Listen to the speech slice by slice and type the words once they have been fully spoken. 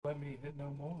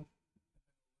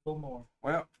more.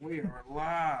 Well, we are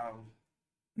live.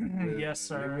 with Yes,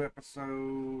 sir. New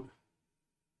episode.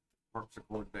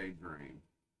 Harpsichord Daydream.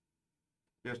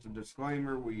 Just a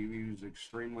disclaimer: we use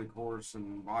extremely coarse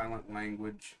and violent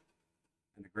language,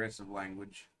 and aggressive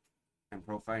language, and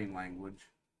profane language,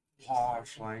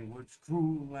 harsh language,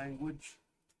 cruel language.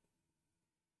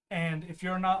 And if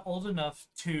you're not old enough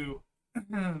to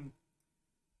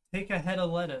take a head of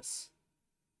lettuce,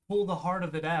 pull the heart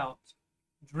of it out,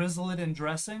 drizzle it in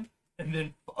dressing, and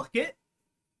then fuck it,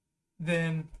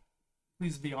 then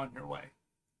please be on your way.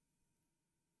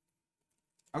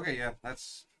 Okay, yeah,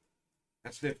 that's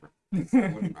different.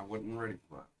 I wasn't ready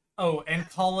for that. Oh, and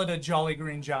call it a Jolly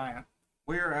Green Giant.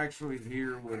 We are actually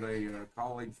here with a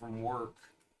colleague from work,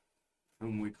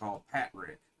 whom we call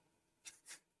PatRic.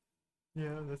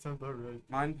 Yeah, that sounds about right.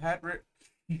 Mind PatRic?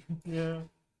 Yeah.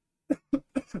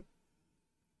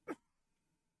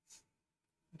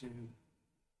 Dude.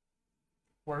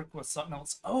 Work was something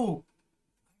else. Oh,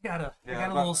 I got a I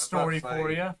little was story about to for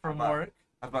say, you from about- work.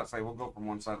 I was about to say, we'll go from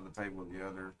one side of the table to the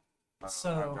other.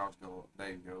 So- Josh go,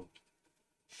 Dave go.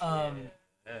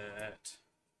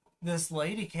 This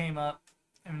lady came up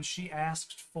and she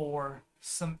asked for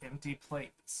some empty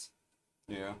plates.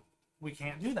 Yeah, We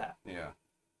can't do that.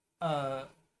 yeah.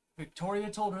 Victoria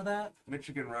told her that.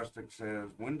 Michigan Rustic says,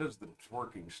 when does the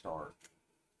twerking start?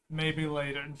 Maybe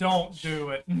later. Don't do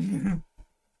it.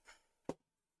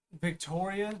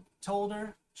 Victoria told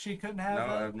her she couldn't have No,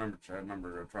 I that.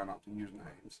 remember try not to use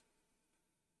names.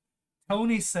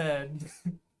 Tony said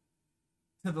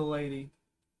to the lady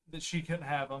that she couldn't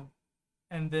have them.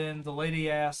 And then the lady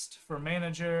asked for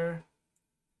manager.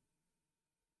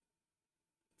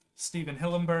 Steven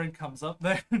Hillenberg comes up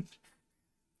there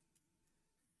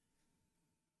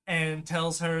and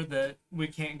tells her that we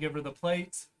can't give her the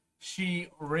plates. She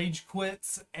rage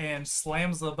quits and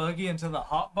slams the buggy into the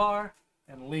hot bar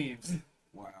and leaves.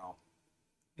 Wow.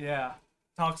 Yeah.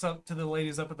 Talks up to the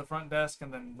ladies up at the front desk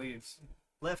and then leaves.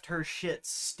 Left her shit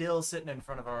still sitting in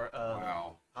front of our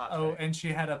Wow. hot Oh, tray. and she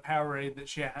had a Powerade that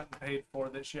she hadn't paid for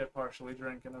that she had partially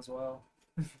drinking as well.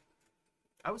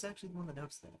 I was actually the one that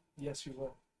noticed that. Yes, you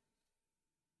will.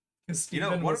 Because You know,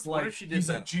 Steven what was if- what like, if she did he's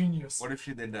a that? genius. What if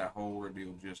she did that whole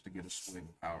ordeal just to get a swig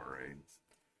of Powerade?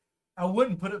 I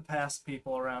wouldn't put it past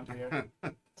people around here.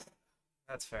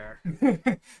 That's fair.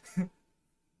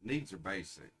 Needs are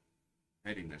basic.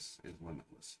 Pettiness is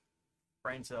limitless.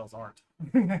 Brain cells aren't.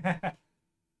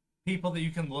 People that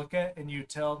you can look at and you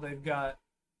tell they've got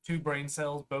two brain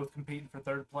cells both competing for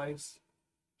third place.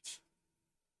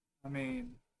 I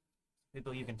mean,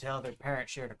 People you can tell their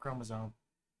parents shared a chromosome.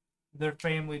 their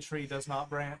family tree does not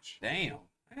branch. Damn.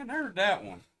 I hadn't heard that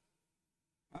one.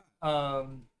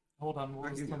 Hold on, I'll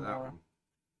what was give the you that more? one.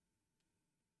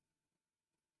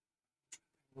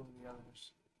 What were the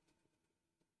others?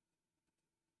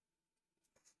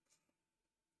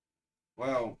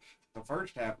 Well, the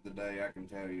first half of the day, I can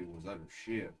tell you, was utter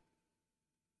shit.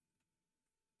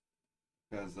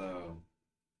 Because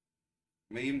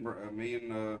me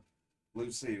and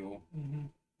Lucille Mm-hmm.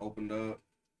 opened up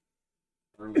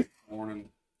early morning.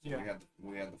 So Yeah.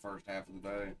 we had the first half of the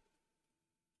day,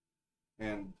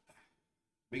 and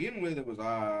begin with, it was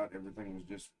odd. Everything was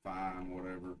just fine,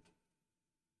 whatever.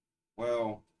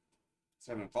 Well,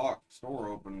 7 o'clock, the store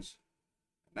opens,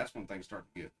 and that's when things start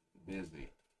to get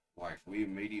busy. Like, we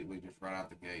immediately, just right out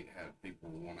the gate, had people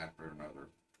one after another.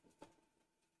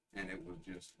 And it was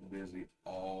just busy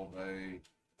all day.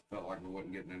 Felt like we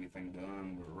wasn't getting anything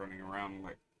done. We were running around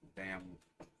like damn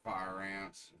fire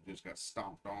ants. Just got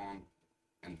stomped on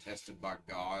and tested by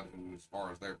God, who, as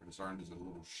far as they're concerned, is a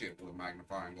little shit with a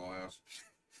magnifying glass.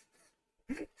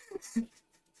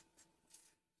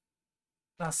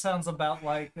 That sounds about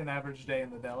like an average day in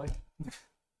the deli.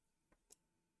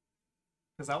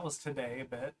 Because that was today a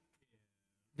bit.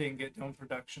 Didn't get done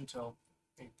production till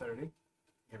 8:30.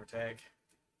 Give or take.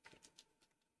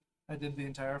 I did the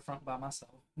entire front by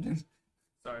myself.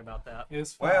 Sorry about that. It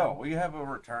was fun. Well, we have a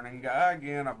returning guy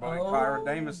again. Our buddy Kyra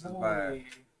Damus is back. boy.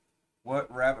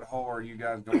 What rabbit hole are you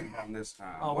guys going down this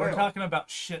time? Oh, we're Well, talking about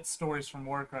shit stories from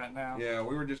work right now. Yeah,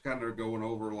 we were just kind of going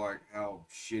over like how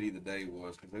shitty the day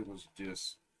was, because it was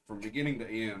just from beginning to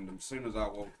end. As soon as I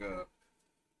woke up,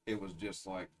 it was just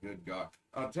like, good God.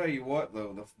 I'll tell you what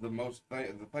though,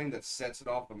 the thing that sets it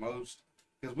off the most,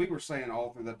 because we were saying all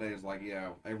through that day is like, yeah,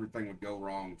 everything would go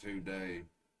wrong today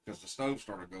because the stove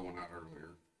started going out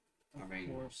earlier. I mean,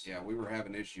 course. yeah, we were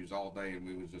having issues all day, and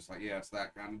we was just like, yeah, it's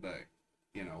that kind of day,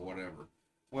 whatever.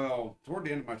 Well, toward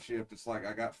the end of my shift, it's like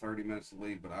I got 30 minutes to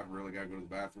leave, but I really got to go to the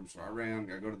bathroom. So I ran,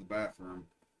 got to go to the bathroom,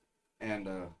 and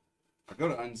I go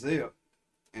to unzip,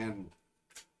 and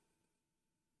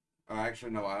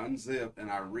actually, no, I unzipped and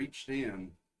I reached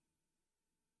in,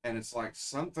 and it's like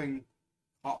something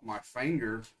caught my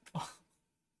finger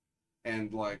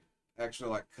and like actually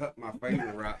like cut my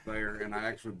finger right there, and I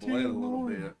actually bled a little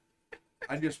bit.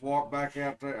 I just walked back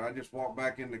out there. I just walked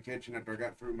back in the kitchen after I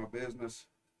got through my business.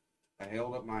 I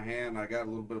held up my hand. I got a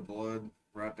little bit of blood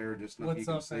right there, just enough you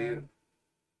can see it.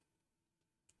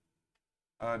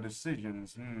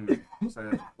 Decisions.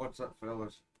 Said, what's up,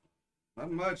 fellas?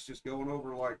 Not much. Just going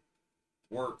over like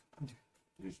work.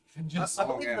 Just I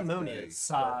believe the moon is.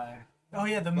 sigh. Oh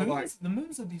yeah, the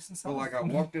moon's a decent size. So like I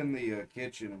walked in the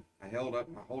kitchen,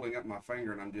 holding up my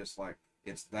finger, and I'm just like,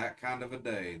 it's that kind of a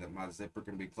day that my zipper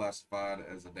can be classified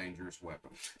as a dangerous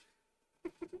weapon.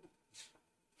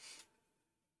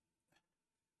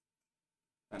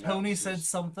 Tony said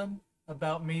something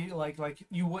about me, like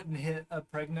you wouldn't hit a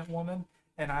pregnant woman,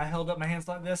 and I held up my hands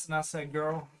like this, and I said,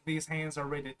 "Girl, these hands are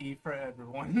rated E for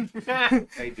everyone."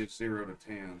 Ages 0 to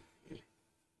 10.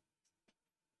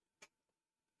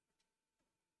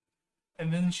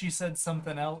 And then she said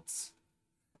something else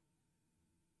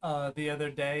the other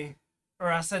day,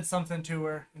 or I said something to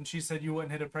her, and she said, "You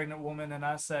wouldn't hit a pregnant woman," and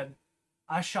I said,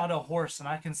 "I shot a horse, and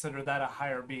I consider that a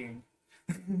higher being."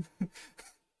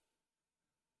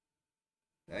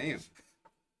 Damn.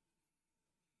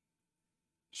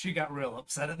 She got real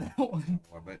upset at that one.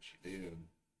 Well, I bet she did.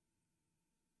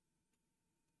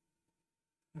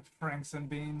 Franks and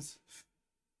beans.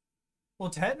 Well,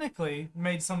 technically,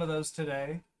 made some of those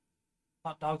today.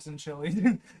 Hot dogs and chili.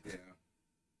 Yeah.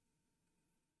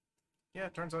 Yeah,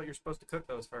 it turns out you're supposed to cook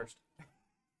those first.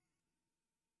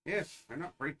 Yes,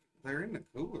 they're in the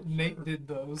cooler. Nate sir. did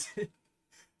those.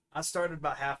 I started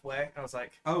about halfway. I was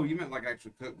like, Oh, you meant like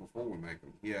actually cook before we make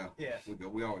them? Yeah. yeah.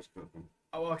 We always cook them.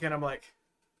 I walk in, I'm like,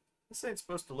 this ain't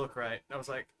supposed to look right. I was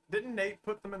like, didn't Nate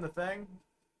put them in the thing?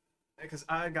 Because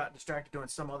I got distracted doing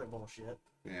some other bullshit.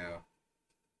 Yeah.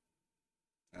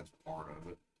 That's part of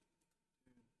it.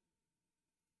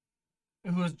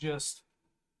 It was just,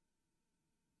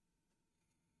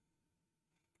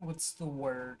 what's the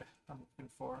word I'm looking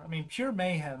for? I mean, pure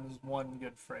mayhem is one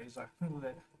good phrase. I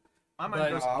might But-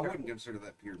 go No, some I careful. wouldn't consider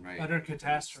that pure mayhem. Utter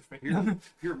catastrophe.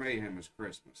 Pure mayhem is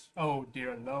Christmas. Oh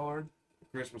dear Lord.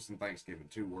 Christmas and Thanksgiving,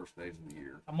 2 worst days of the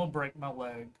year. I'm gonna break my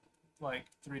leg like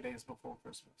 3 days before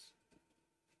Christmas.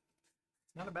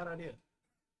 It's not a bad idea.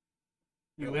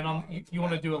 You Really in on? not. It's You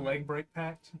want to bad do a plan. leg break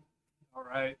pact? All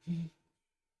right.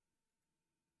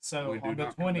 So We do on the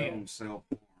not condone 20th,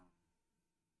 self-harm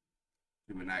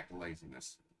to enact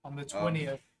laziness. on the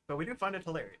 20th, But we do find it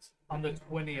hilarious. on the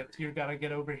 20th, you gotta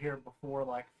get over here before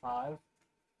like 5,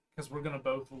 because we're gonna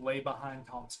both lay behind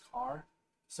Tom's car,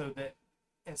 so that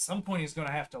at some point he's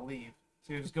gonna have to leave.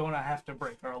 So he's gonna have to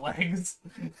break our legs.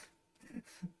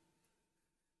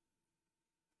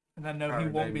 And I know he Carter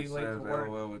won't be Davis late says, for work.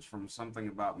 LOL, it's from Something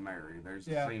About Mary. There's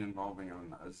Yeah. a scene involving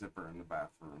a zipper in the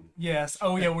bathroom. Yes.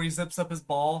 Oh yeah, where he zips up his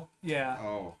ball. Yeah.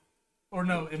 Oh, Or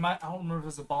no, I don't remember if it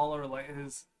was a ball or like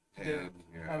his. head.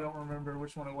 I Yeah. don't remember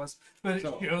which one it was, but it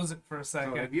So- shows it for a So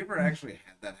second. have you ever actually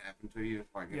had that happen to you?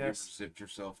 Like, have you ever Yes. zipped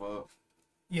yourself up?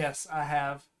 Yes, I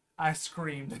have. I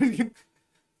screamed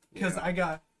because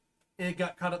Yeah. it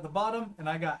got caught at the bottom, and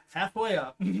I got halfway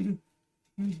up.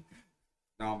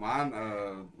 No, mine,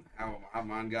 how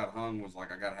mine got hung was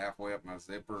like I got halfway up my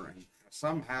zipper, and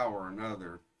somehow or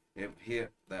another, it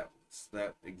hit that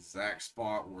exact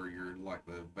spot where your like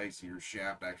the base of your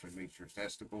shaft actually meets your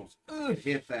testicles. It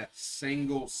hit that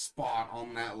single spot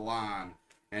on that line,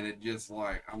 and it just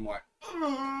like I'm like,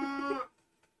 "Ugh."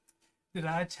 Did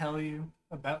I tell you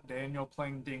about Daniel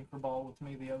playing Dinkerball with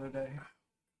me the other day?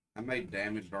 I made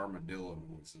damaged armadillo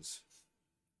noises.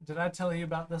 Did I tell you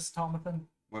about this, Tomathan?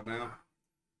 What now?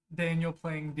 Daniel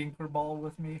playing Dinkerball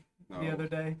with me the No. other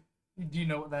day. Do you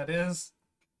know what that is?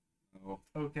 No.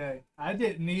 Okay. I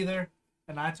didn't either.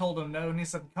 And I told him no, and he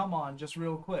said, come on, just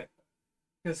real quick.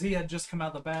 Because he had just come out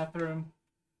of the bathroom,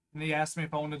 and he asked me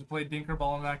if I wanted to play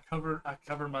Dinkerball, and I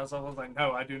covered myself. I was like,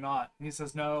 no, I do not. And he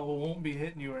says, no, it won't be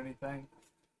hitting you or anything.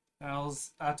 And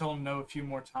I told him no a few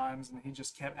more times, and he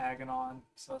just kept agging on.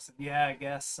 So I said, yeah, I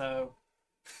guess so.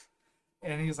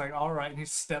 And he's like, all right. And he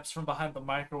steps from behind the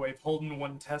microwave holding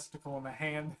one testicle in a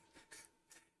hand.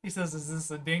 He says, is this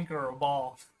a dink or a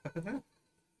ball?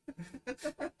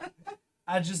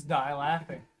 I just die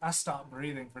laughing. I stopped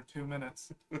breathing for 2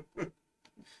 minutes.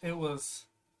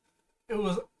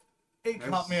 It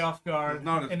caught me off guard, it's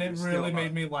not as- and it it's really still made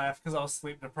not- me laugh because I was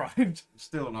sleep deprived.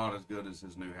 Still not as good as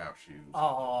his new house shoes.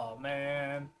 Oh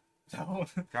man, don't.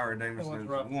 Kyrie Davis That one's says,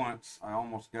 rough. once I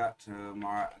almost got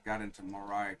into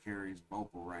Mariah Carey's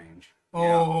vocal range.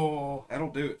 Oh, That'll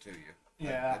do it to you.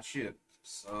 Yeah. That shit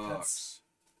sucks.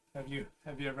 Have you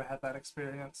ever had that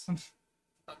experience?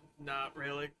 Not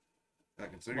really. I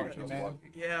consider Lucky yourself man.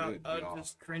 lucky. Yeah, Good God.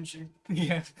 just cringing.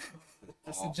 Yeah.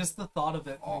 Awful, Just the thought of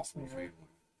it makes awful me. feeling.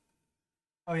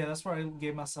 Oh yeah, that's where I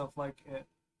gave myself like a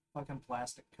fucking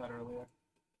plastic cut earlier.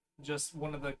 Just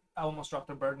one of the. I almost dropped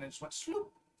a bird and it just went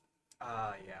swoop.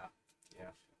 Yeah.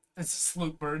 It's a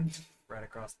sloop bird. Right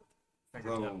across the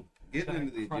fingertip. So, getting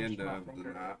into the Crunched agenda my of the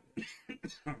finger.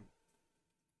 night.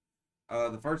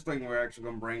 The first thing we're actually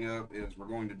going to bring up is we're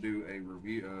going to do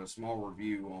a small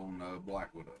review on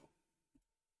Black Widow.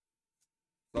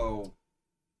 So,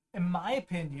 In my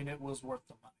opinion, it was worth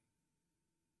the money.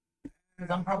 'Cause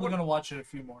I'm I probably wouldn't- gonna watch it a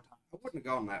few more times. I wouldn't have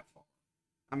gone that far.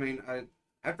 I mean,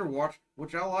 after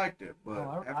which I liked it, but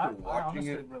after I watching honestly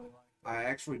it, really liked it. I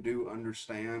actually do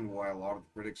understand why a lot of the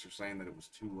critics are saying that it was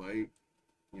too late.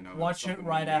 You know, Watch it something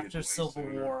right we needed after way Civil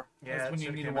sooner. War. Yeah, That's it when you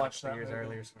should've need to came out a watch couple that years movie.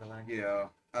 earlier, sort of thing. Yeah.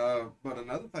 But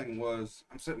another thing was,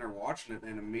 I'm sitting there watching it,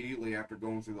 and immediately after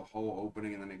going through the whole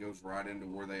opening, and then it goes right into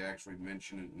where they actually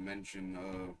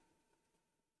mention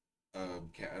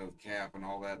Cap and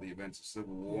all that, the events of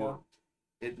Civil War.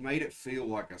 It made it feel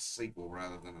like a sequel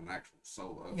rather than an actual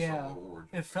solo origin.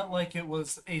 It felt like it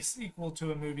was a sequel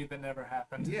to a movie that never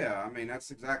happened. Yeah, I mean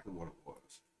that's exactly what it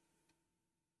was.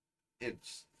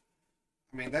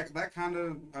 I mean that kind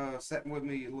of set with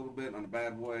me a little bit in a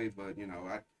bad way, but you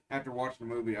know, after watching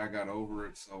the movie, I got over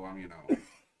it. So I'm,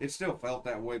 it still felt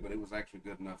that way, but it was actually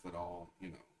good enough that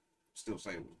still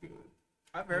say it was good.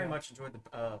 I very much enjoyed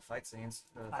the fight scenes.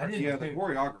 I did Yeah, too. the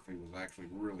choreography was actually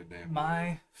really damn good.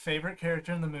 My favorite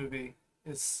character in the movie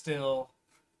is still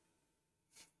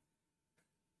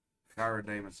Kyra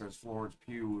Damon says Florence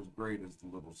Pugh was great as the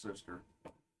little sister.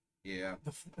 Yeah,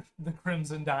 the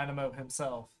Crimson Dynamo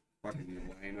himself. fucking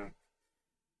Elena.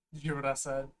 Did you hear what I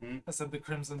said? Hmm? I said the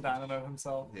Crimson Dynamo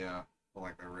himself. Yeah, I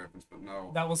like that reference, but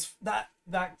no.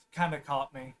 That kind of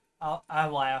caught me. I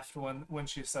laughed when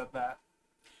she said that,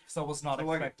 so I was not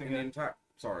expecting in the it. entire.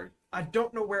 Sorry. I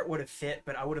don't know where it would have fit,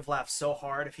 but I would have laughed so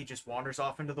hard if he just wanders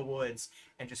off into the woods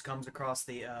and just comes across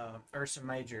the Ursa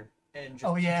Major and just,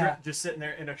 Oh, yeah. just sitting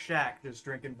there in a shack just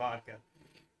drinking vodka.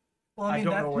 Well, I I mean,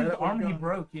 don't that's know where whose that would've arm he gone.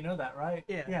 broke. You know that, right?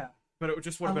 Yeah. But it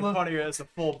just would I have been love- funnier as a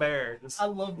full bear. Just, I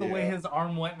love the way Yeah. his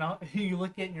arm went. Now you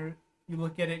look at it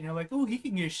and you're like, oh, he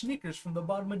can get Snickers from the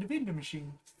bottom of the vending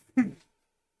machine.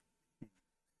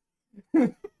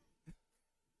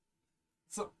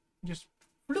 So just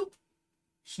bloop,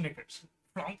 Snickers.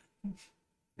 Plonk.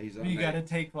 He's You got to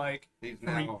take like He's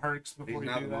 3 now. perks He's before you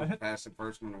not do the most that. passive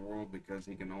person in the world because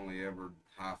he can only ever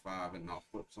high five and not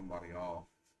flip somebody off.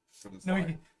 So it's No,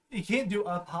 like, he can't do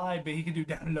up high, but he can do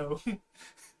down low.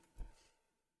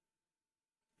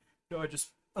 it just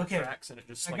Okay. tracks and it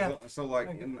just I like got- so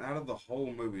out of the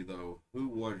whole movie though, who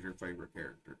was your favorite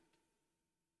character?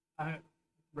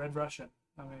 Red Russian.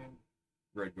 I mean,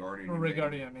 Red Guardian. or you Red mean?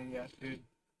 Guardian. I mean, yeah, dude.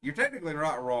 You're technically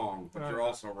not wrong, but you're Uh,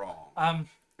 also wrong.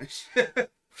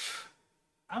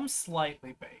 I'm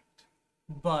slightly baked,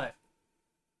 but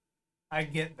I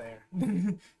get there.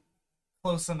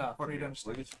 Close enough for you to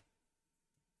understand. Please.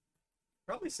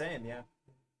 probably same, yeah.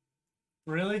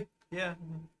 Really? Yeah.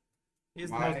 He's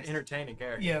the My- most entertaining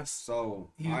character. Yes. So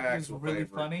He my was actual really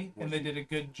favorite funny, was- and they did a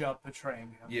good job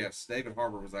portraying him. Yes, David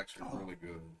Harbour was actually Oh. really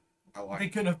good. I They like.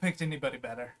 couldn't have picked anybody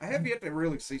better. I have yet to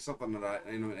really see something that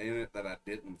in it that I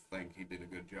didn't think he did a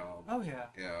good job. Oh yeah.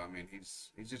 Yeah, I mean he's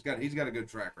got a good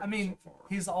track record I mean, so far.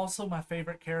 he's also my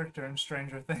favorite character in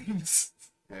Stranger Things.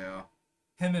 Yeah,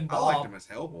 Him and I liked Bob. him as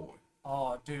Hellboy.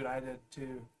 Oh, dude, I did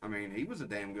too. I mean, he was a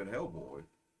damn good Hellboy.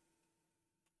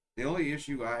 The only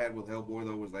issue I had with Hellboy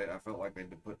though was that I felt like they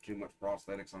had put too much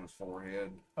prosthetics on his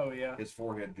forehead. Oh yeah. His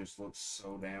forehead just looks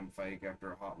so damn fake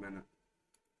after a hot minute.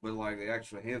 But like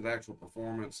his actual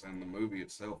performance and the movie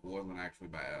itself wasn't actually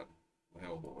bad. The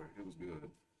Hellboy, it was good.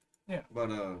 Yeah. But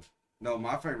no,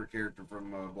 my favorite character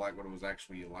from Black Widow was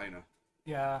actually Elena.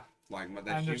 Yeah. Like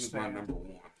I she was my understand. number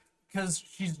one. Because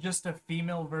she's just a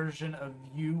female version of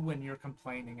you when you're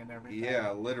complaining and everything.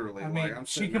 Yeah, literally. I mean, like I'm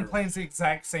she sitting there- complains the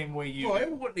exact same way you Well, do.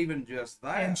 it wasn't even just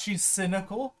that. And she's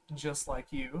cynical, just like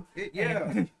you.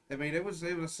 Yeah, I mean, it was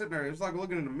sitting there. It was like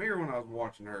looking in the mirror when I was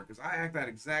watching her because I act that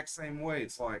exact same way.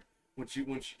 It's like when she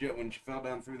fell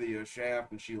down through the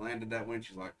shaft and she landed that way. And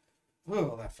she's like,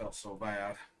 "Oh, that felt so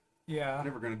bad. Yeah. I'm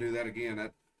never gonna do that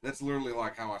again." That's literally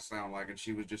like how I sound like, and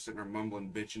she was just sitting there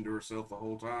mumbling, bitching to herself the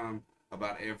whole time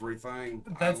about everything.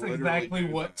 That's I literally exactly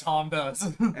do what that. Tom does.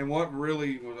 And what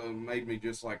really made me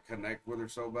just like connect with her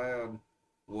so bad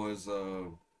was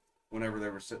whenever they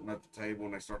were sitting at the table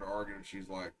and they started arguing, she's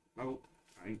like, "Nope,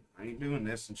 I ain't doing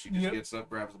this," and she just Yep. gets up,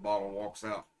 grabs the bottle, and walks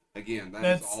out. Again, that is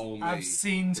That's all me. I've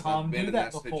seen 'cause Tom I've been do in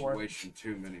that that before. situation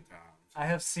too many times. I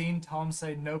have seen Tom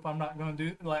say, "Nope, I'm not going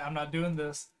to do I'm not doing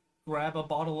this." Grab a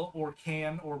bottle or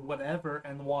can or whatever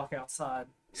and walk outside.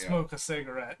 Yeah. Smoke a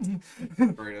cigarette.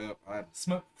 Straight up,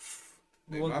 Smoke.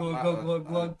 Dude, Glug my- glug my, glug glug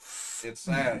glug. it's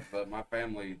sad, but my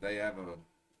family they have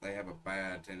a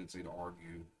bad tendency to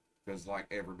argue because like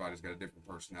everybody's got a different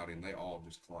personality and they all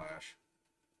just clash.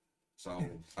 So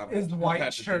Is I've white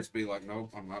had to shirt- just be like,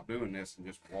 nope, I'm not doing this, and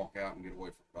just walk out and get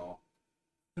away from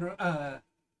it all.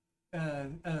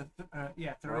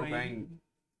 Yeah. Throw bang,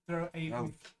 Throw eight.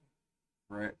 no,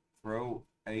 throw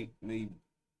 8 me.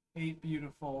 Eight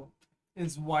beautiful.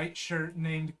 Is white shirt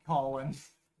named Colin?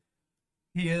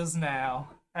 He is now.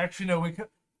 Actually, no.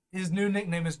 His new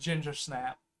nickname is Ginger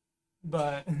Snap,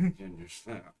 but Ginger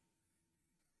Snap.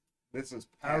 This is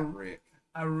I- PatRic.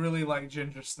 I really like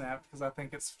Ginger Snap because I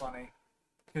think it's funny.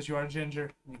 Because you are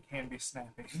ginger, and you can be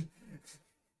snappy.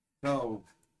 So,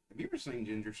 have you ever seen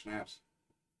Ginger Snaps,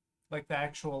 Like the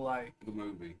actual the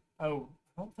movie? Oh,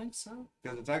 I don't think so.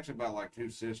 Because it's actually about like two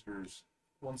sisters.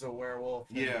 One's a werewolf.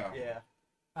 and- Yeah. Yeah.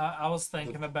 I was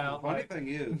thinking about The funny like thing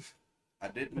is, I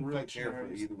didn't really care for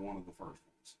Confectionaries. either one of the first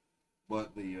ones,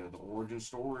 but the origin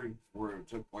story where it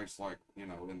took place, like in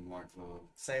like the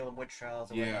Salem witch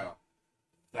trials. Or yeah,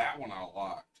 that one I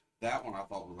liked. That one I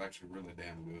thought was actually really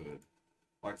damn good.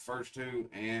 Like first two,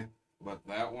 but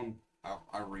that one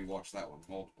I rewatched that one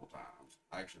multiple times.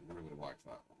 I actually really liked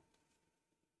that one.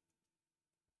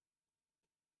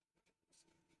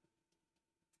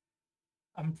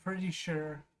 I'm pretty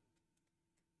sure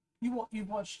you've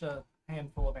watched a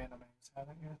handful of animes,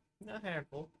 haven't you? Not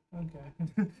handful.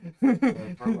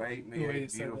 Okay. Pro 8 me The way you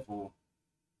 8 said it. beautiful.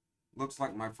 Looks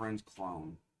like my friend's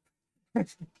clone. I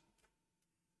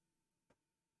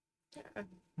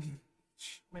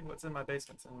mean, what's in my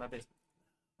basement's in my basement.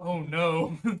 Oh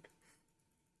no.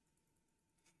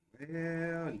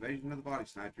 Yeah, Invasion of the Body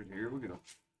Snatchers. Here we go.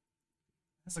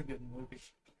 That's a good movie.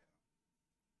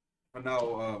 But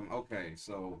no, okay,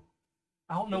 so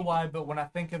I don't know why, but when I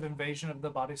think of Invasion of the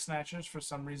Body Snatchers, for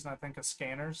some reason I think of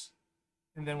Scanners.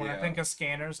 And then when I Yeah. think of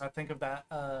Scanners, I think of that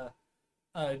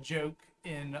joke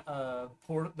in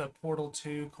the Portal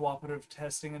 2 Cooperative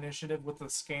Testing Initiative with the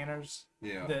scanners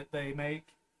yeah, that they make.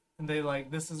 And they like,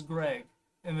 this is Greg.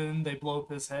 And then they blow up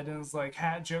his head and it's like,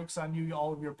 hat jokes on you,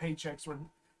 all of your paychecks were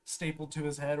stapled to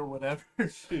his head or whatever.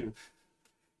 That's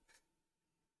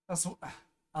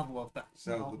I love that. I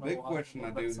So don't the know big why question I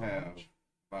love that do so have much.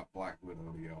 about Black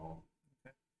Widow, y'all.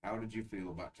 Okay. How did you feel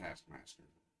about Taskmaster?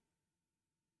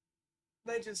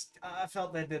 They just, I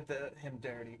felt they did him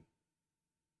dirty.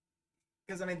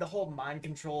 Because I mean, the whole mind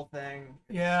control thing.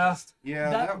 it's Yeah. just- Yeah,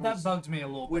 that was, bugged me a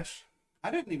little which I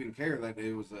didn't even care that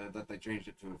it was that they changed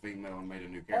it to a female and made a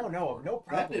new character. Oh no, for it. no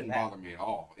problem. That with didn't bother me at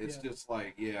all. It's Yeah. just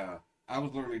like, yeah, I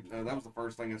was literally that was the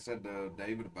first thing I said to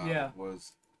David about Yeah. it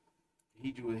was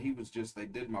he was just they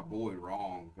did my boy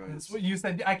wrong That's because what you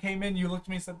said. I came in, you looked at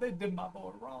me and said, they did my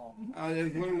boy wrong.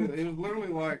 it was literally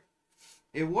like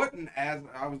it wasn't as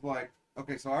I was like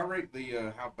okay, so I rate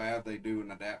the how bad they do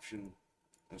an adaptation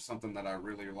of something that I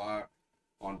really like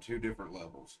on two different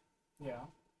levels. Yeah.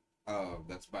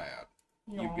 That's bad.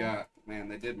 Yeah. You've got man,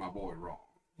 they did my boy wrong.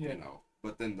 Yeah. You know.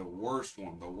 But then the worst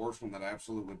one that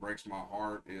absolutely breaks my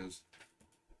heart is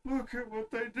look at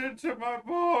what they did to my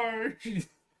boy.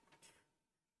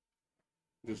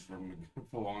 This is from the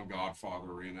full-on Godfather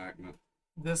reenactment.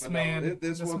 This But no, man, this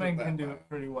this wasn't man that can do bad. it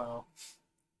pretty well.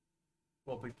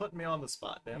 Well, be putting me on the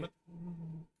spot, damn it.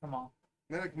 Come on.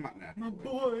 Let it come out My naturally.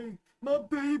 boy, my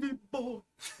baby boy.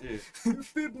 Yeah. You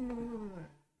didn't.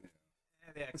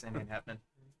 Yeah, the accent ain't happening.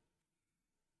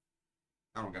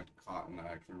 I don't got the cotton to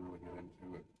actually really get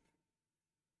into it.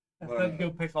 I But, said go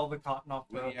pick all the cotton off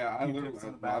the But yeah, I literally Q-tips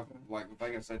in the bathroom. like the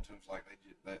thing I said to him is like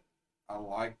that I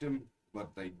liked him,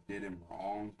 but they did him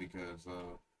wrong because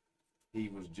he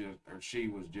was just or she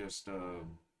was just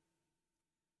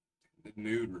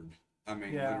neutered. I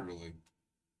mean, Yeah. literally,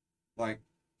 like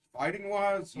fighting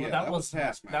wise, Well, yeah, that that was was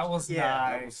Taskmaster. That was Yeah,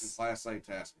 that was nice. Class A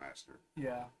Taskmaster.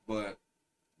 Yeah. But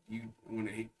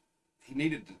when she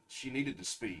needed to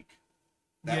speak.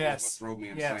 That Yes. was what drove me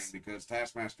insane Yes. because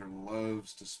Taskmaster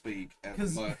loves to speak as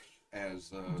 'Cause much as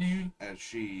Do you as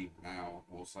she now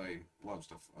will say loves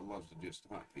to just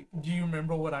hunt people. do you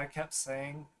remember what I kept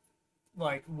saying?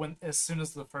 Like when as soon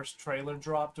as the first trailer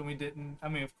dropped and we didn't. I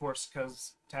mean, of course,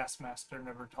 because Taskmaster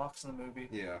never talks in the movie.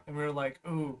 Yeah, And we were like,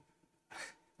 ooh.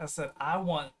 I said,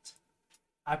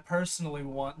 I personally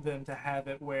want them to have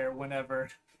it where whenever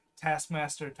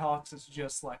Taskmaster talks, it's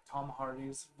just like Tom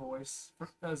Hardy's voice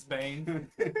as Bane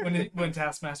when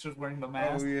Taskmaster's wearing the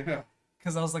mask. oh yeah,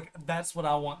 because I was like, that's what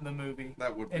I want in the movie.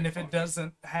 That would be And if funny. it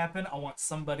doesn't happen, I want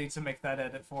somebody to make that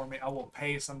edit for me. I will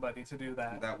pay somebody to do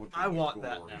that. That would be I want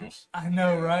that now. glorious. I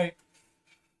know, Yeah. right?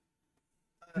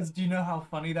 Because do you know how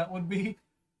funny that would be?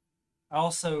 I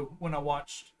also, when I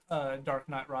watched Dark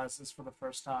Knight Rises for the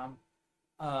first time,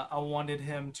 I wanted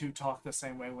him to talk the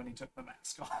same way when he took the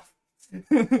mask off.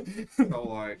 So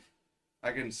like,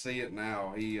 I can see it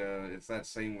now. It's that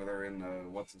scene where they're in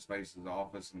what's his face's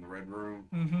office in the red room,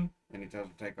 Mm-hmm. and he tells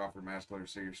him to take off your mask, let her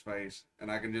see your face,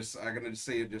 and I can just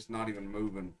see it just not even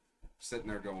moving, sitting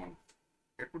there going,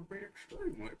 it would be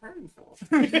extremely painful.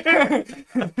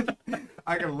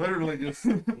 I can literally just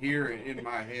hear it in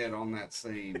my head on that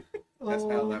scene. That's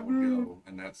how that would go,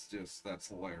 and that's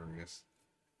hilarious.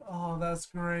 Oh, that's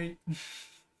great.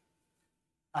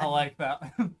 I like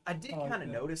that. I did I like kind of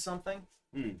that. notice something.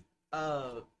 Hmm.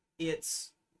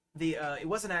 It's the it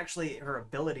wasn't actually her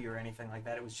ability or anything like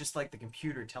that. It was just like the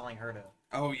computer telling her to.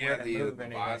 Oh yeah, Where to the move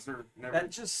anyway. visor. Never.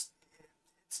 That just,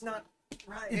 it's not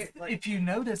right. If you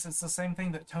notice, it's the same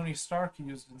thing that Tony Stark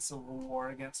used in Civil War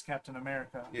against Captain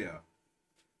America. Yeah,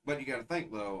 but you got to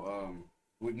think though.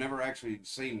 We've never actually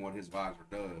seen what his visor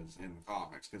does in the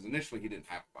comics because initially he didn't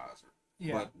have a visor.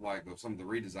 Yeah. But like with some of the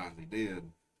redesigns he did,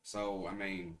 so I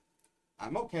mean,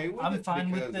 I'm okay with I'm it.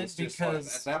 fine with because it it's just because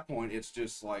like, at that point it's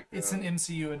just like it's an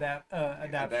MCU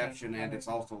adaptation, and it's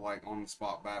also like on the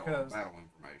spot battle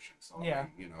information. So I Yeah.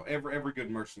 mean, you know, every good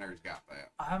mercenary's got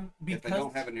that. If they because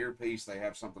don't have an earpiece, they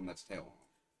have something that's telling them.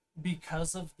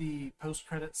 because of the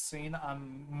post-credits scene,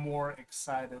 I'm more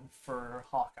excited for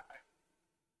Hawkeye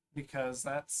because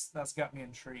that's got me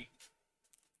intrigued.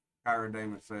 Kyra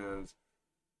Damon says,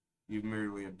 "You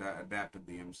merely adapted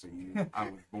the MCU. I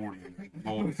was born in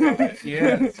molded."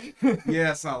 Yes,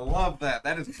 yes, I love that.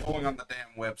 That is going on the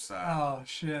damn website. Oh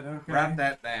shit! Okay. Write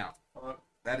that down.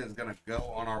 That is gonna go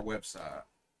on our website.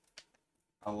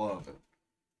 I love it.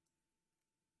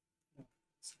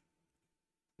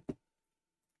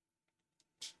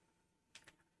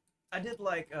 I did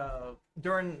like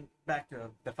during back to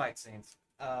the fight scenes.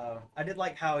 I did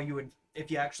like how you would, if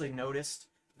you actually noticed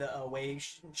the way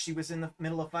she was in the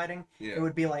middle of fighting, Yeah. it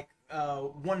would be like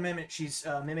 1 minute she's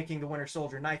mimicking the Winter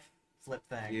Soldier knife flip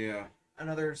thing. Yeah.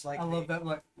 Another's like I love that,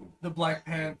 like the Black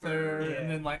Panther, Yeah. and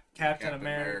then like Captain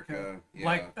America,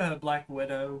 Yeah. Black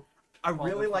Widow. I all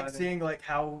really the like fighting. seeing like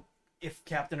how if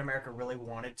Captain America really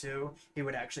wanted to, he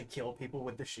would actually kill people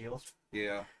with the shield.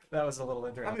 Yeah. That was a little I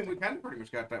interesting. mean, we kind of pretty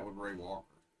much got that with Ray Walker.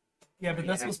 Yeah, but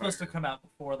Yeah, this was supposed to Empire. come out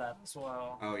before that as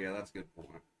well. Oh yeah, that's a good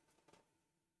point.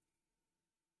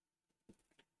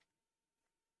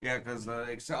 Yeah, because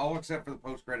all except for the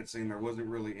post-credit scene, there wasn't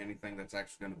really anything that's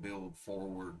actually going to build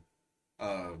forward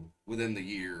within the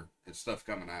year. It's stuff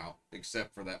coming out,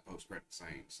 except for that post-credit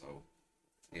scene. So,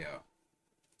 yeah.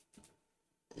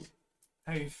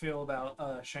 How you feel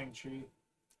about Shang-Chi?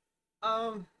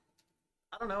 I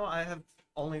don't know. I have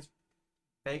only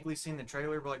vaguely seen the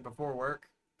trailer, but like before work,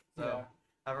 so Yeah.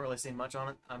 I haven't really seen much on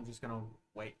it. I'm just gonna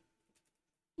wait.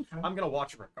 Okay. I'm gonna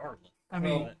watch it regardless. I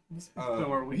mean,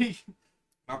 so are we.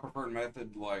 My preferred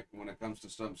method, like when it comes to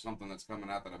something that's coming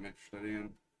out that I'm interested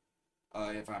in,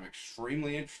 if I'm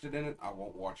extremely interested in it, I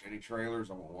won't watch any trailers.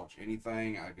 I won't watch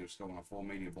anything. I just go on a full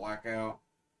media blackout.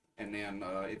 And then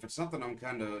if it's something I'm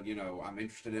kind of, I'm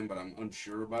interested in, but I'm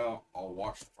unsure about, I'll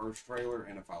watch the first trailer.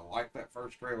 And if I like that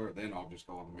first trailer, then I'll just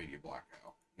go on the media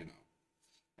blackout,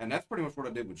 And that's pretty much what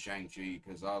I did with Shang-Chi,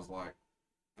 because I was like,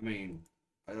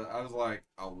 I was like,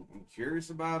 I'm curious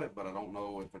about it, but I don't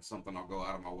know if it's something I'll go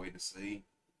out of my way to see,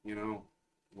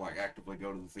 like actively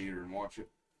go to the theater and watch it.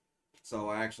 So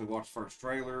I actually watched the first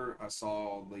trailer. I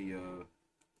saw the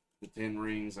 10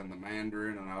 Rings and the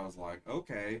Mandarin, and I was like,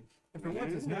 okay. If it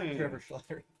once it's not Trevor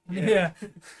Schlatter. Yeah.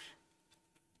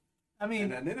 I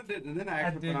mean, And then I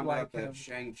actually did found like out that him.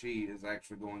 Shang-Chi is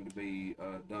actually going to be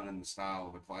done in the style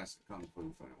of a classic kung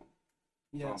fu film.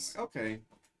 yes. So I'm like, okay.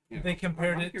 They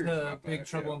compared I'm it curious to about Big that,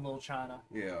 Trouble yeah. in Little China.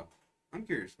 Yeah, I'm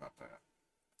curious about that.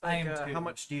 I am too. How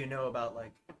much do you know about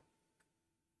like?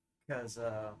 Because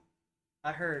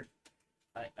I heard,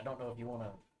 I don't know if you want to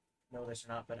know this or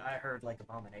not, but I heard like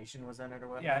Abomination was in it or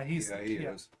what. Yeah, he's Yeah, he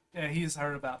is. Yeah, he's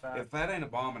heard about that. If that ain't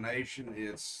Abomination,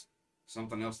 it's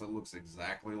something else that looks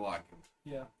exactly like him.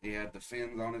 Yeah. He had the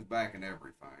fins on his back and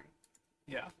everything.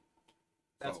 Yeah.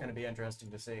 That's So, going to be interesting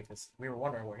to see because we were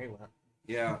wondering where he went.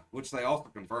 Yeah, which they also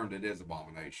confirmed it is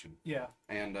Abomination. Yeah.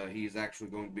 And he's actually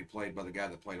going to be played by the guy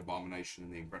that played Abomination in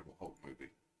the Incredible Hulk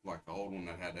movie. Like the old one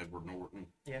that had Edward Norton.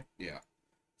 Yeah. Yeah.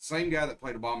 Same guy that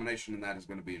played Abomination in that is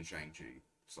going to be in Shang-Chi.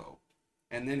 So,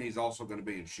 and then he's also going to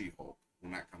be in She-Hulk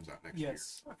when that comes out next year.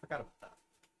 Yes. I forgot about that.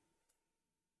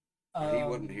 He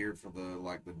wasn't here for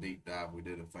the deep dive we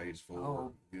did in Phase 4.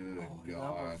 Oh, Good that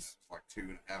God. was- It's like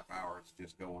 2.5 hours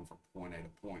just going from point A to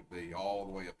point B, all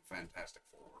the way up to Fantastic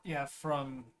Four. Yeah,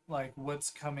 from like what's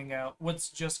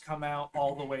just come out,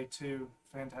 all the way to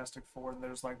Fantastic Four, and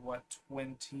there's like what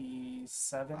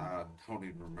 27, I don't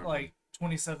even remember. like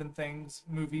 27 things,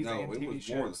 movies no, and it TV was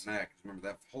shows. more than that. 'Cause remember,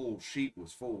 that whole sheet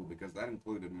was full because that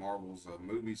included Marvel's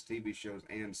movies, TV shows,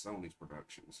 and Sony's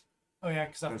productions. Oh yeah,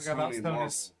 because I So forgot about Sony and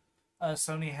Sony's.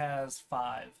 Sony has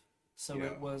 5, so Yeah.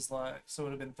 it was like it would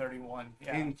have been 31.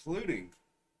 Yeah, including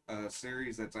a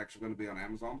series that's actually going to be on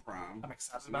Amazon Prime. I'm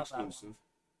excited It's an about that one. exclusive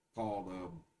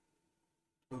called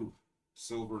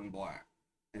Silver and Black,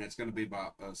 and it's going to be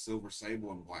about Silver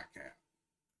Sable and Black Cat.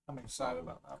 I'm excited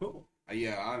about that. Cool.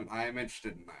 Yeah, I am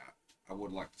interested in that. I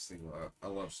would like to see. I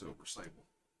love Silver Sable.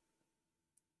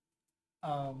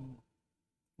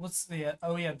 What's the?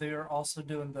 Oh yeah, they're also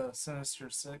doing the Sinister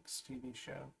Six TV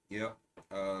show. Yep.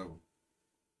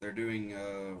 They're doing.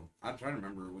 I'm trying to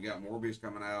remember. We got Morbius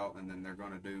coming out, and then they're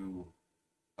going to do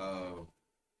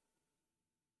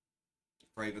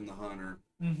Craven the Hunter,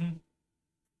 Mm-hmm.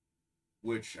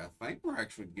 which I think we're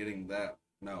actually getting that.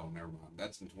 No, never mind.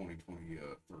 That's in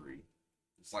 2023.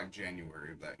 It's like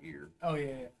January of that year. Oh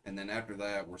yeah. And then after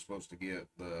that, we're supposed to get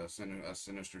the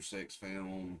Sinister Six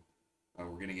film.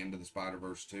 We're getting into the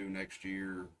Spider-Verse 2 next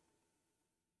year.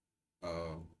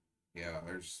 Yeah,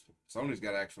 Sony's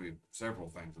got actually several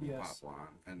things in the Yes. pipeline,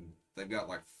 and they've got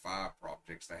like 5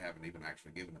 projects they haven't even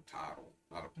actually given a title.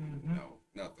 Not a Mhm. no,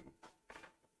 nothing.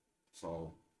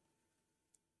 So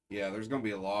yeah, there's gonna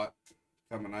be a lot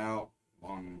coming out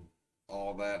on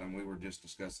all that, and we were just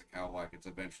discussing how like it's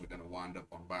eventually gonna wind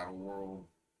up on Battle World,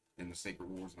 and the Secret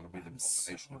War is gonna be the I'm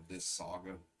culmination so of this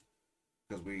saga.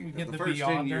 Because We 'cause get the the first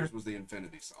 10 Beyonder. years was the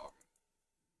Infinity Saga.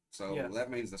 So Yes. that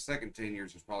means the second 10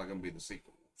 years is probably going to be the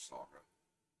Secret War saga.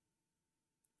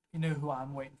 You know who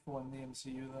I'm waiting for in the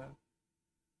MCU though?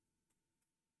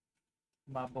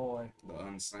 My boy, The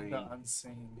Unseen. the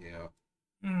Unseen. Yeah,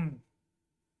 Mm,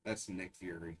 that's Nick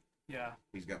Fury. yeah.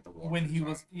 He's got the Watcher's When he eye.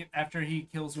 was after he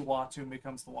kills Uatu and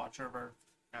becomes the Watcher of Earth,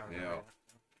 Yeah.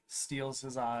 steals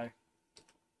his eye.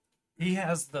 He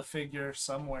has the figure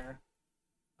somewhere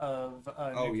of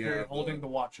Oh, Nick Fury yeah, holding the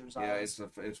Watcher's Yeah, eyes.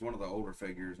 it's one of the older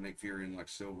figures. Nick Fury in like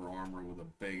silver armor with a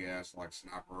big ass like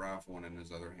sniper rifle, and in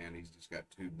his other hand he's just got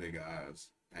 2 big eyes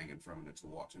hanging from it. It's the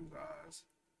Watcher's eyes.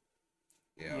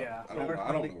 Yeah, Yeah. I don't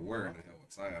know where in the hell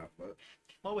it's at, but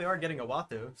Well, we are getting a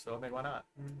Watu, so I mean, why not?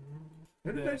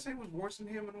 who did Yeah. they say was voicing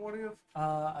him in What If?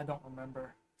 I don't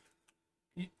remember.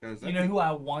 'Cause You know who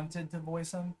I wanted to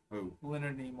voice him? Who?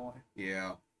 Leonard Nimoy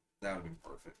Yeah, that would have been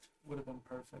perfect. would have been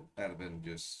perfect. That'd have been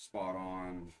just spot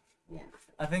on,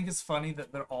 wonderful. I think it's funny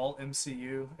that they're all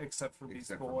MCU except for Beast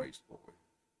Except Boy. for Beast Boy.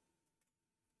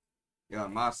 Yeah,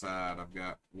 on my side, I've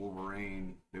got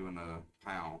Wolverine doing a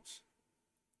pounce.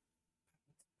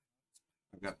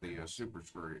 I've got the Super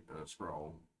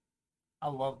Scroll. I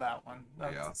love that one.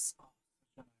 That's Yeah. such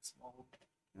a nice mold.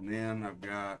 And then I've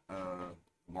got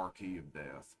Marquis of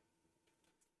Death.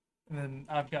 And then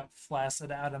I've got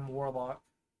Flaccid Adam Warlock.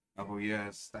 Oh, yeah,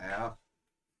 his staff.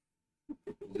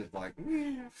 Just like,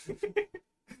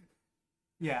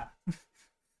 Yeah.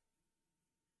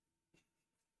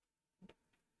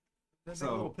 There's So-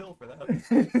 a little pill for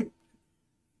that.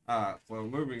 well,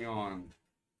 moving on.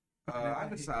 I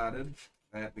decided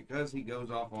that because he goes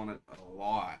off on it a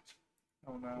lot,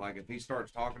 Oh no. like if he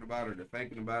starts talking about it or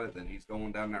thinking about it, then he's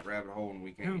going down that rabbit hole and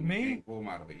we Who, can't, me? can't pull him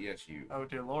out of it. Yes, you. Oh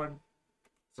dear Lord.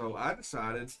 So I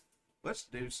decided, let's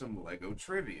do some Lego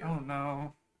trivia. Oh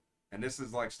no. And this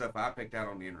is like stuff I picked out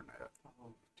on the internet.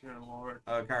 Oh dear Lord.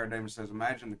 Kyra Davis says,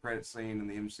 imagine the credit scene in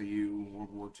the MCU.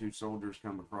 World War II soldiers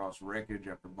come across wreckage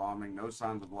after bombing. No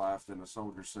signs of life. Then a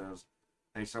soldier says,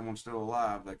 hey, someone's still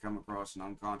alive. They come across an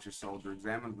unconscious soldier,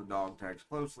 examines the dog tags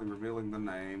closely, revealing the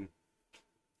name.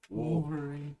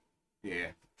 Wolverine. Yeah.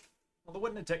 Well,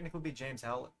 wouldn't it technically be James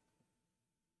Howlett?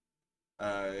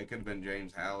 It could have been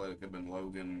James Howlett. It could have been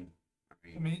Logan.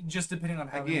 I mean, just depending on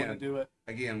how they want to Again, do it.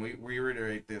 Again, we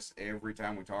reiterate this every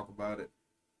time we talk about it.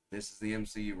 This is the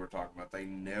MCU we're talking about. They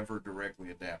never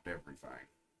directly adapt everything.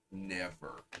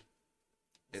 Never.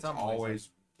 It's Some ways always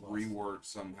that's reworked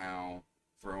somehow,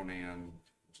 thrown in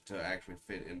to actually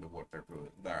fit into what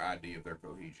their idea of their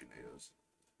cohesion is.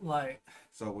 Like,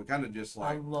 So we kind of just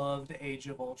I like, loved Age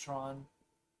of Ultron.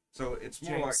 so it's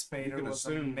more James like you Spader can was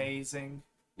assume, amazing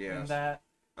in yes. that.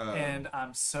 And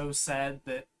I'm so sad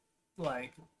that,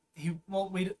 like,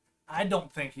 I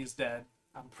don't think he's dead.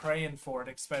 I'm praying for it,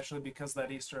 especially because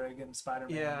that Easter egg in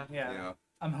Spider-Man. Yeah. yeah.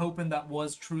 I'm hoping that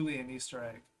was truly an Easter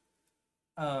egg.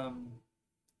 I'm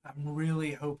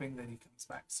really hoping that he comes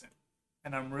back soon.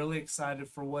 And I'm really excited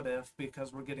for What If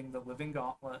because we're getting the Living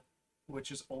Gauntlet, which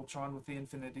is Ultron with the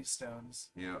Infinity Stones.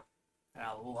 Yeah. And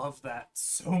I love that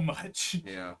so much.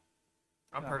 Yeah.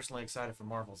 I'm personally excited for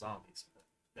Marvel Zombies. But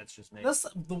that's just me. That's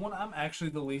the one I'm actually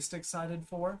the least excited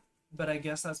for, but I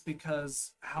guess that's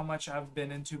because how much I've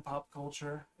been into pop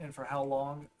culture and for how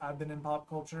long I've been in pop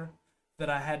culture that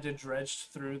I had to dredge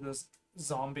through this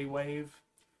zombie wave,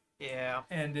 Yeah.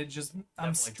 and it just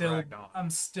Definitely dragged on. I'm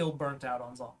still burnt out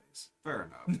on zombies. Fair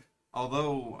enough.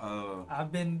 Although,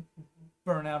 I've been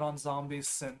burnt out on zombies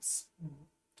since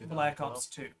Black 2012. Ops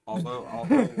 2.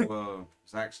 although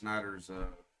Zack Snyder's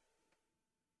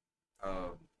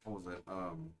what was it?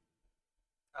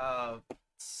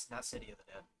 It's not City of the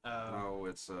Dead. No,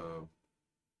 it's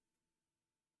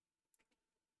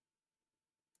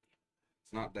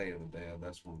not Day of the Dead.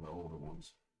 That's one of the older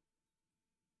ones.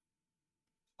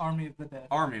 Army of the Dead.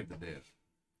 Army of the Dead.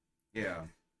 Yeah,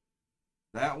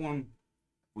 that one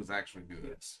was actually good.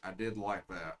 Yes. I did like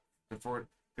that.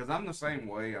 Because I'm the same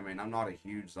way. I mean, I'm not a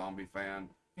huge zombie fan.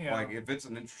 Yeah. Like, if it's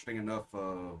an interesting enough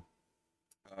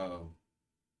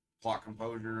plot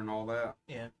composure and all that,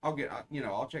 Yeah. I'll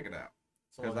check it out.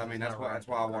 So Because I mean, that's why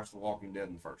I watched The Walking Dead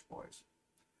in the first place.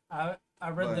 I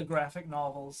read the But- graphic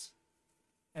novels,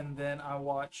 and then I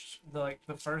watched the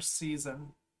first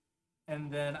season,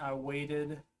 and then I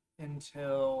waited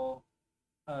until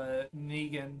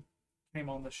Negan came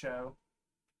on the show,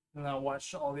 and I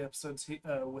watched all the episodes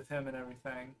with him and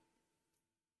everything.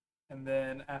 And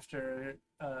then after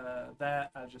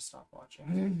that, I just stopped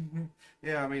watching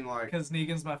Yeah, I mean, like, because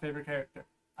Negan's my favorite character.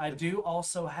 I do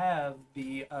also have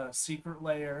the Secret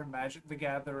Lair, Magic the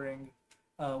Gathering,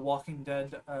 Walking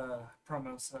Dead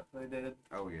promos that they did.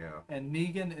 oh yeah, And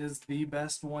Negan is the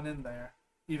best one in there,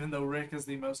 even though Rick is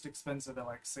the most expensive at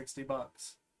like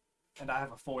 $60. And I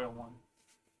have a foil one.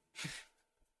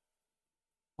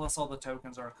 Plus all the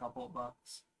tokens are a couple of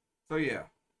bucks. so yeah,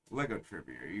 Lego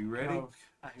trivia. Are you ready? Oh,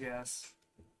 I guess.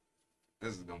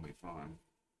 This is gonna be fun.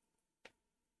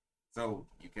 So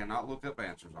you cannot look up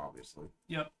answers, obviously.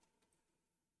 Yep.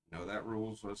 No, that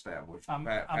rule's established. I'm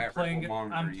Patrick playing will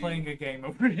monitor I'm you. playing a game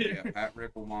over here. Yeah,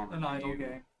 PatRic will monitor An idle you.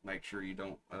 game. Make sure you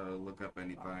don't look up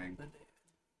anything. Oh,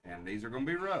 And these are gonna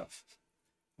be rough.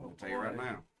 I'll tell you right boy.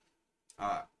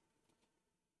 now.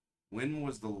 When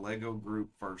was the Lego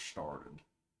group first started?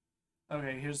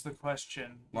 Okay, here's the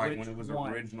question. Like Which when it was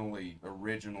one?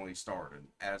 originally started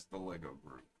as the Lego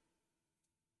group.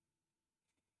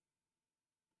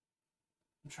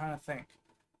 I'm trying to think.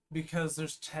 Because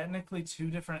there's technically two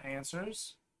different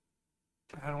answers.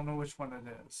 I don't know which one it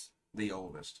is. The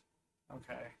oldest.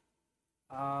 Okay.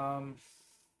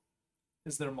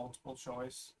 Is there multiple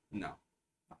choice? No.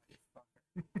 Oh, you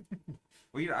fucker.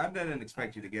 Well, I didn't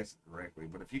expect you to guess it correctly,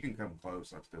 but if you can come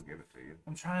close, I'll still give it to you.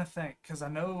 I'm trying to think because I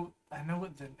know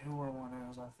what the newer one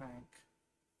is. I think,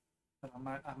 but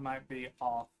I might be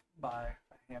off by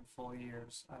a handful of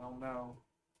years. I don't know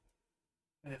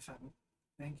if I'm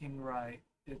thinking right.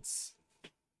 It's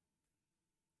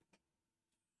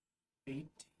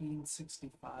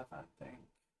 1865, I think.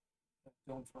 I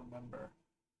don't remember.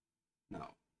 No.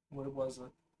 What was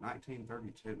it?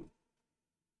 1932.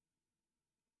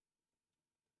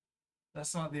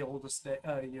 That's not the oldest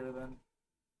year then.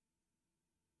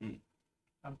 Hmm.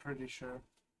 I'm pretty sure,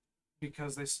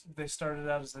 because they started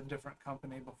out as a different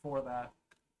company before that,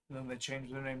 and then they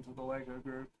changed their name to the Lego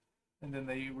Group, and then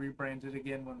they rebranded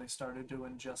again when they started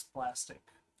doing just plastic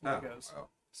Legos. Oh,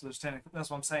 So there's that's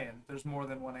what I'm saying. There's more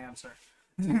than one answer.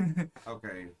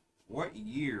 okay. What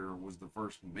year was the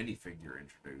first minifigure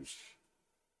introduced?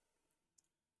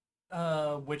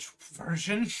 Which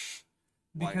version?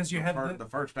 Because Like, you have the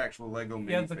first actual Lego minifigure.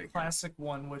 you have the classic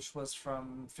one, which was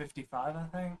from '55, I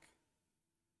think,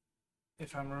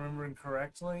 if I'm remembering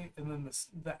correctly, and then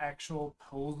the actual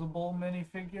posable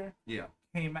minifigure Yeah,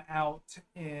 came out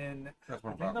in that's what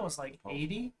I I'm think that talking was about, like the posable.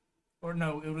 80, or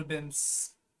no, it would have been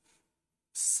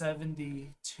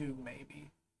 72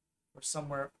 maybe, or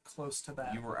somewhere close to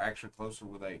that. You were actually closer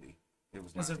with 80. It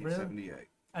was Is it really? 1978.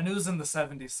 I knew it was in the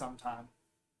 70s sometime.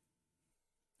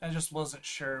 I just wasn't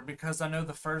sure because I know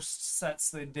the first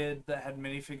sets they did that had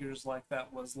minifigures like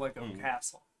that was Lego Mhm.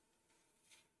 Castle.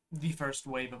 The first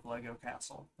wave of Lego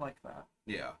Castle like that.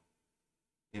 Yeah.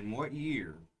 In what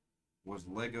year was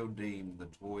Lego deemed the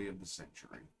toy of the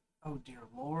century? Oh dear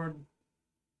Lord.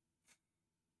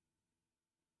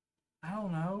 I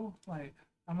don't know. Like,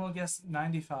 I'm gonna guess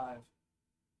 95.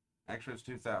 Actually, it's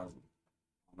 2000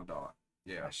 on the dot.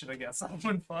 Yeah. I should have guessed that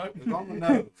one. Fuck. It was on the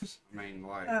nose. I mean,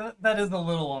 like, That is a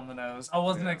little on the nose. I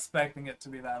wasn't Yeah. expecting it to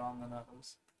be that on the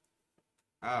nose.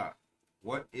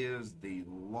 what is the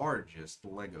largest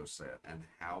Lego set and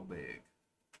how big?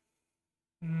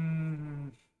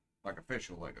 Mm, Like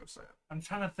official Lego set. I'm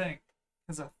trying to think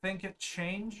because I think it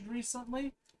changed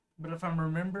recently, but if I'm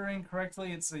remembering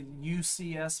correctly, it's a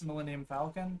UCS Millennium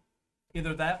Falcon,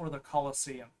 either that or the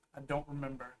Coliseum. I don't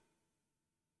remember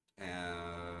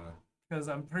Uh, because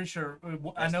I'm pretty sure I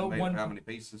know estimate one. how many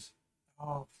pieces?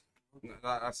 Oh, No,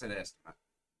 I said estimate.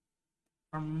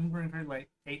 I'm remembering correctly, like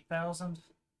 8,000.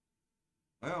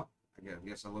 Well, I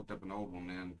guess I looked up an old one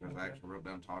then because I Okay. actually wrote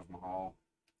down Taj Mahal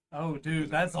Oh, Because dude,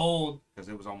 it that's was- old. because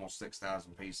it was almost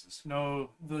 6,000 pieces.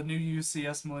 No, the new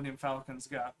UCS Millennium Falcons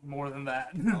got more than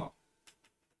that. Oh,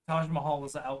 Taj Mahal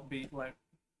was outbeat like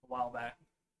a while back.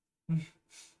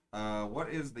 what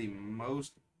is the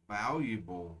most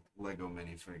valuable Lego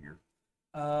minifigure?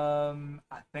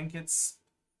 I think it's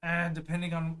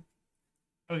depending on.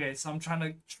 Okay, so I'm trying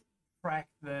to track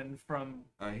then from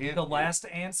A hint. the last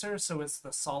answer, so it's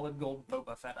the solid gold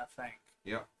Boba Fett, I think.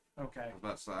 Yep. Okay. I was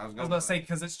about to say. I was I was going about to say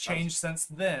because it's changed since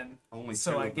then. only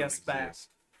so two I of them guess back. exist,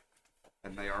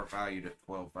 and they are valued at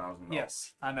 $12,000.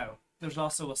 Yes, I know. There's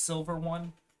also a silver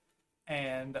one,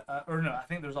 and or no, I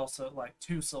think there's also like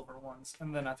 2 silver ones,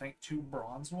 and then I think 2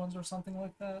 bronze ones or something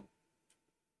like that.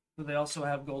 But they also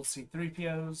have gold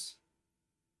C3POs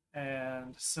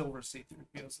and silver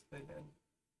C3POs that they did.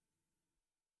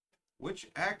 Which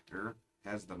actor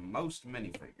has the most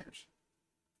minifigures?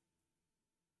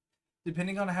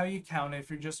 Depending on how you count it, if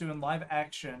you're just doing live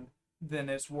action, then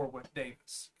it's Warwick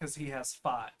Davis because he has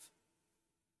 5.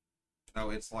 No,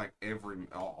 it's like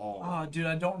all. Oh, dude,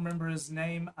 I don't remember his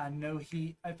name. I know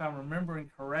he, if I'm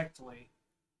remembering correctly,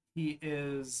 he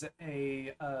is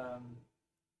a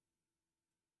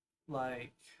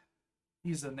like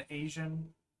he's an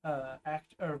Asian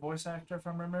act or voice actor if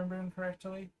I'm remembering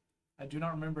correctly. I do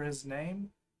not remember his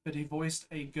name, but he voiced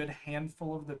a good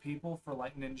handful of the people for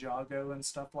like Ninjago and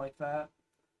stuff like that.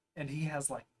 And he has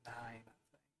like 9, I think.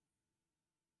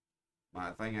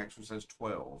 My thing actually says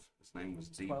 12. His name was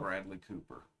D. 12? Bradley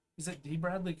Cooper. Is it D.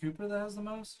 Bradley Cooper that has the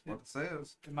most? What it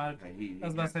says. It might. Okay, he I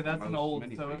was about to has say the that's an most old, so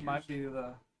it minifigures. might be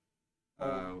the.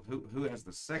 Who has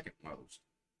the second most?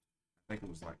 I think it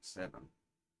was like 7.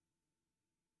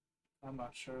 I'm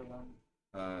not sure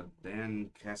then. Dan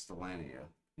Castellania.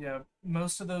 Yeah,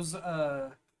 most of those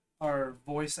are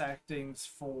voice actings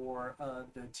for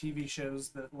the TV shows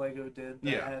that Lego did that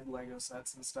Yeah. had Lego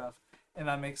sets and stuff. And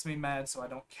that makes me mad, so I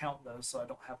don't count those, so I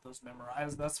don't have those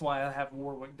memorized. That's why I have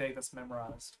Warwick Davis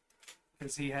memorized.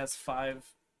 Because he has 5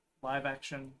 live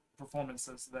action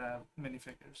performances that have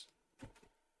minifigures.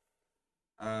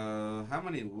 How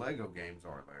many Lego games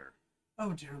are there?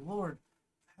 Oh, dear Lord.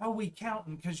 How are we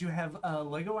counting? Because you have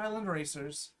Lego Island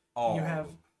Racers. Oh, You have.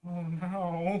 Oh,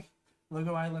 no.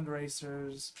 Lego Island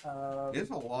Racers. It's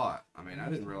a lot. I mean, I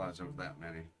didn't realize there was that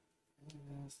many.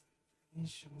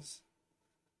 Nations.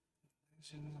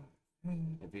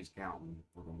 If he's counting,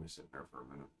 we're gonna be sitting there for a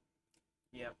minute.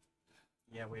 Yep.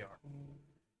 Yeah, we are.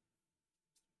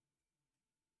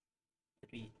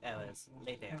 Alice,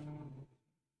 lay down.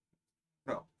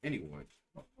 So, anyway,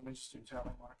 Let me just do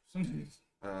tally marks.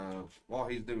 while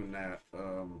he's doing that,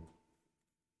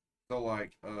 so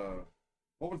like,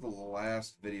 what was the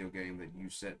last video game that you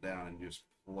sat down and just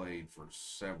played for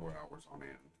several hours on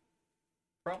end?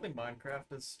 Probably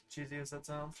Minecraft, as cheesy as that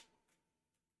sounds.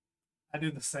 I do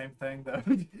the same thing though.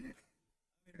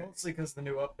 Mostly because the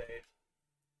new update.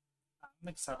 I'm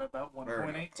excited about Fair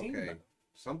enough. 1.18. Okay,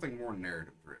 something more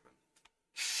narrative driven.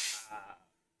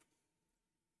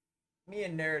 Me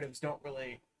and narratives don't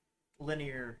really.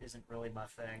 Linear isn't really my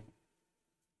thing.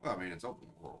 Well, I mean, it's open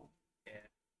world. Yeah.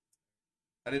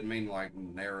 I didn't mean like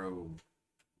narrow,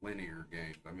 linear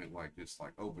games. I meant like just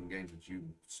like open games that you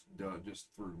just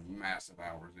threw massive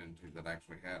hours into that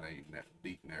actually had a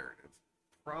deep narrative.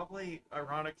 Probably,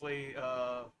 ironically,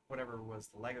 whatever was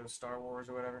the Lego Star Wars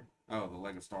or whatever. Oh, the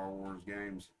Lego Star Wars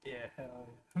games. Yeah. Hell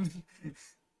yeah.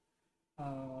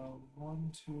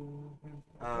 1, 2.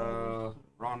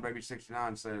 Ron Baby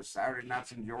 69 says Saturday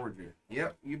nights in Georgia.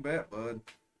 Yep, you bet, bud.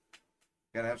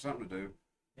 Gotta have something to do.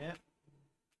 Yeah.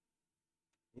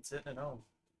 He's sitting at home.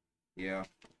 Yeah.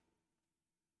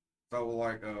 So,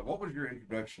 like, what was your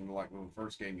introduction to like the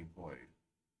first game you played?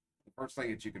 The first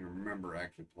thing that you can remember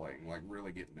actually playing, like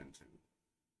really getting into.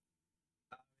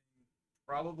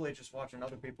 Probably just watching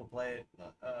other people play it.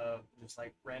 Just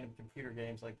like random computer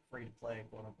games, like free to play,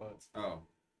 quote unquote. Oh,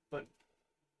 But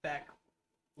back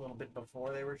a little bit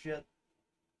before they were shit,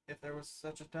 if there was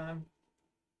such a time.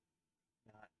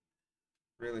 Not.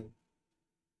 really?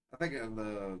 I think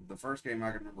the first game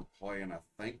I can remember playing, I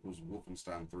think, was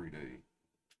Wolfenstein 3D,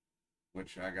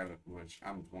 which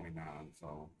I'm 29,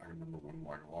 so I can remember when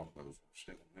like a lot of those were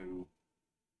still new.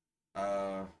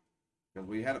 because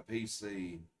we had a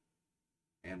PC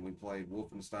and we played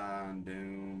Wolfenstein,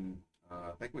 Doom.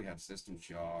 I think we had System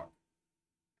Shock.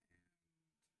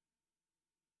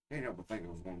 Can't help but think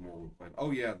there was one more we played.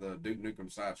 Oh yeah, the Duke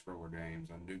Nukem side scroller games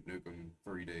and Duke Nukem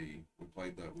 3D. We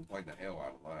played the hell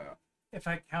out of that. If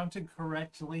I counted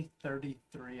correctly,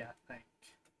 33, I think.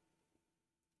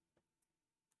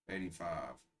 85.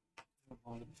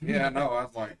 Yeah, no, I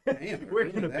was like, damn, We're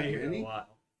really gonna that be here many? a while.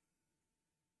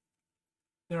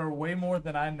 There are way more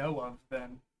than I know of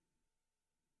then.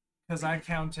 Because I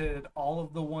counted all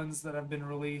of the ones that have been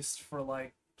released for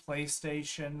like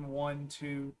PlayStation 1,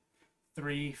 2,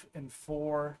 3, and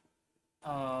 4.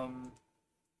 All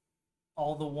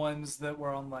the ones that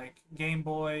were on like Game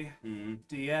Boy, Mm-hmm.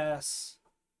 DS,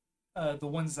 the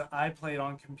ones that I played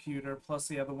on computer, plus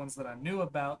the other ones that I knew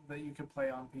about that you could play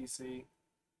on PC,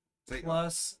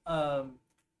 plus all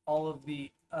of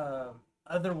the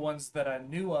other ones that I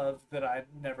knew of that I'd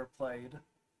never played.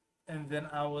 And then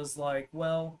I was like,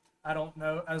 well, I don't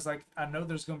know. I was like, I know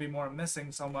there's going to be more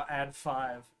missing, so I'm going to add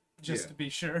 5 just to be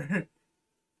sure.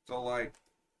 So, like,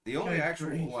 the only Good actual,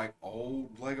 grief. like,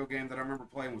 old Lego game that I remember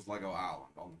playing was Lego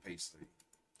Island on the PC.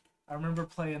 I remember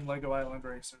playing Lego Island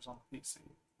Racers on the PC.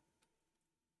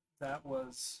 That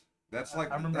was... That's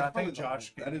like, I remember, that's I think probably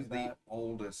Josh that gave is me the that.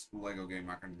 oldest Lego game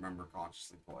I can remember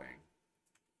consciously playing.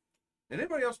 Did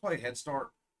anybody else play Head Start?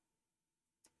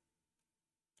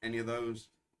 Any of those?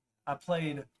 I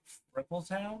played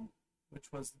Rippletown,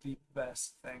 which was the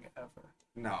best thing ever.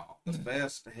 No, the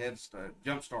best Head Start,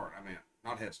 Jump Start. I mean,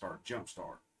 not Head Start, Jump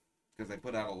Start, because they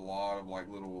put out a lot of like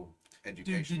little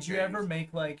education. Dude, did you games. ever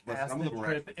make like But some of acid them were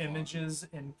trip actually fun. images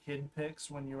in kid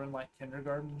pics when you were in like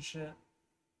kindergarten and shit?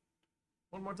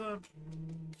 One more time.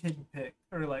 Kid pic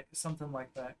or like something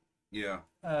like that. Yeah,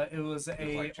 It was it was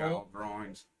a like child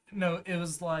drawings. no, it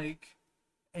was like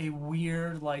a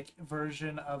weird like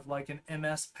version of like an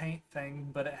MS Paint thing,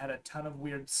 but it had a ton of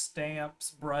weird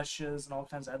stamps, brushes, and all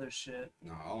kinds of other shit.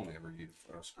 No, I only ever used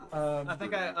school. I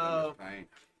think Paint.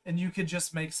 And you could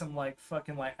just make some like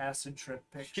fucking like acid trip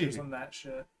pictures on that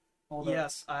shit. Hold up.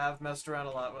 Yes, I have messed around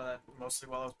a lot with that, mostly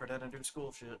while I was pretending to do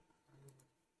school shit.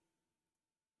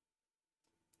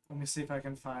 Let me see if I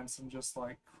can find some just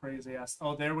like crazy ass.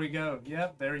 Oh, there we go.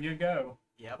 Yep, there you go.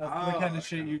 Yep. That's the Oh, kind of that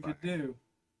shit kind you of could thing. do.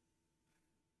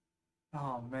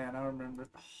 Oh man, I remember.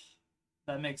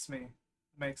 That makes me.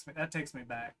 That takes me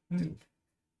back.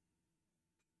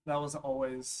 That was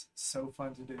always so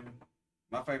fun to do.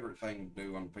 My favorite thing to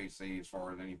do on PC as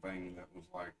far as anything that was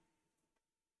like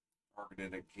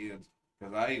targeted at kids,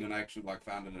 because I even actually like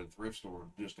found it at a thrift store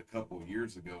just a couple of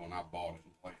years ago and I bought it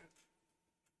and played it.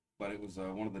 But it was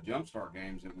one of the Jumpstart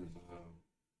games. It was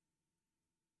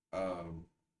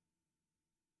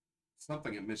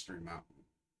something at Mystery Mountain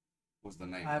was the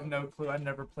name. I have of no it. clue. I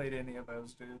never played any of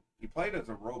those, dude. You played as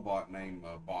a robot named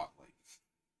Botley.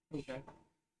 Okay.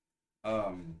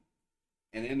 And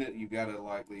in it you gotta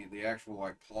like the actual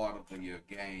like plot of the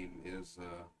game is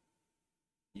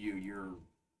you're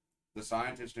the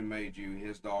scientist who made you.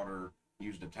 His daughter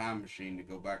used a time machine to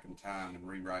go back in time and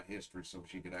rewrite history so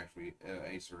she could actually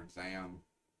ace her exam.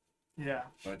 Yeah.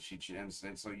 But and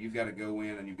so you've got to go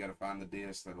in and you've got to find the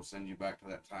disc that'll send you back to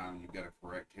that time. You've got to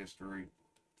correct history,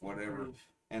 whatever.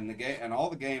 And the game and all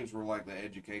the games were like the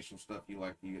educational stuff.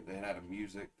 They had a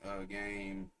music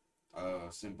game,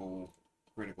 simple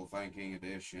critical thinking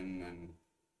addition and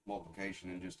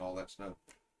multiplication and just all that stuff.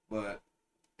 But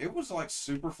it was like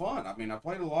super fun. I mean, I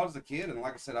played a lot as a kid, and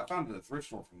like I said, I found it at a thrift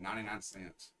store for 99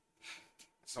 cents.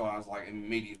 So I was like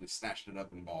immediately snatched it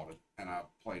up and bought it, and I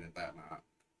played it that night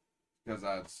because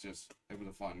it was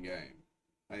a fun game.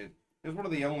 It was one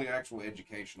of the only actual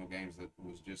educational games that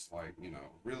was just like,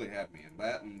 really had me in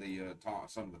that, and the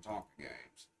some of the Tonka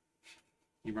games.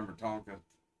 You remember Tonka?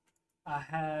 I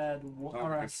had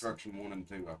Tonka Construction 1 and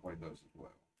 2. I played those as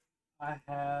well. I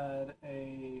had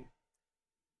a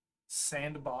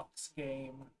sandbox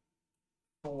game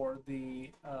for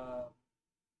the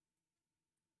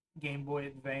Game Boy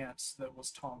Advance that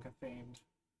was Tonka themed,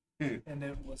 and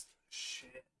it was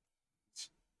shit.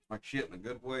 Like shit in a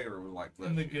good way, or like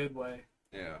In the shit? good way.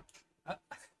 Yeah.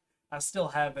 I still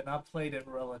have it, and I played it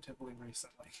relatively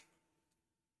recently.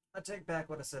 I take back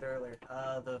what I said earlier.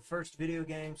 The first video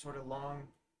game, sort of long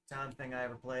time thing I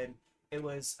ever played, it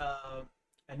was a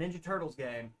Ninja Turtles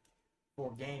game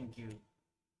for GameCube.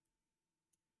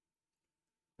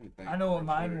 I know what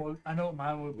mine would. I know what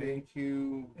mine would be.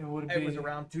 GameCube. It would be. It was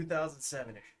around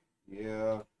 2007-ish.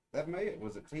 Yeah.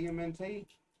 Was it TMNT?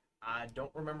 I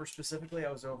don't remember specifically.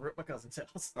 I was over at my cousin's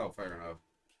house. Oh, fair enough.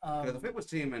 Because if it was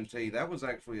TMNT, that was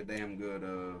actually a damn good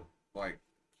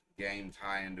game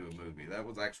tie into a movie. That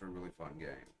was actually a really fun game.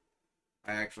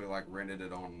 I actually like rented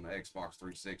it on Xbox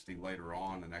 360 later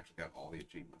on and actually got all the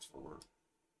achievements for it.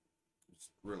 Just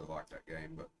really liked that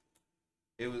game, but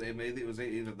it was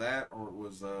either that or it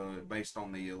was based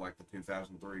on the like the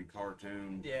 2003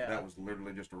 cartoon. Yeah. That was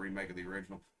literally just a remake of the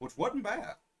original, which wasn't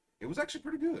bad. It was actually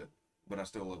pretty good, but I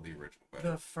still love the original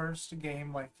better. The first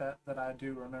game like that I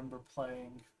do remember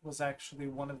playing was actually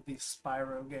one of the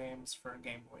Spyro games for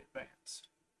Game Boy Advance.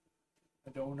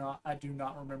 I do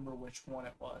not remember which one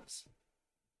it was.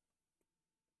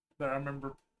 But I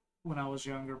remember when I was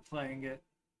younger playing it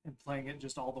and playing it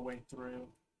just all the way through.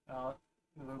 It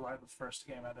was like the first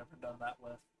game I'd ever done that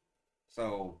with.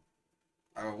 So,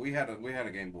 we had a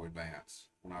Game Boy Advance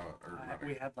when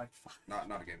We had like 5. not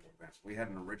a Game Boy Advance. We had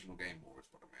an original Game Boy, is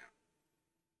what I meant.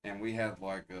 And we had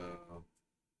like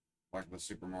the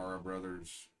Super Mario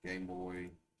Brothers Game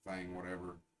Boy thing,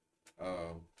 whatever.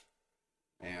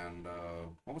 And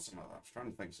what was some other? I was trying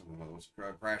to think of something else.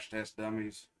 Crash Test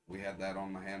Dummies. We had that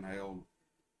on the handheld.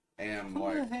 And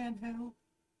like handheld.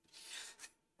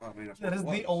 I mean, That is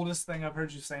the oldest thing I've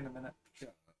heard you say in a minute.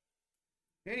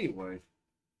 Anyway,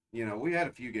 we had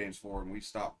a few games for it, and we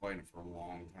stopped playing it for a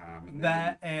long time.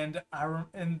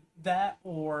 And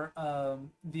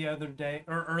the other day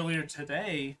or earlier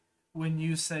today when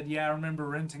you said, "Yeah, I remember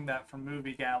renting that from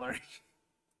Movie Gallery."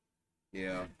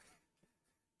 Yeah.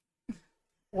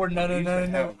 Or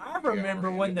no. I remember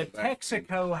when the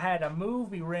Texaco had a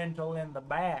movie rental in the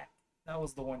back. That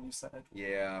was the one you said.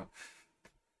 Yeah.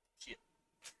 Shit.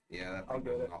 Yeah, I'll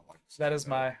get it. That is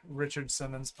my Richard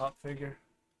Simmons pop figure.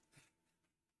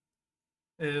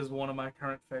 It is one of my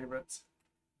current favorites.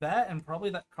 That and probably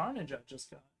that Carnage I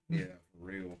just got. Yeah, for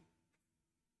real.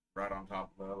 Right on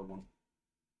top of the other one.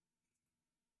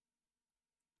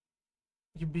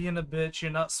 You being a bitch,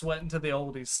 you're not sweating to the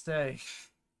oldies. Stay.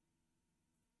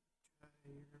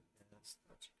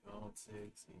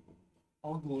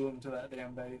 I'll glue him to that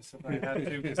damn base if I have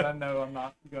to, because I know I'm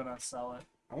not gonna sell it.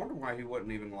 I wonder why he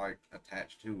wasn't even like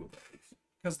attached to a base.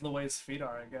 Because of the way his feet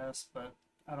are, I guess. But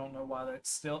I don't know why that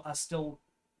still. I still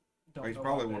don't. He's know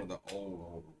probably why one of the older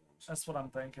ones. That's what I'm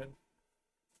thinking.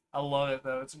 I love it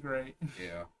though. It's great.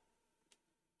 Yeah.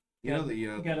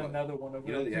 You got another one over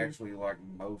there. The actually like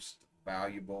most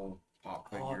valuable pop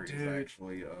figure is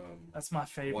actually that's my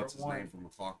favorite one. What's his name from A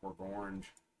Clockwork Orange?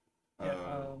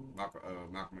 Yeah,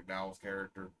 Malcolm McDowell's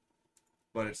character,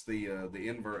 but it's the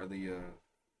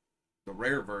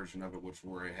rare version of it,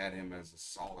 where it had him as a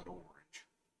solid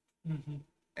orange,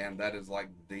 and that is like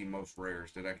the most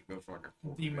rarest. It actually goes for like a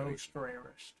the most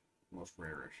rarest. Most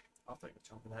rarest. I'll take a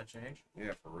chunk of that change.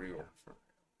 Yeah, for real.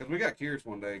 Because we got curious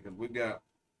one day because we've got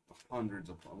over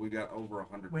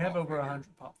 100. We have over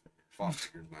 100 pop figures. Pop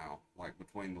figures now, like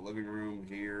between the living room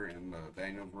here and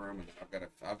Daniel's room, and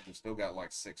I've still got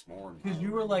like 6 more. Because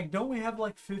you were like, "Don't we have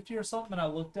like 50 or something?" And I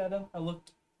looked at him.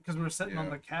 Because we were sitting on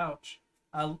the couch.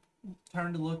 I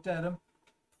turned and looked at him,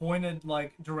 pointed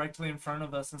like directly in front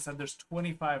of us, and said, "There's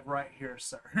 25 right here,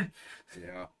 sir."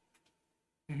 Yeah.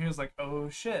 And he was like, "Oh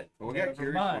shit." Well, we got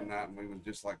curious one night, and we was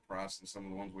just like pricing some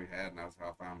of the ones we had, and that's how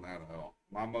I found that out.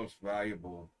 My most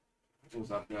valuable was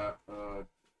I've got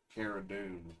Cara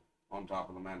Dune on top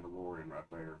of the Mandalorian right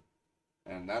there,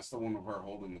 and that's the one of her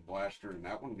holding the blaster, and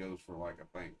that one goes for like I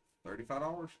think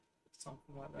 $35,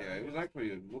 something like that. Yeah, it was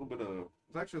actually a little bit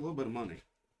of money.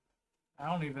 I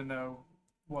don't even know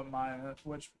what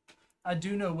which I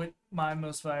do know what my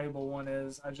most valuable one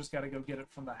is. I just got to go get it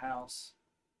from the house.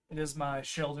 It is my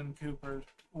Sheldon Cooper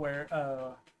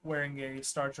wearing a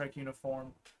Star Trek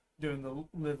uniform, doing the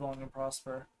Live Long and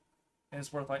Prosper, and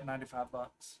it's worth like $95.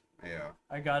 Yeah.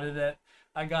 I got it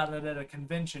at a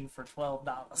convention for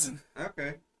 $12.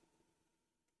 Okay.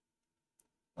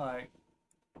 Like,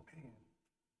 man.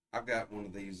 I've got one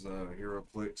of these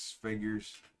HeroClix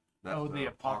figures. That's the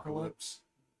Apocalypse.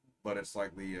 But it's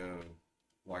like the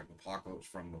Apocalypse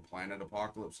from the planet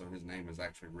Apocalypse, so his name is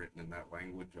actually written in that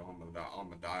language on the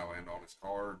dial and on his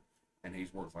card, and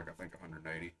he's worth like I think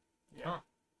 180. Yeah.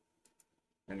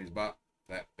 And he's about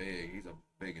that big. He's a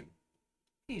biggin.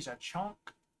 He's a chunk.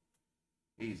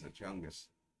 He's a chungus.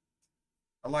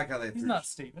 I like how He's not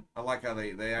Steven. I like how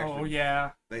they actually. Oh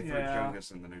yeah. They threw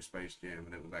Chungus in the new Space Jam,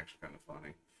 and it was actually kind of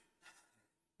funny.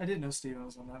 I didn't know Steven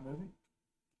was in that movie.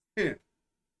 Yeah.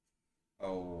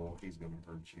 Oh, he's gonna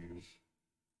hurt you.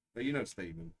 But you know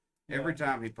Steven. Yeah. Every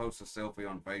time he posts a selfie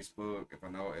on Facebook, if I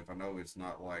know it's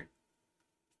not like,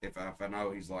 if I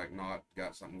know he's like not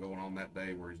got something going on that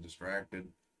day where he's distracted,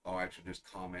 I'll actually just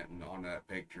comment on that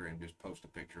picture and just post a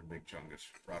picture of Big Chungus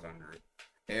right under it.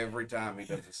 Every time he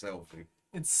does a selfie.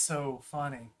 It's so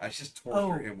funny. I just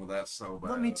torture him with that so bad.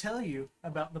 Let me tell you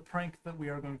about the prank that we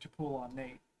are going to pull on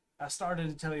Nate. I started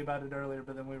to tell you about it earlier,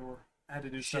 but then had to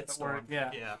do stuff at work. Shitstorm.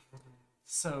 Yeah. Yeah.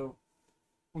 So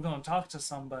we're going to talk to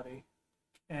somebody,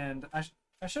 and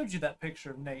I showed you that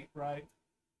picture of Nate, right?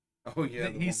 Oh yeah,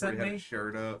 That the he one sent where he had me? his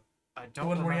shirt up. I The don't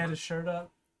one where he had remember. his shirt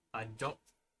up. I don't.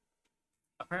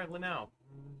 Apparently no.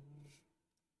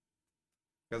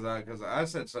 Because I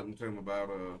said something to him about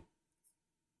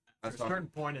I At was a certain talking,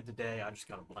 point in the day, I just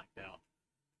kind of blanked out.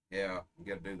 yeah,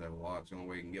 you got to do that a lot. It's the only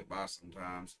way you can get by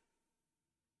sometimes.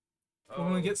 We're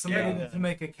going to get somebody Okay, to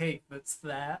make a cake that's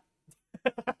that,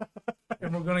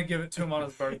 and we're going to give it to him on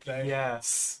his birthday.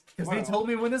 Yes. Because he told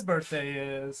me when his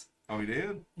birthday is. Oh, he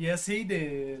did? Yes, he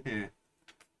did. Yeah.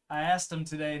 I asked him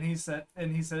today, and he said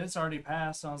it's already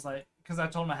passed. And I was like, because I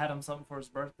told him I had him something for his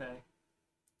birthday,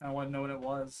 and I wanted to know what it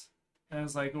was. And I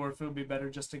was like, or if it would be better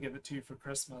just to give it to you for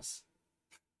Christmas.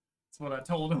 That's what I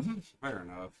told him. Fair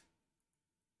enough.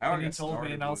 How I And he got told me,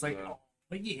 started and I was like, uh, oh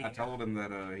yeah. I told him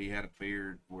that he had a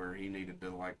beard where he needed to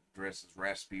like dress as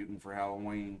Rasputin for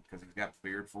Halloween because he's got the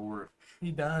beard for it.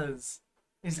 He does.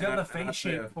 He's And got the I face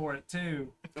shape said- for it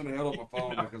too. And I held up my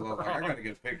phone because I was like, I got to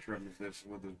get a picture of him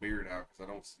with his beard out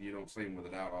because you don't see him with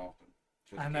it out often.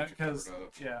 Just I know, keeps you covered because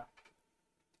up. yeah.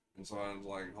 And so I was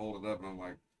like, hold it up, and I'm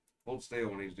like, hold still,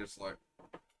 and he's just like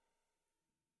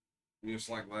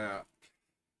that.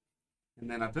 And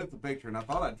then I took the picture, and I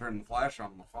thought I'd turn the flash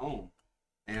on my phone,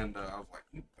 and I was like,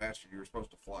 you bastard, you were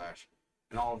supposed to flash.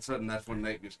 And all of a sudden, that's when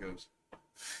Nate just goes.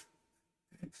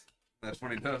 That's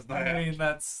when he does that. I mean,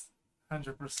 that's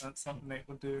 100% something Nate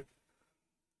would do.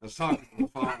 I was talking to the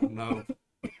phone, no.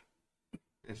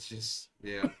 It's just,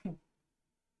 yeah.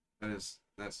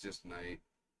 That's just Nate.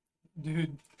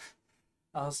 Dude,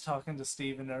 I was talking to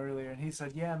Steven earlier, and he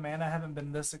said, yeah, man, I haven't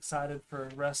been this excited for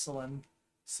wrestling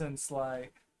since,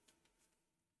 like,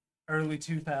 early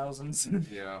 2000s.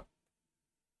 Yeah.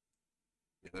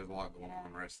 Yeah, there's a lot going on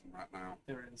in wrestling right now.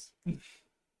 There is. You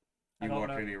don't watch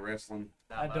know. any wrestling?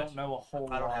 Not I much. don't know a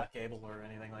whole I don't lot. have cable or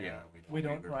anything like Yeah, that. We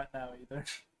don't either. right now either.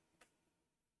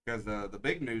 Because the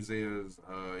big news is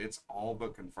it's all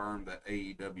but confirmed that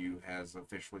AEW has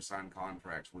officially signed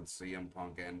contracts with CM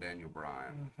Punk and Daniel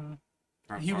Bryan. Hmm.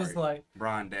 I'm He was sorry, like,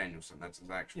 Bryan Danielson. That's his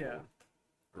actual Yeah.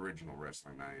 original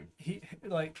wrestling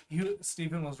name.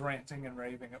 Steven was ranting and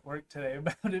raving at work today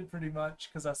about it pretty much,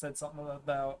 because I said something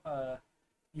about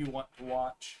you want to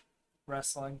watch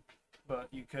wrestling, but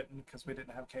you couldn't because we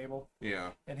didn't have cable. Yeah.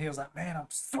 And he was like, man, I'm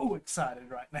so excited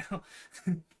right now.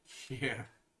 Yeah.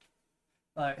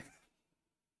 Like,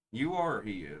 You are or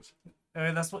he is. I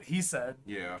mean, that's what he said.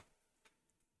 Yeah.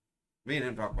 Me and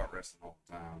him talk about wrestling all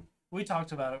the time. We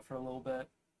talked about it for a little bit.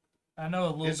 I know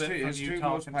a little His bit from his you two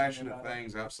talking most to me passionate about it.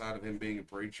 things outside of him being a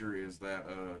preacher is that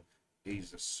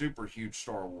he's a super huge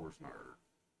Star Wars nerd.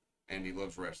 And he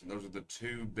loves wrestling. Those are the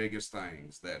two biggest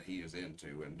things that he is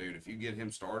into. And dude, if you get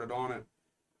him started on it,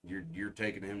 you're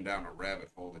taking him down a rabbit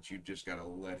hole that you just gotta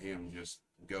let him just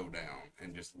go down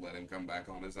and just let him come back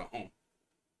on his own.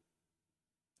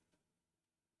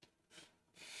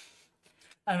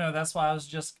 I know, that's why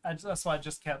that's why I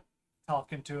just kept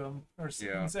talking to him or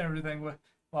Yeah. everything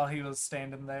while he was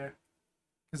standing there,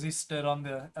 because he stood on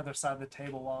the other side of the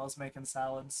table while I was making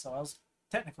salads, so I was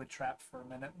technically trapped for a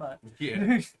minute, but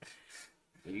Yeah.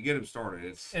 You get him started,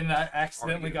 it's and I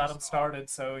accidentally get got him him started,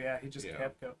 so yeah, he just Yeah.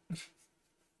 kept going.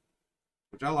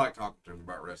 which I like talking to him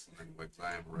about wrestling anyway, because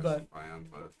I am a wrestling fan,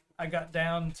 but I got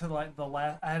down to like the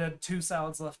last. I had 2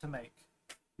 salads left to make.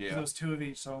 yeah. It was 2 of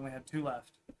each, so I only had 2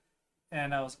 left.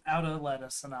 And I was out of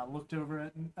lettuce, and I looked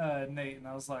over at Nate, and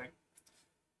I was like,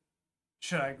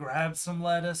 should I grab some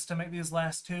lettuce to make these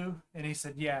last 2? And he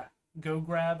said, yeah, go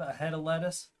grab a head of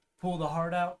lettuce, pull the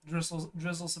heart out,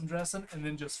 drizzle some dressing, and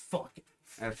then just fuck it.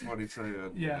 That's what he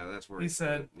said. Yeah. That's where He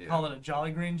said, yeah. call it a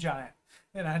Jolly Green Giant.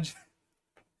 And that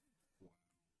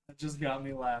just got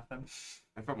me laughing.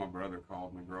 That's what my brother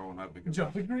called me growing up because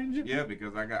Jolly Green Giant? yeah,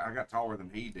 because I got taller than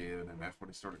he did, and that's what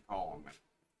he started calling me.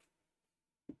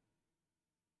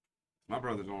 My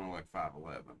brother's only like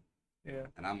 5'11", Yeah.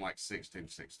 and I'm like 6'2",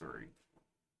 6'3".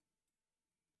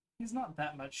 He's not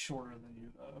that much shorter than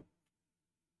you, though.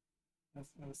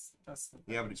 That's the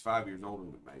Yeah, but he's 5 years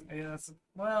older than me. Yeah,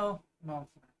 well.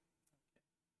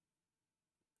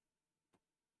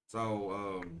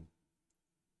 So,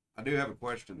 I do have a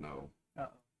question though. Uh-oh.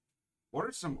 What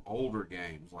are some older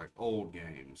games, like old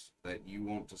games, that you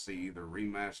want to see either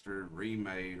remastered,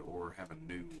 remade, or have a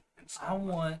new I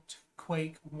installment? want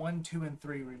Quake 1, 2, and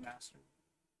 3 remastered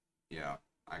Yeah,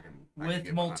 I can with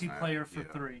get behind that. multiplayer for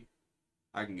Yeah, 3.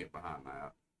 I can get behind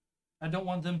that. I don't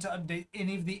want them to update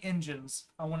any of the engines.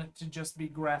 I want it to just be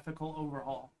graphical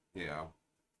overhaul, Yeah.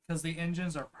 because the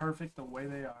engines are perfect the way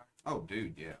they are. Oh,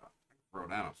 dude, yeah. throw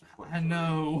down on some Quake I 3.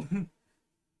 know.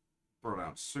 Throw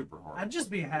down super hard. I'd just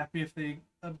be happy if they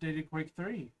updated Quake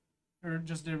 3. Or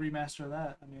just did a remaster of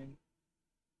that. I mean,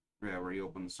 Yeah, where you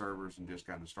open the servers and just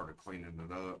kind of started cleaning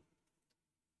it up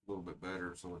a little bit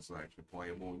better so it's actually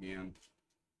playable again.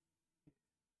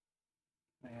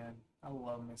 man, I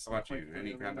love me How some about you? Quake 3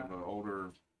 Any kind of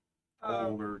remake.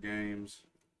 older games?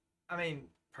 I mean,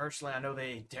 personally, I know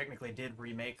they technically did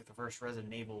remake the first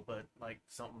Resident Evil, but like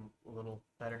something a little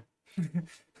better.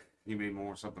 You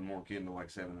mean something more akin to like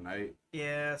 7 and 8?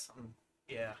 Yeah, something.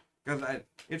 Yeah. Because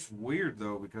it's weird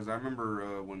though, because I remember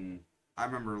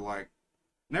like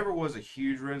never was a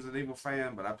huge Resident Evil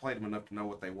fan, but I played them enough to know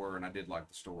what they were, and I did like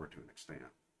the story to an extent.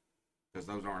 Because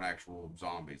those aren't actual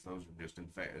zombies; those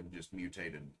are just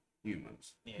mutated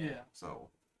humans. Yeah. So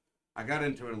I got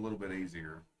into it a little bit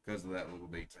easier because of that little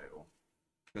detail,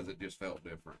 because it just felt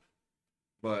different.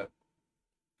 But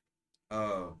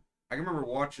I can remember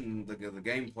watching the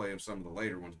gameplay of some of the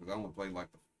later ones because I only played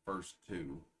like the first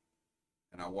 2.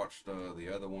 And I watched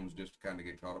the other ones just to kind of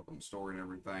get caught up in the story and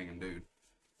everything. And dude,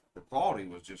 the quality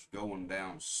was just going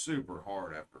down super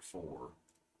hard after 4.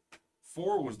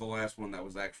 4 was the last one that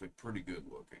was actually pretty good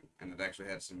looking, and it actually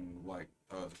had some like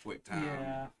the quick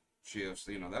time shifts.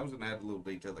 You know, that was an added little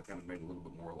detail that kind of made it a little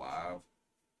bit more alive.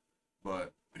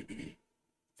 But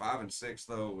 5 and 6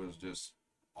 though was just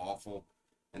awful.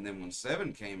 And then when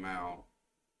 7 came out,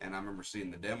 and I remember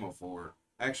seeing the demo for it.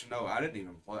 Actually, no, I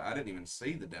didn't even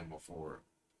see the demo for it.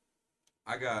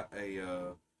 I got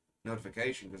a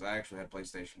notification because I actually had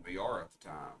PlayStation VR at the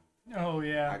time. Oh,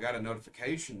 yeah. I got a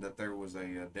notification that there was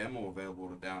a demo available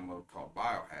to download called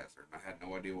Biohazard. And I had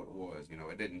no idea what it was. You know,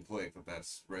 it didn't click that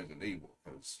that's Resident Evil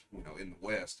because, you know, in the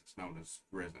West, it's known as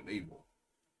Resident Evil.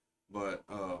 But,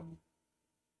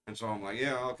 and so I'm like,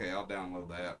 yeah, okay, I'll download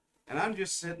that. And I'm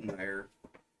just sitting there.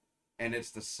 And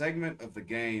it's the segment of the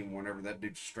game whenever that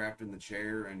dude's strapped in the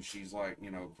chair and she's like,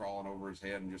 you know, crawling over his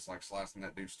head and just like slicing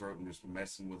that dude's throat and just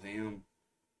messing with him.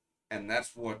 And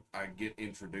that's what I get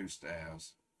introduced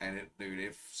as. And it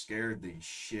scared the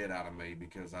shit out of me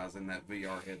because I was in that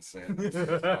VR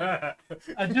headset.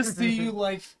 I just see you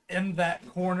like in that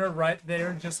corner right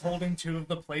there, just holding 2 of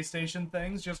the PlayStation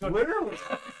things, just going, Literally.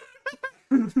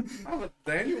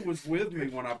 Daniel was with me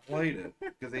when I played it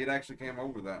because he had actually came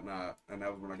over that night, and that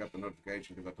was when I got the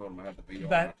notification because I told him I had the VR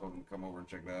and I told him to come over and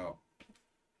check it out.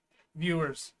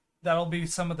 Viewers, that'll be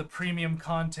some of the premium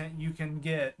content you can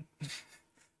get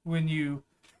when you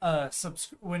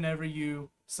whenever you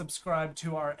subscribe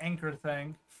to our Anchor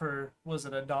thing for, was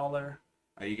it $1?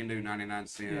 You can do 99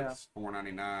 cents, Yeah.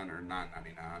 $4.99, or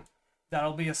 $9.99.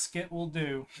 That'll be a skit we'll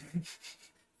do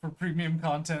for premium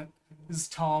content. Is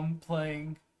Tom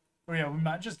playing? Or yeah, we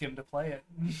might just get him to play it.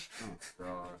 Oh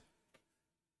god.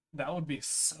 That would be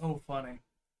so funny.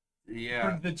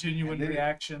 Yeah. For the genuine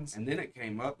reactions. And then it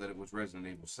came up that it was Resident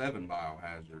Evil 7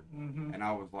 Biohazard. Mm-hmm. And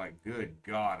I was like, good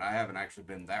God, I haven't actually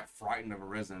been that frightened of a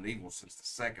Resident Evil since the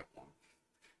second one.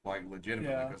 Like,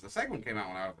 legitimately. Yeah. Because the second one came out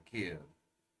when I was a kid.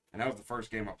 And that was the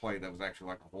first game I played that was actually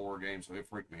like a horror game, so it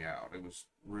freaked me out. It was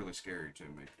really scary to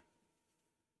me.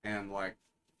 And, like,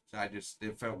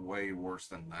 it felt way worse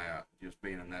than that, just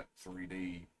being in that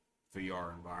 3D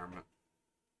VR environment.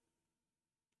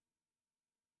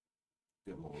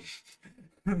 Good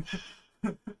Lord.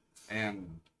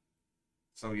 And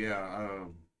so, yeah,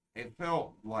 it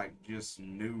felt like just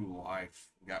new life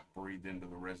got breathed into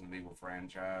the Resident Evil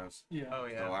franchise. Yeah. Oh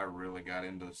yeah. So I really got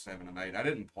into 7 and 8. I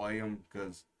didn't play them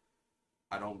because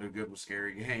I don't do good with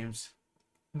scary games.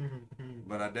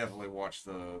 But I definitely watched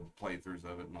the playthroughs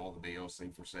of it and all the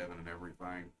DLC for 7 and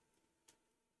everything.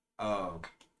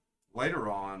 Later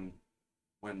on,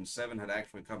 when 7 had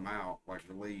actually come out, like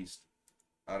released,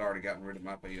 I'd already gotten rid of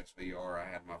my PSVR. I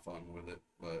had my fun with it,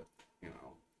 but, you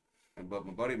know. But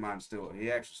my buddy of mine he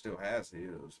actually still has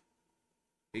his.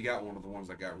 He got one of the ones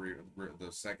that got rid of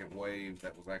the second wave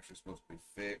that was actually supposed to be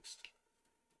fixed.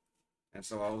 And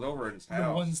so I was over at his house.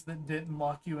 The ones that didn't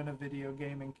lock you in a video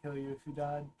game and kill you if you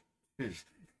died.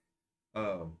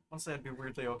 Honestly, I'd be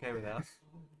weirdly okay with that.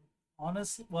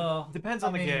 Honestly, well, Depends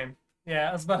on the game. Yeah,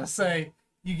 I was about to say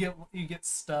you get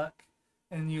stuck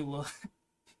and you look.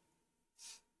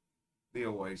 The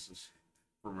Oasis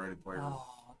from Ready Player Oh,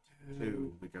 dude.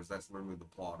 2, because that's literally the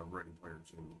plot of Ready Player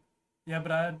 2. Yeah,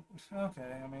 but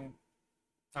okay. I mean,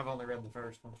 I've only read the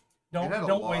first one. It had a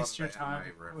don't lot waste of your time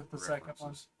anime with the second one.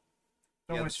 references.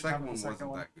 Don't Yeah, waste the your time second with the one second wasn't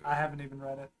one. that good. I haven't even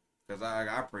read it. Because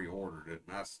I pre-ordered it,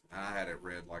 and I had it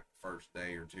read like the first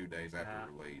day or 2 days after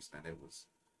release, and it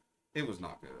was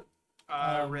not good.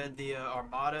 I read the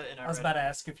Armada, and I was about to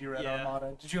ask if you read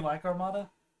Armada. Did you like Armada?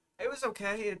 It was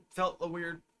okay. It felt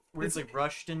weirdly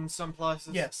rushed in some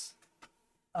places. Yes.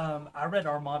 I read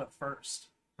Armada first.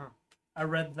 Huh. I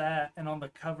read that, and on the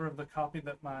cover of the copy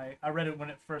that I read it when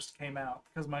it first came out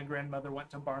because my grandmother went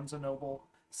to Barnes and Noble,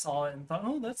 saw it, and thought,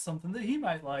 "Oh, that's something that he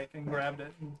might like," and grabbed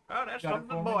it. And Oh, that's got it something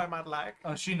for the me. boy might like.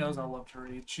 She knows I love to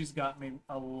read. She's got me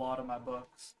a lot of my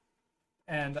books,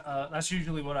 and that's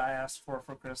usually what I ask for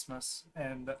Christmas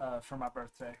and for my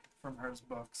birthday from hers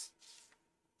books,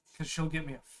 because she'll get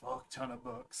me a fuck ton of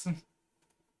books.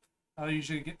 I'll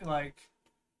usually get like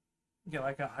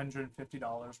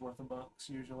 $150 worth of books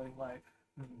usually. Like,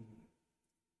 and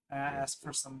I ask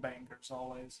for some bangers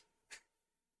always.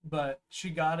 But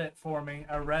she got it for me.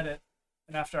 I read it,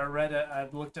 and after I read it, I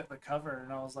looked at the cover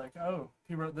and I was like, "Oh,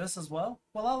 he wrote this as well.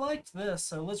 Well, I liked this,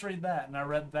 so let's read that." And I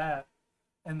read that,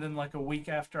 and then like a week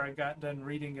after I got done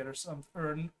reading it,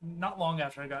 or not long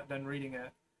after I got done reading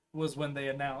it, was when they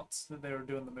announced that they were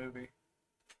doing the movie.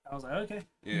 I was like, "Okay,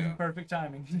 Yeah. perfect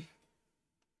timing."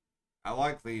 I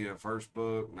like the first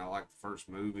book, and I like the first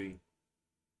movie.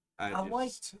 I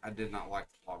did not like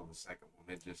the plot of the second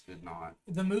one. It just did not.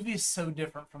 The movie is so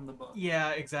different from the book.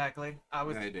 Yeah, exactly. Yeah,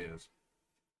 it is.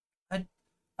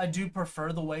 I do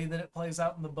prefer the way that it plays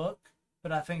out in the book,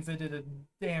 but I think they did a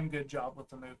damn good job with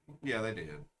the movie. Yeah, they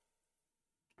did.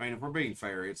 I mean, if we're being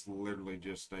fair, it's literally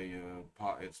just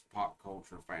it's pop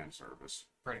culture fan service.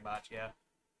 Pretty much, yeah.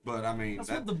 But I mean, That's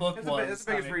what the book was. That's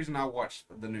the biggest reason I watched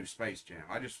the new Space Jam.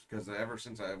 Because ever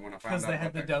since when I found out because they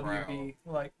had the about that WB,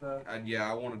 like the.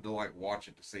 I wanted to like watch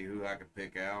it to see who I could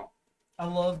pick out. I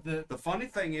love that. The funny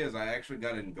thing is, I actually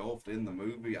got engulfed in the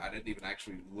movie. I didn't even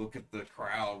actually look at the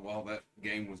crowd while that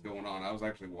game was going on. I was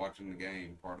actually watching the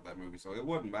game part of that movie, so it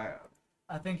wasn't bad.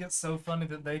 I think it's so funny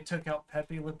that they took out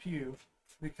Pepe Le Pew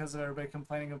because of everybody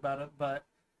complaining about it. But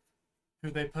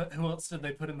who else did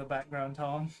they put in the background,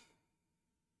 Tom?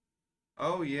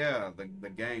 Oh yeah, the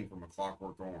gang from A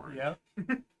Clockwork Orange. Yep.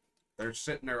 They're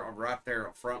sitting there right there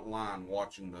up front line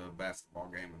watching the basketball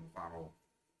game in the final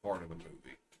part of the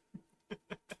movie.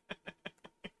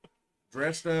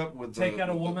 Dressed up with Take out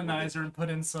a womanizer and put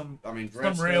in some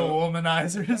dressed real up,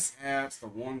 womanizers. hats, the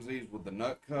onesies with the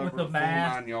nut cover, With the full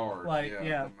mask, 9 yards. like,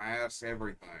 yeah. The mask,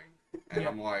 everything. And Yeah.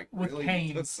 I'm like, With really? canes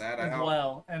You took that as out?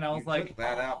 well. And I was You like, took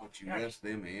that out, but you gosh. messed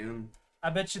them in. I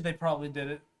bet you they probably did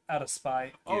it out of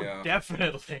spite. Oh, Yeah.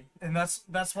 definitely. And that's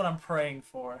what I'm praying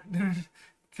for.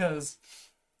 Because,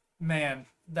 man,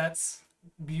 that's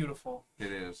beautiful.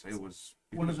 It is. It was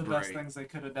One of the best great. things they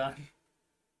could have done.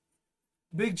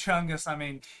 Big Chungus, I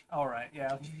mean, all right,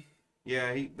 yeah.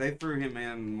 Yeah, they threw him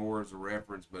in more as a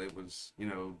reference, but it was,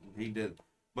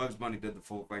 Bugs Bunny did the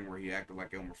full thing where he acted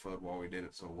like Elmer Fudd while he did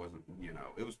it, so it wasn't,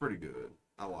 it was pretty good.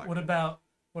 I liked What it.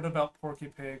 about Porky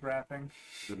Pig rapping?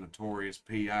 The notorious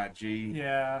P.I.G.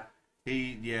 Yeah.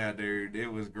 Dude,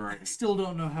 it was I great. still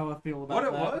don't know how I feel about What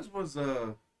it that.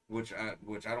 was, which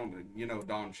I don't,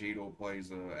 Don Cheadle plays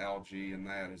Algie in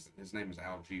that. His name is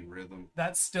Algie Rhythm.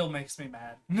 That still makes me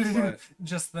mad. But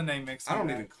Just the name makes me I don't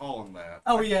mad. even call him that.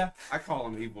 Oh, yeah. I call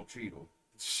him Evil Cheadle.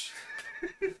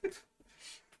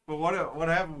 But what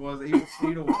happened was Evil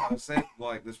Cheadle said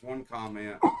like this one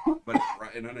comment, but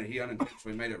he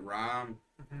unintentionally made it rhyme,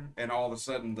 and all of a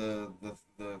sudden the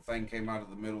thing came out of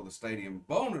the middle of the stadium.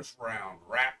 Bonus round,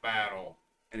 rap battle,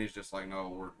 and he's just like,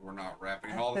 no, we're not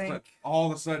rapping. And all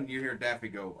of a sudden you hear Daffy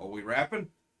go, "Are we rapping?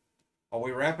 Are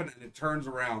we rapping?" And it turns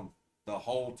around. The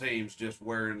whole team's just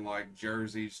wearing like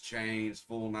jerseys, chains,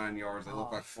 full 9 yards. They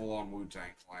look like full on Wu-Tang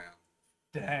Clan.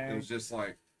 Dang. It was just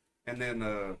like, and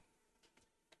then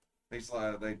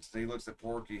he looks at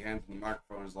Porky, hands him the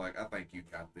microphone, is like, "I think you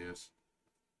got this."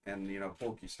 And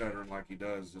Porky stuttering like he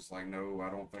does, just like, "No, I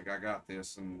don't think I got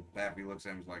this." And Daffy looks at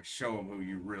him, and is like, "Show him who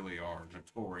you really are,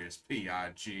 notorious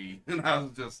P.I.G." And I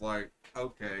was just like,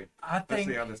 "Okay, I let's see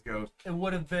think how this goes." it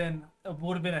would have been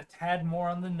a tad more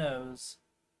on the nose,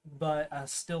 but I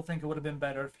still think it would have been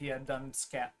better if he had done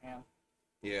Scatman.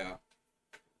 Yeah,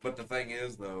 but the thing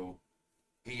is, though,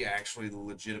 he actually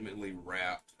legitimately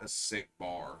rapped a sick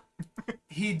bar.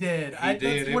 He did. He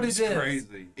did. That's what it was it is.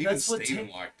 crazy. Even That's what Steven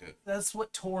liked it. That's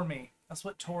what tore me.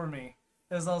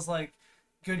 Is I was like,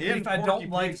 good In grief, I Porky don't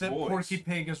like Pig's that voice. Porky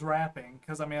Pig is rapping.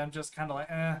 Because, I mean, I'm just kind of like,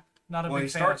 not a Well, he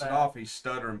big fan of starts it that. off, he's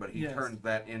stuttering, but he Yes. turns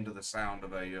that into the sound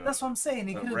of a. That's what I'm saying.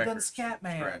 He of could have done records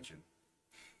Scatman. scratching.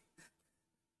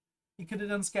 He could have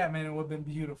done Scatman and it would have been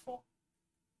beautiful.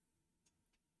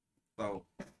 So,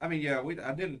 I mean, yeah,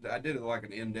 I did like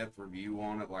an in-depth review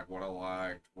on it, like what I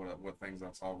liked, what things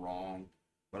I saw wrong.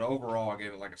 But overall, I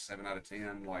gave it like a 7 out of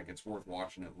 10. Like, it's worth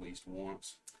watching at least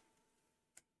once.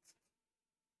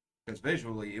 Because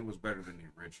visually, it was better than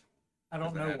the original. I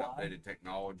don't know They had why, updated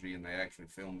technology, and they actually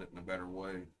filmed it in a better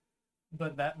way.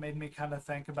 but that made me kind of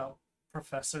think about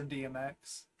Professor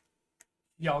DMX.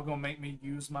 Y'all gonna make me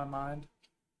use my mind.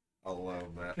 I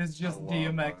love that. It's just I love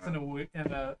DMX that.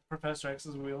 in a Professor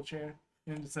X's wheelchair.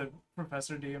 And it said,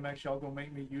 Professor DMX, y'all gonna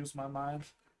make me use my mind.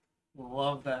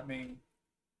 Love that meme.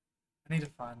 I need to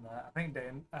find that. I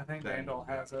think Dandel got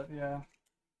has it. Yeah.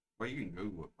 Well, you can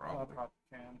Google it Well, I probably. probably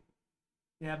can.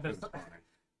 Yeah, but It's funny.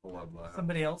 I love that.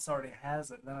 somebody else already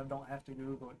has it. Then I don't have to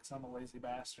Google it because I'm a lazy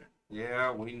bastard.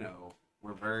 Yeah, we know.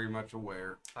 We're very much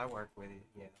aware. I work with you.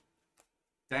 Yeah.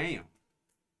 Damn.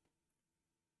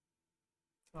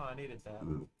 Oh, I needed that.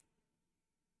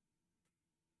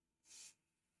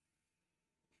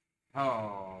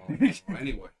 Oh,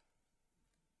 anyway.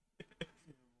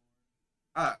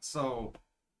 Alright, so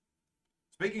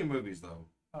speaking of movies though,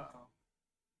 Uh-oh.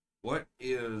 what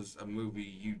is a movie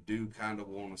you do kind of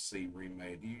want to see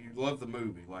remade? You love the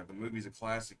movie, like the movie's a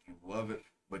classic, you love it,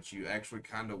 but you actually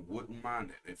kind of wouldn't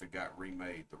mind it if it got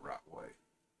remade the right way.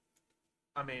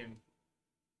 I mean,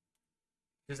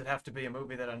 does it have to be a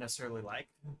movie that I necessarily like?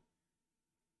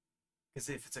 Because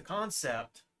if it's a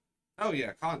concept Oh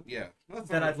yeah, yeah.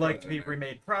 that I'd like to be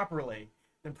remade properly,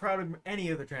 then probably any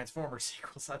of the Transformers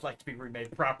sequels I'd like to be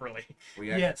remade properly. We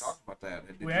actually Yes. talked about that.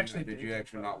 Did you did.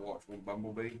 actually not watch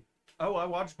Bumblebee? Oh, I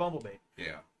watched Bumblebee.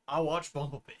 Yeah. I watched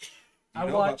Bumblebee. You I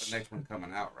know watched- about the next one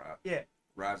coming out, right? Yeah.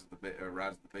 Rise of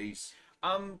the Beast.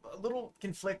 I'm a little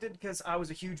conflicted because I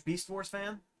was a huge Beast Wars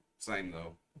fan, Same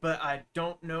though. but I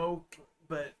don't know.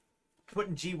 But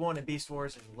putting G1 in Beast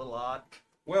Wars is a little odd.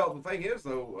 Well, the thing is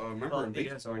though, remember Well, in it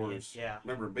Beast is already- Wars, yeah.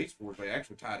 remember in Beast Wars, they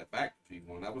actually tied it back to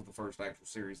G1. That was the first actual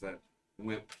series that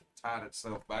tied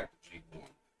itself back to G1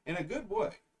 in a good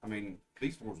way. I mean,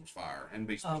 Beast Wars was fire, and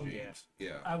Beast Wars,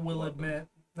 yeah. I will loved them. admit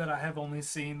that I have only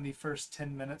seen the first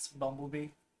 10 minutes of Bumblebee.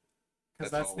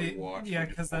 Because That's that's all the we watched. yeah, We just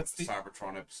because that's watched the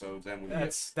Cybertron episodes, and we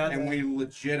That's we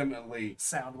legitimately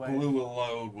Soundwave. blew a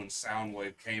load when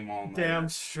Soundwave came on. damn there,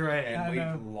 straight. I and we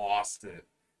know. lost it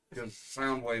because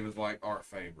Soundwave is like our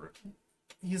favorite.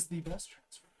 He's the best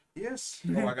transfer. Yes.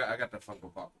 Oh, I got the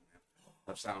Funko Pop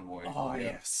of Soundwave. Oh yeah.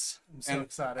 yes, I'm so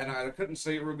excited. And I couldn't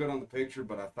see it real good on the picture,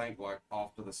 but I think like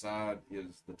off to the side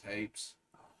is the tapes.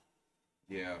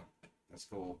 Yeah, that's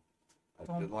cool.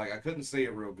 I couldn't see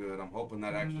it real good. I'm hoping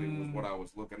that actually was what I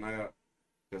was looking at,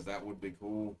 because that would be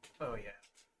cool. Oh yeah.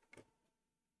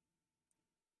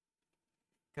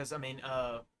 Because I mean,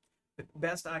 the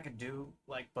best I could do,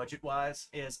 like budget wise,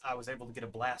 is I was able to get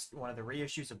one of the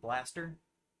reissues of Blaster,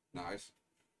 Nice.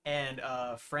 and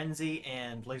Frenzy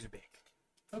and Laserbeak.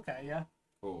 Okay, yeah,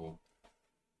 Cool.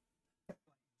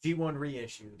 G1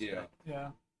 reissues. Yeah. yeah.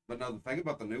 But no, the thing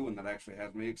about the new one that actually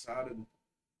has me excited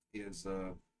is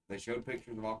they showed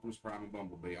pictures of Optimus Prime and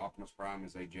Bumblebee. Optimus Prime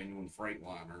is a genuine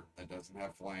Freightliner that doesn't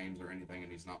have flames or anything,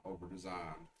 and he's not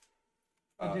over-designed.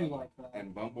 I do like that.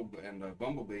 And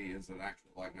Bumblebee is an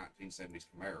actual like 1970s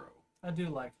Camaro. I do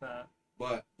like that.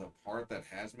 But the part that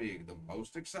has me the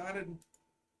most excited,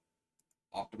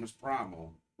 Optimus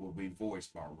Primal will be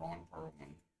voiced by Ron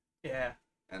Perlman, Yeah.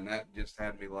 and that just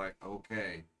had me like,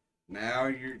 okay, now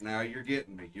you're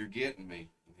getting me. You're getting me.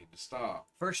 You need to stop.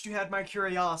 First you had my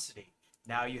curiosity.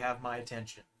 Now you have my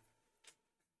attention.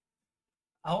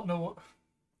 I don't know what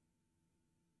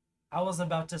I was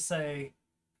about to say.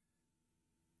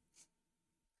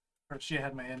 First you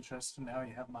had my interest, and now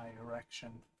you have my erection.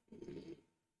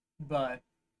 But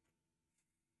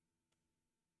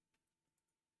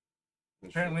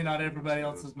apparently, not everybody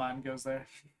else's mind goes there.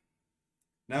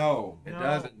 No, it No.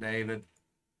 doesn't, David.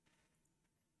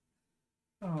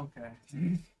 Oh,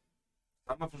 okay.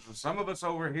 Some of us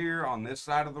over here on this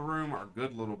side of the room are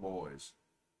good little boys.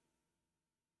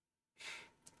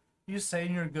 You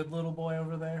saying you're a good little boy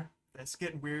over there, That's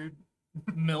getting weird.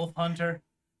 MILF Hunter?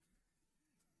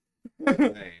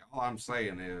 Hey, all I'm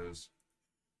saying is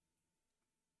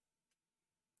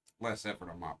less effort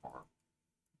on my part.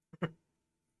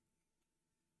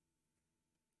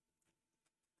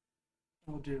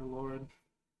 Oh dear Lord,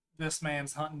 this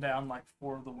man's hunting down like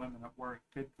 4 of the women at work.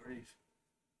 Good grief.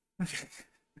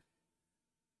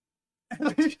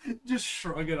 Just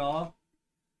shrug it off.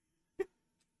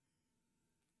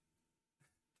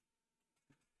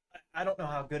 I don't know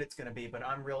how good it's gonna be, but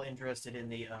I'm real interested in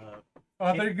the. Oh,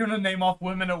 I thought you were gonna name off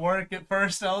women at work at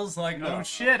first. I was like, No. oh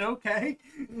shit, okay.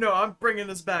 No, I'm bringing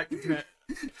this back to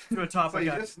a topic.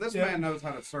 See, this Yeah. man knows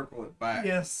how to circle it back.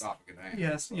 Yes. To the topic at hand,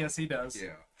 Yes, so, yes, he does.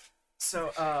 Yeah.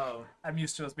 So, I'm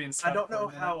used to us being. I stuck don't for a know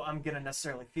minute. how I'm gonna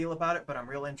necessarily feel about it, but I'm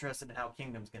real interested in how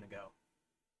Kingdom's gonna go,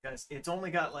 because it's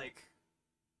only got like,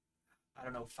 I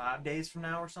don't know, 5 days from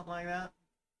now or something like that,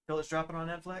 till it's dropping on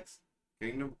Netflix.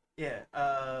 Kingdom. Yeah,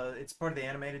 it's part of the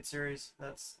animated series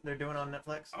they're doing on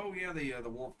Netflix. Oh yeah, the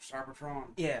War for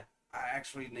Cybertron. Yeah, I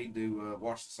actually need to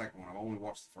watch the second one. I've only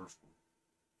watched the first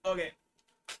one. Okay.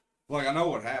 Like, I know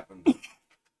what happened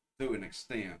to an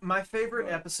extent. My favorite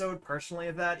But- episode, personally,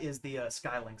 of that is the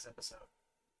Skylinks episode.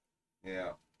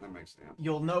 Yeah, that makes sense.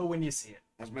 You'll know when you see it.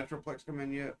 Has Metroplex come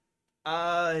in yet?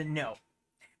 No.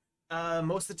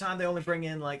 Most of the time they only bring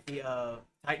in like the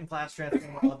Titan class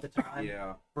transformer all of the time,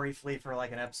 Yeah, briefly for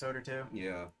like an episode or two.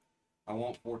 yeah. I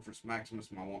want Fortress Maximus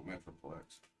and I want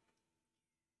Metroplex.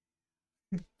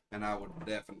 And I would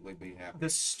definitely be happy. The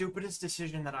stupidest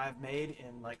decision that I've made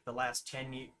in like the last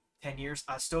 10 years,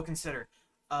 I still consider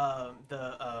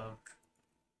the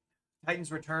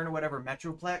Titan's Return or whatever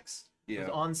Metroplex was Yeah,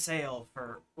 on sale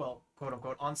for, well, quote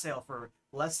unquote, on sale for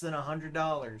less than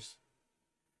 $100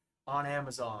 on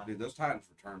Amazon. dude, those Titans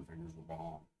Return figures were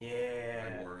bomb.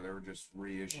 Yeah. They were just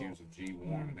reissues of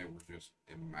G1, and they were just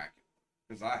immaculate.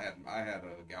 Because I had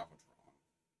a Galvatron.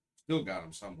 Still got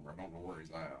him somewhere. I don't know where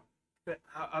he's at. But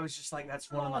I was just like,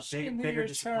 that's one of Lost my in the bigger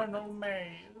eternal disappointments.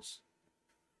 maze,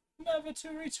 never to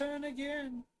return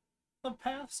again. The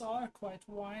paths are quite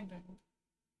winding.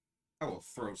 I will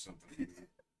throw something. At you.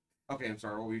 Okay, I'm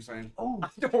sorry. What were you saying? Oh, I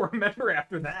don't remember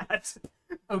after that.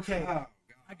 okay. Oh,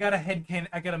 I got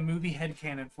a movie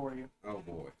headcanon for you. oh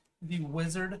boy. The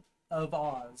Wizard of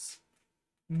Oz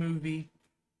movie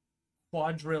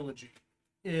quadrilogy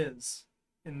is,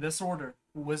 in this order,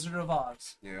 Wizard of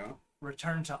Oz, Yeah,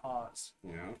 Return to Oz,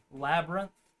 yeah.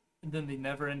 Labyrinth, and then the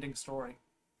never-ending story.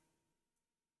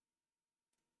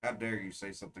 How dare you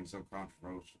say something so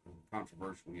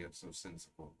controversial yet so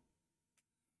sensible?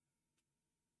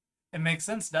 It makes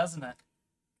sense, doesn't it?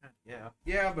 Yeah.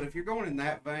 Yeah, but if you're going in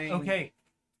that vein, Okay.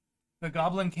 The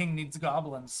Goblin King needs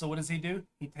goblins, so what does he do?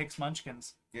 He takes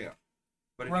munchkins. yeah.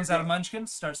 But if Runs you're out of go-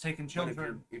 munchkins, starts taking but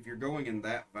children. if you're going in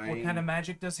that vein, What kind of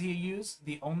magic does he use?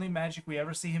 The only magic we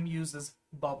ever see him use is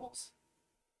bubbles.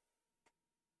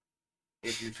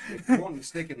 if you're wanting to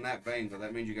stick in that vein, though,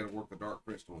 that means you got to work the Dark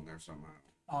Crystal in there somehow.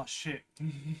 Oh shit.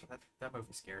 That movie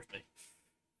scares me.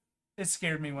 It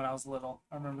scared me when I was little.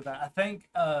 I remember that. I think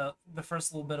the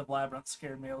first little bit of Labyrinth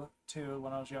scared me too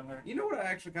when I was younger. You know what I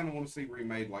actually kind of want to see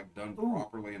remade, like done Ooh.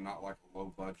 properly and not like a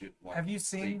low budget, like Have you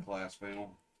seen C-class film?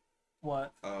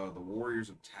 what? The Warriors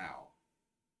of Tau.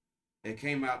 It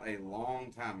came out a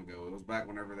long time ago. It was back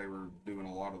whenever they were doing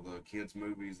a lot of the kids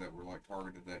movies that were like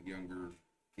targeted at younger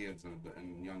kids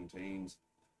and young teens.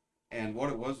 And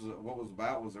what was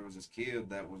about was there was this kid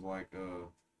that was like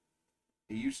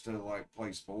he used to like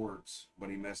play sports, but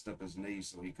he messed up his knee,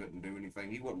 so he couldn't do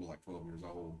anything. He wasn't like 12 years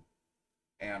old,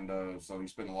 and so he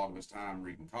spent a lot of his time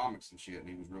reading comics and shit. And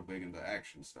he was real big into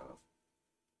action stuff.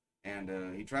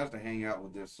 And he tries to hang out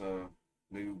with this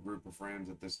new group of friends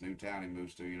at this new town he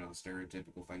moves to. You know, the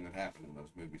stereotypical thing that happened in those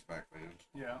movies back then.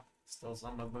 Yeah. Still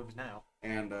some of those movies now.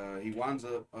 And he winds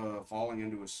up falling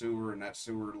into a sewer, and that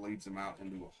sewer leads him out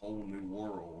into a whole new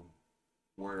world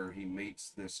where he meets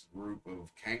this group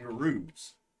of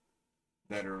kangaroos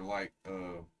that are like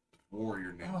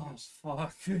warrior Oh ninjas.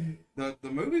 fuck. The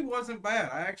movie wasn't bad.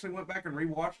 I actually went back and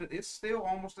rewatched it. It's still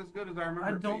almost as good as I remember I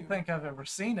it don't being. think I've ever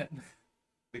seen it.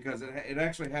 Because it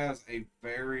actually has a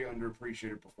very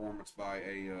underappreciated performance by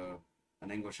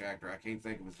an English actor. I can't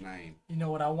think of his name. You know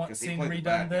what I want Because he seen played the redone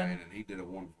bad guy in then? it, and he did a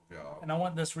wonderful job. And I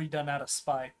want this redone out of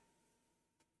spite.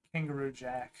 Kangaroo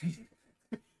Jack.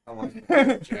 I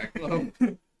like Jack Lowe.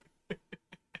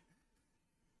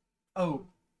 Oh,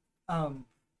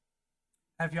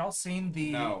 have y'all seen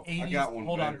the No, I 80s? got one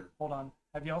hold better. on.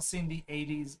 Have y'all seen the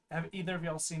 80s? Have either of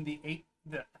y'all seen I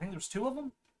think there's two of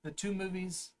them. The two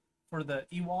movies for the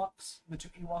Ewoks, the two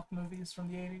Ewok movies from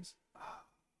the 80s.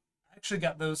 I actually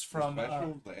got those from the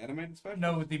special, the animated special.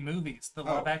 no, the movies, the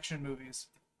Oh. live action movies.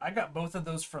 I got both of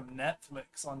those from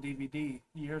Netflix on DVD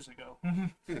years ago.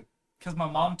 Because my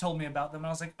mom told me about them, and I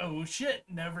was like, "Oh shit,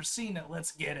 never seen it.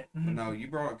 Let's get it." No, you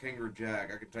brought up Kangaroo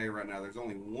Jack. I can tell you right now, there's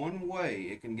only one way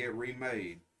it can get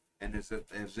remade, and it's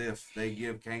as if they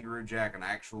give Kangaroo Jack an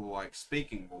actual like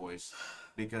speaking voice,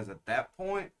 because at that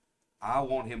point, I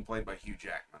want him played by Hugh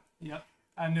Jackman. Yep,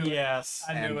 I knew it. Yes.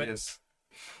 I knew it. Just,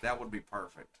 that would be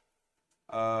perfect.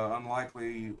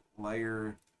 Unlikely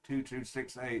layer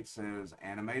 2268 says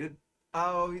animated.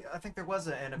 Oh, I think there was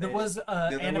an animated. There was Yeah, there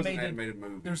was an animated. animated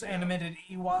movie. There's yeah. animated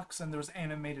Ewoks and there's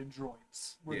animated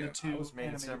droids. Were Yeah, the two I was made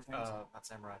in animated things. not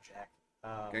Samurai Jack.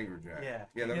 Kangaroo Jack. Yeah.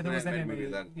 Yeah, there Yeah, was there was an animated movie animated,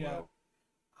 of that as yeah. well.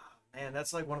 Man,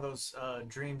 that's like one of those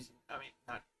dreams. I mean,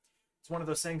 not. It's one of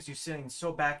those things you sitting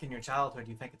so back in your childhood,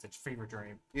 you think it's a fever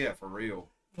dream. Yeah, for real.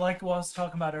 Like what I was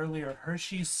talking about earlier,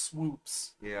 Hershey's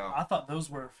Swoops. Yeah. I thought those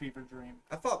were a fever dream.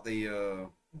 I thought the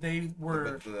They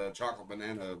were. chocolate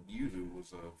banana yuzu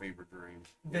was a favorite dream.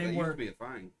 They that were- used to be a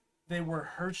thing. They were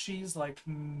Hershey's like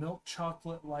milk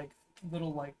chocolate like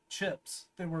little like chips.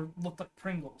 They looked like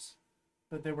Pringles,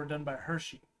 but they were done by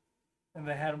Hershey, and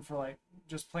they had them for like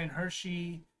just plain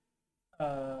Hershey,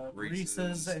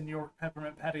 Reese's, and York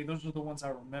peppermint patty. Those are the ones I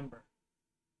remember,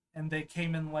 and they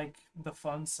came in like the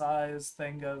fun size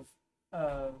thing of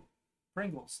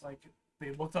Pringles. Like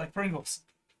they looked like Pringles.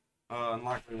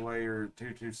 Unlikely Layer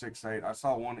 2268. I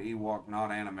saw one Ewok not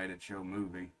animated show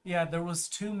movie. Yeah, there was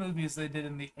 2 movies they did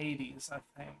in the 80s, I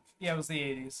think. Yeah, it was the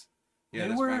 80s. Yeah,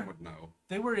 They this were- man would know.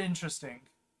 They were interesting.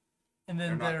 And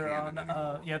then They're not they're on canon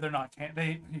anymore. yeah, they're not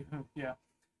yeah.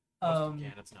 Most Um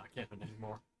it's not canon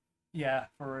anymore. yeah,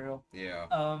 for real.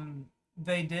 Yeah.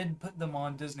 They did put them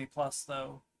on Disney Plus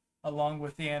though, along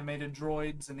with the animated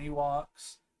droids and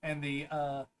Ewoks and the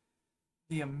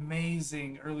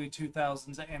amazing early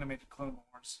 2000s animated Clone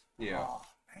Wars. Yeah. Oh,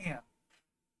 man.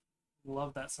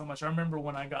 Love that so much. I remember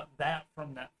when I got that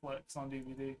from Netflix on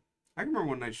DVD. I can remember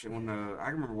when I can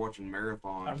remember watching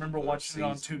marathons. I remember of the watching it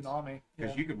on seasons. Toonami.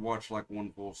 Because Yeah. you could watch like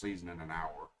one full season in an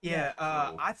hour. Yeah,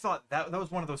 So- I thought that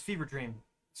was one of those fever dream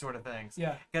sort of things.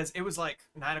 Yeah. Because it was like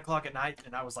 9 o'clock at night,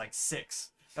 and I was like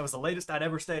 6. That was the latest I'd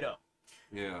ever stayed up.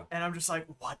 Yeah. And I'm just like,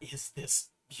 what is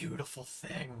this beautiful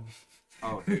thing?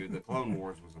 Oh, dude, the Clone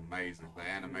Wars was amazing. The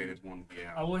animated one,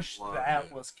 yeah. I wish loved that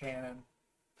it. was canon.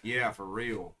 Yeah, for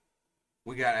real.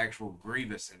 We got actual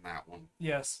Grievous in that one.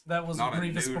 Yes, that was Not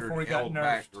Grievous a neutered, before he got held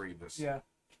back nerfed. Grievous. Yeah,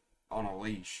 On a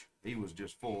leash. He was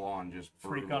just full on, just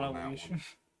freak brutal on in a that leash. one.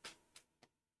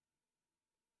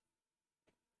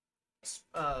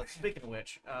 Speaking of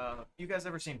which, you guys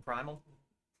ever seen Primal?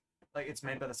 Like, it's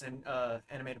made by the same,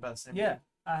 animated by the same Yeah, dude?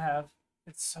 I have.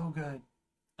 It's so good.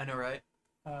 I know, right?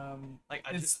 Like,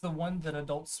 It's the one that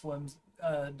Adult Swim's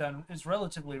done. It's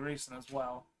relatively recent as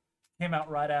well. Came out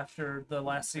right after the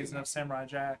last season of Samurai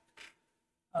Jack.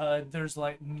 There's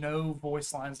like no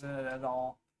voice lines in it at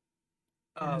all.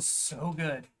 It's so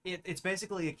good. It's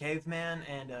basically a caveman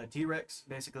and a T-Rex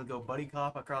basically go buddy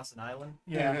cop across an island.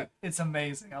 Yeah, it's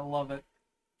amazing. I love it.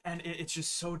 And it's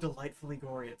just so delightfully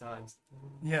gory at times.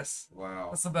 Yes, Wow.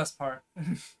 that's the best part.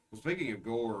 Well, speaking of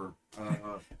gore,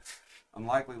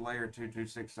 Unlikely Layer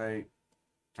 2268,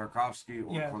 Tarkovsky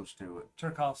or Yeah. close to it.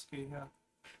 Tarkovsky, yeah,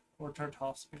 or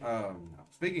Tartovsky.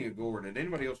 Speaking of gore, did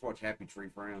anybody else watch Happy Tree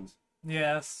Friends?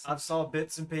 Yes, I saw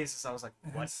bits and pieces. I was like,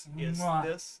 what It's- is mwah.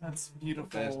 this? that's The beautiful.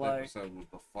 best Like, episode was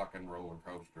the fucking roller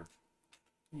coaster.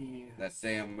 yeah, That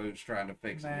damn Moose trying to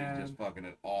fix it, Man. he's just fucking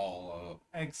it all up.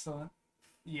 excellent.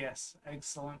 Yes,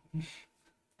 excellent.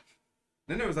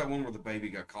 Then there was that one where the baby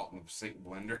got caught in the sink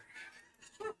blender.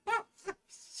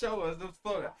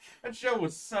 That show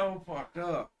was so fucked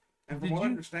up. And from Did what I you-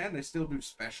 understand, they still do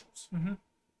specials.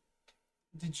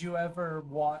 Did you ever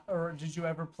watch or did you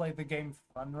ever play the game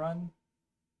Fun Run?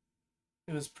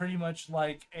 It was pretty much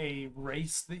like a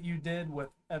race that you did with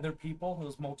other people. It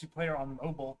was multiplayer on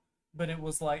mobile, but it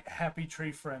was like Happy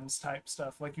Tree Friends type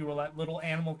stuff. Like you were like little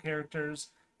animal characters,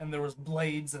 and there was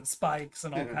blades and spikes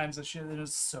and all kinds of shit. It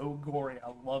was so gory.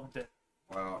 I loved it.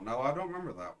 Wow, no, I don't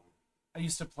remember that one. I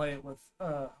used to play it with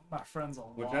my friends a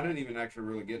lot. Which I didn't even actually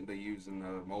really get into using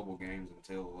mobile games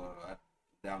until I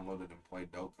downloaded and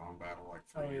played Dokkan Battle like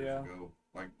 3 years yeah. ago.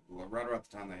 Like right around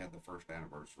the time they had the first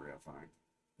anniversary, I think.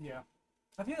 Yeah,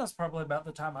 I think that's probably about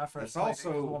the time I first It's played also-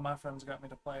 it. 'Cause one of my friends got me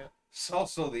to play it. It's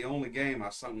also the only game I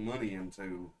sunk money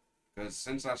into. Because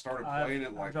since I started playing it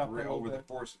I've like dropped a little over the bit.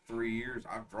 course of 3 years,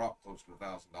 I've dropped close to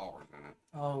 $1,000 in it.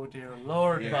 Oh dear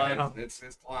Lord, bud. Yeah, it's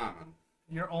climbing.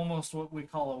 You're almost what we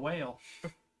call a whale.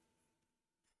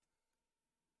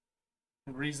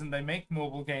 The reason they make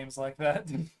mobile games like that.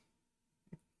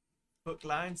 Hook,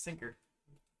 line, sinker.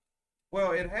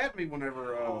 Well, it had me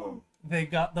whenever. They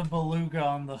got the beluga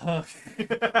on the hook.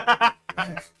 Shut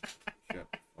the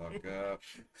fuck up.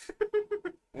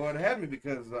 Well, it had me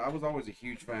because I was always a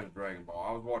huge fan of Dragon Ball.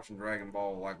 I was watching Dragon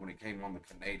Ball like when it came on the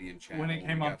Canadian channel. When it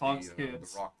came we on got Fox the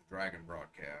Kids. The Rock the Dragon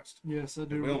broadcast. Yes, I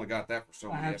We only got that for so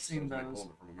I many have episodes. seen They those. pulled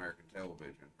it from American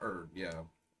television. Or, yeah.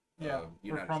 Yeah, or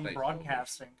United from States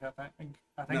broadcasting. I think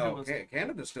No, it was.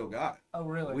 Canada still got it. Oh,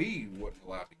 really? We wasn't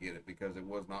allowed to get it because it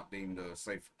was not deemed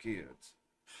safe for kids.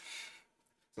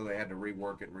 So they had to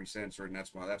rework it and recensor it, and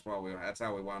that's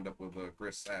how we wound up with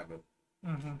Chris Sabat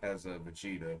as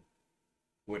Vegeta,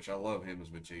 which I love him as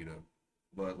Vegeta,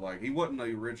 but like he wasn't the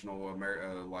original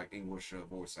like English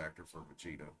voice actor for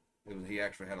Vegeta. He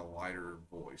actually had a lighter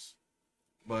voice.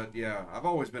 But yeah, I've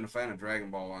always been a fan of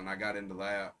Dragon Ball, and I got into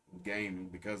that game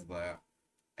because of that.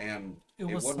 And It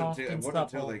was wasn't soft until, and it wasn't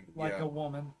until supple, they, like yeah, a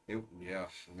woman. I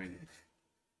mean,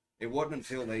 It wasn't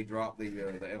until they dropped the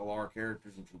LR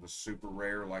characters, which were the super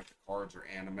rare, like the cards are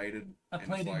animated. I and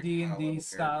played it's a like D&D high-level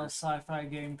style characters. sci-fi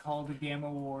game called The Gamma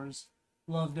Wars.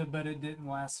 Loved it, but it didn't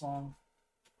last long.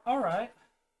 All right.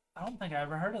 I don't think I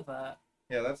ever heard of that.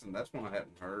 Yeah, that's one I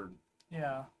hadn't heard.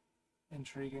 Yeah.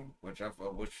 Intriguing. Which I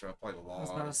played a lot. I was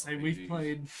about to of say, RPGs. we've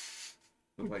played...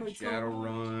 We played played so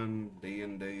Shadowrun,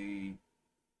 D&D.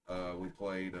 We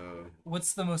played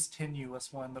What's the most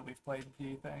tenuous one that we've played, do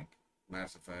you think?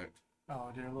 Mass Effect. Oh,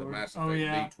 dear The Lord. Mass Oh,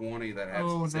 Effect yeah. D20 that has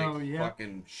Oh, six no, yeah.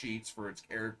 fucking sheets for its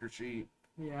character sheet.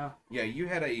 Yeah. Yeah, you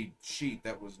had a sheet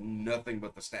that was nothing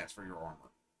but the stats for your armor.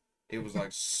 It was like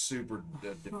super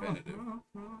definitive.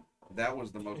 That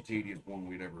was the most tedious one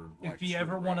we'd ever. Like, If you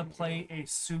ever screwed want to around with. play a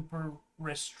super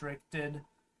restricted,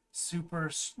 super,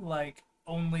 like,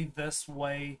 only this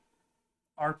way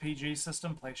RPG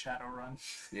system, play Shadowrun.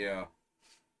 Yeah.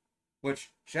 Which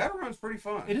Shadowrun's pretty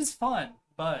fun. It is fun,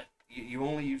 but You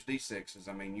only use D6s.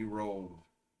 I mean, you roll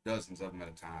dozens of them at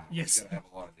a time. Yes. You gotta have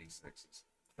a lot of D6s.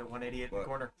 The one idiot in the But-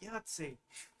 corner. Yahtzee.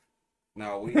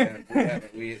 No, when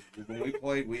we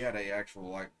played, we had a actual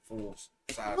like full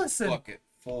size Listen. bucket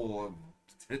full of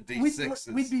we'd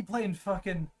D6s. be playing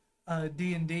fucking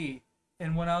D&D,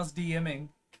 and when I was DMing,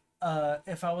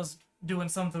 if I was doing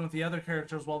something with the other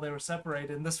characters while they were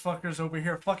separated, and this fucker's over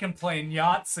here fucking playing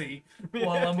Yahtzee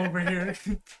while I'm over here.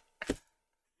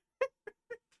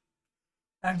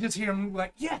 I just hear him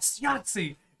like, yes,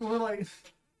 Yahtzee! And we're like,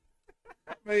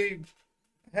 I mean,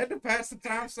 had to pass the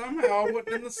time somehow. I wasn't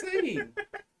in the scene.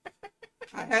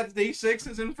 I had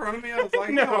D6s in front of me. I was like,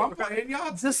 no, I'm playing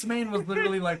Yahtzee. this man was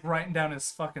literally like writing down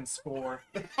his fucking score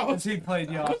as he played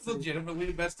I was Yahtzee. legitimately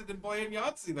invested in playing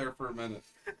Yahtzee there for a minute.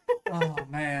 Oh,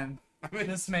 man. I mean,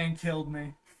 This man killed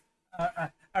me.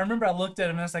 I remember I looked at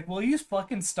him and I was like, will you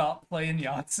fucking stop playing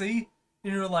Yahtzee?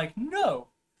 And you were like, no,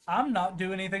 I'm not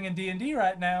doing anything in D&D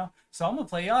right now, so I'm going to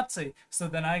play Yahtzee. So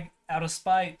then I, out of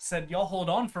spite, said, y'all hold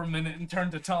on for a minute, and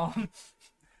turned to Tom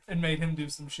and made him do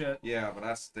some shit. yeah, but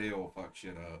I still fuck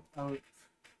shit up. Oh,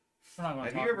 we're not going to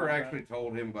Have talk you ever about actually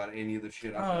told him about any of the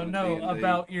shit I've that. Oh, done in no, D&D?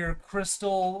 about your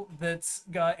crystal that's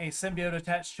got a symbiote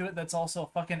attached to it that's also a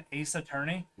fucking ace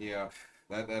attorney Yeah,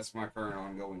 that's my current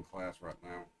ongoing class right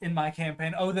now. in my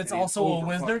campaign. Oh, that's And he's also a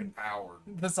over-fucking wizard? Powered.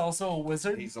 That's also a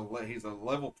wizard? He's a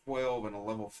level 12 and a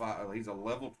level 5. He's a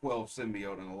level 12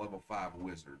 symbiote and a level 5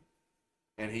 wizard,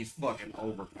 and he's fucking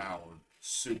overpowered,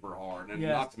 super hard. And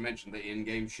Yeah. not to mention the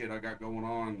in-game shit I got going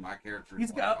on. My character is He's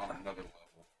like got- on another level.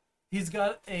 He's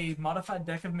got a modified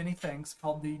deck of many things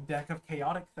called the Deck of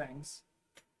Chaotic Things,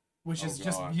 which Oh, is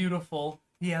just God. beautiful.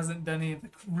 He hasn't done any of the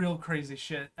real crazy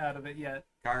shit out of it yet.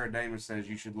 Kyra Damon says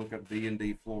you should look up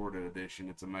D&D Florida edition.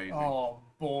 It's amazing. Oh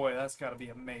boy, that's got to be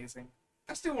amazing.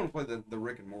 I still want to play the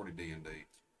Rick and Morty D&D.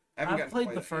 I gotten to played play the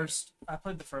that yet. first. I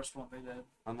played the first one they did.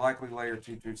 Unlikely Layer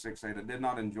 2268. I did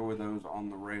not enjoy those on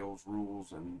the rails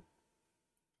rules and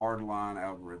hardline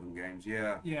algorithm games.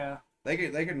 Yeah, Yeah, they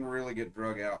can really get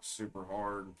drug out super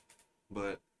hard,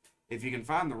 but if you can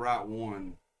find the right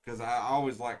one, because I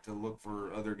always like to look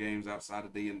for other games outside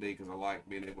of D&D because I like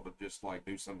being able to just like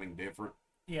do something different.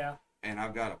 yeah. And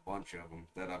I've got a bunch of them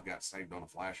that I've got saved on a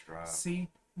flash drive. See,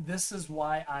 this is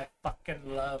why I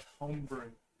fucking love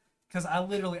homebrew, because I've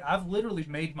literally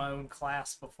made my own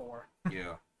class before.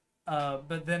 Yeah,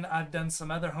 But then I've done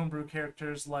some other homebrew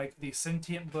characters like the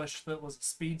sentient bush that was a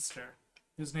speedster,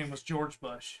 whose name was George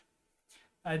Bush.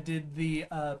 I did the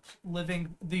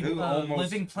living plant who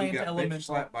got bitch elemental.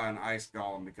 slapped by an ice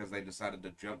golem because they decided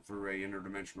to jump through a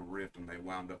interdimensional rift and they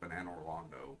wound up in Anor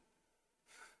Londo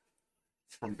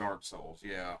from Dark Souls.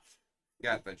 Yeah,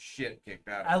 got the shit kicked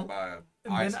out of him by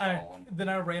an ice golem. Then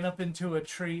I ran up into a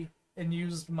tree and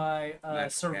used my Natural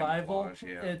survival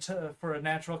camouflage, yeah. for a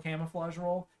natural camouflage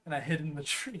roll, and I hid in the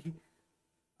tree.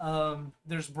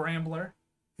 There's Brambler,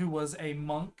 who was a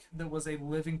monk that was a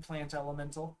living plant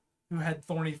elemental who had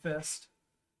Thorny Fist,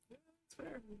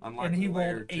 Unlike and he the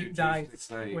Layer rolled 8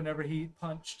 2268 dice whenever he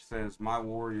punched. says my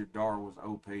warrior Dar was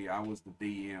OP. I was the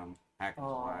DM. Hack and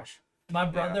Oh. slash. My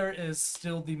brother is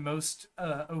still the most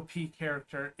OP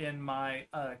character in my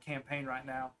campaign right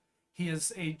now. He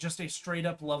is just a straight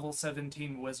up level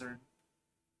 17 wizard,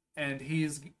 and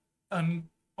he's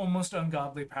almost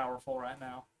ungodly powerful right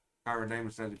now. Kyra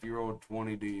Damon says if you roll a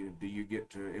 20, do you get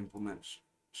to implement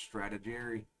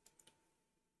strategy?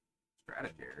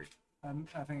 Strategy.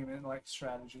 I think it meant like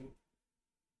strategy.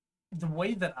 The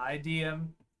way that I DM,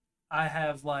 I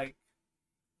have like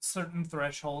certain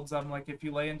thresholds. I'm like, if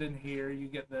you land in here, you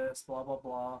get this, blah blah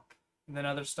blah, and then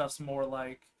other stuff's more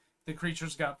like the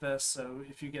creature's got this, so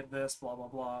if you get this, blah blah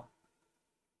blah.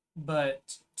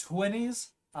 But 20s,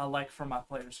 I like for my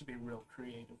players to be real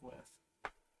creative with.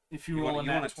 if you roll a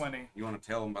nat wanna, 20. You want to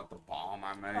tell them about the bomb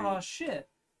I made? Oh shit!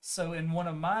 So in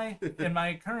my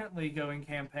currently going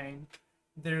campaign,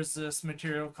 there's this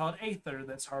material called aether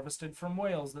that's harvested from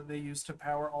whales that they use to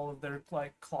power all of their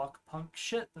like clock punk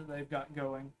shit that they've got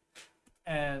going.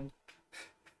 And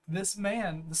this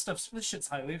shit's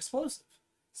highly explosive.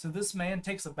 So this man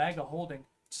takes a bag of holding,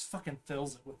 just fucking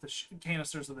fills it with the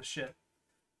canisters of the shit,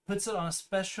 puts it on a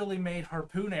specially made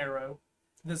harpoon arrow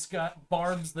that's got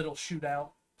barbs that'll shoot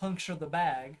out, puncture the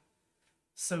bag.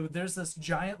 So there's this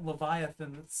giant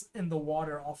leviathan that's in the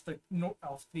water off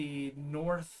the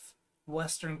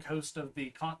northwestern coast of the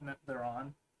continent they're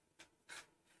on,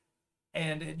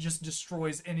 and it just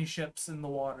destroys any ships in the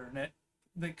water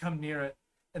that come near it.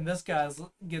 And this guy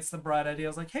gets the bright idea. I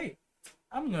was like, hey,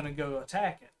 I'm gonna go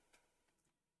attack it.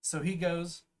 So he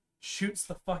goes, shoots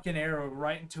the fucking arrow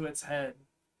right into its head,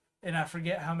 and I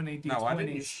forget how many D20s. No, I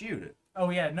didn't shoot it.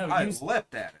 Oh yeah, no, I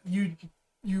leapt at it.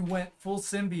 You went full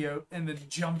symbiote and then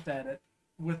jumped at it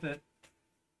with it.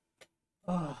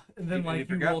 And then you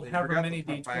rolled however many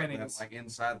D20s. Like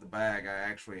inside the bag, I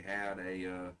actually had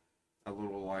a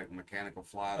little like mechanical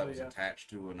fly that was attached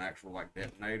to an actual like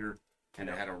detonator, and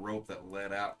it had a rope that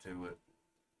led out to it.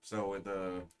 So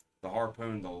the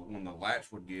harpoon, when the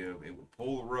latch would give, it would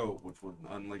pull the rope, which would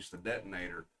unleash the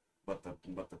detonator, but the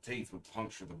teeth would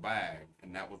puncture the bag,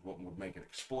 and that was what would make it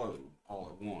explode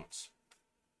all at once.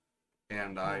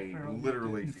 And I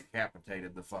literally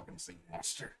decapitated the fucking sea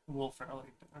monster. Will Ferrell.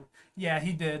 Yeah,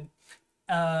 he did.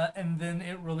 And then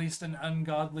it released an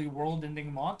ungodly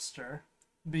world-ending monster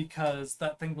because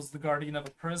that thing was the guardian of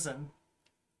a prison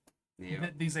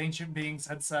that these ancient beings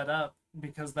had set up,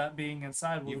 because that being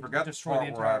inside would destroy the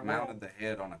entire world. Where I mounted the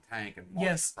head on a tank and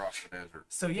marched across the desert.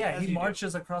 So yeah, he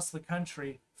marches across the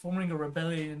country, forming a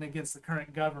rebellion against the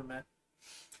current government.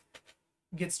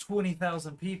 Gets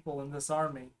 20,000 people in this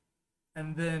army.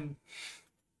 And then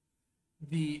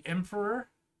the emperor,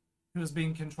 who is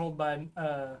being controlled by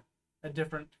a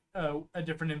different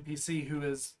NPC who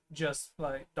is just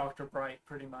like Dr. Bright,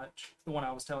 pretty much the one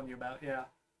I was telling you about. Yeah,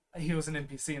 he was an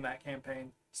NPC in that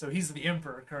campaign, so he's the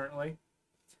emperor currently.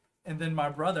 And then my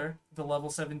brother, the level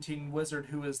 17 wizard,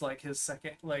 who is like his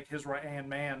right hand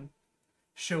man,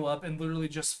 show up and literally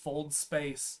just fold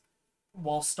space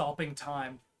while stopping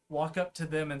time. Walk up to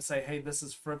them and say, "Hey, this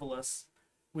is frivolous.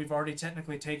 We've already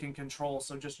technically taken control,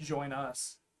 so just join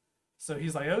us." So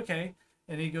he's like, okay.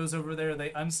 And he goes over there,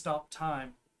 they unstop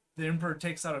time. The Emperor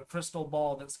takes out a crystal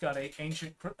ball that's got a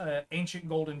ancient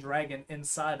golden dragon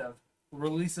inside of,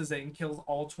 releases it, and kills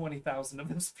all 20,000 of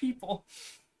his people.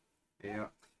 Yeah.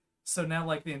 So now,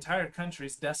 like, the entire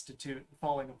country's destitute and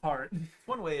falling apart. It's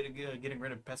one way to getting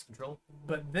rid of pest control.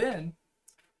 But then,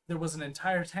 there was an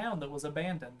entire town that was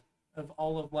abandoned of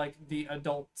all of, like, the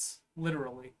adults,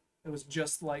 literally. It was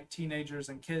just like teenagers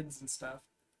and kids and stuff.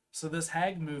 So this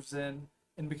hag moves in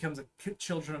and becomes a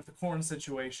Children of the Corn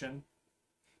situation.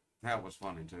 That was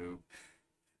funny too.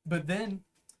 But then,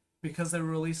 because they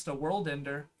released a world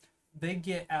ender, they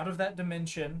get out of that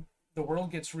dimension. The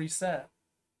world gets reset,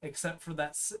 except for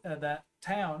that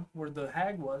town where the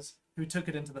hag was, who took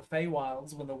it into the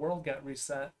Feywilds when the world got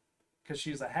reset, because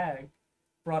she's a hag,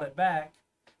 brought it back.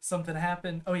 Something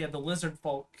happened. Oh yeah, the lizard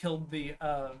folk killed the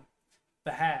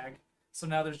hag, so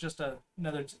now there's just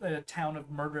another town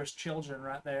of murderous children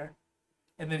right there.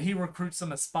 And then he recruits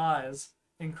them as spies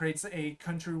and creates a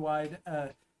countrywide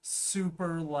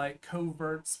super like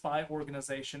covert spy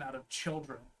organization out of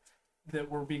children that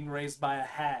were being raised by a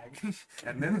hag.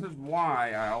 And this is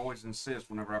why I always insist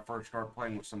whenever I first start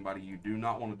playing with somebody, you do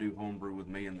not want to do homebrew with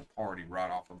me in the party right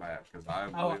off the bat, because I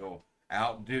will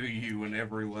outdo you in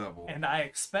every level. And I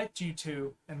expect you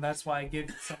to, and that's why I give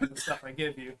you some of the stuff I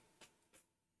give you.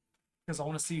 Because I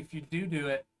want to see if you do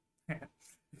it.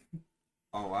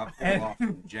 Oh, I pull off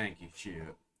some janky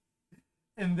shit.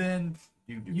 And then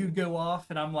you go off,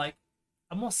 and I'm like,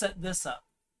 I'm going to set this up.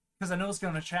 Because I know it's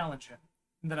going to challenge him.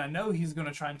 And then I know he's going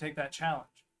to try and take that challenge.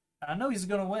 And I know he's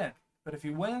going to win. But if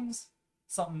he wins,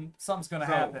 something's going to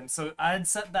happen. So I had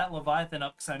set that Leviathan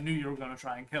up because I knew you were going to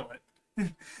try and kill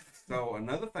it. So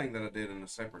another thing that I did in a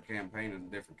separate campaign as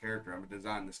a different character, I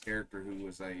designed this character who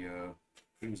was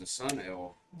he was a sun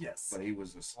elf, yes, but he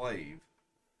was a slave.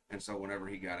 And so whenever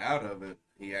he got out of it,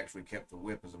 he actually kept the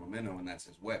whip as a memento, and that's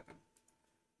his weapon.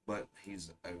 But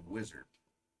he's a wizard.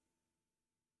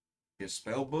 His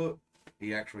spell book,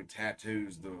 he actually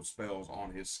tattoos the spells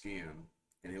on his skin,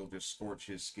 and he'll just scorch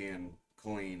his skin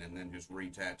clean and then just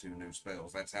re-tattoo new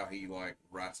spells. That's how he like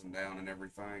writes them down and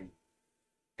everything.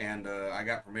 And I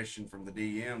got permission from the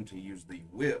DM to use the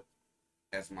whip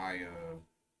as my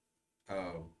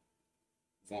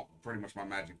pretty much my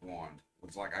magic wand.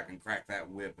 It's like I can crack that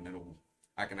whip and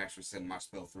I can actually send my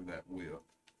spell through that whip.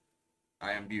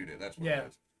 I imbued it. That's what it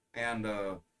is. And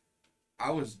I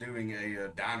was doing a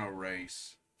dino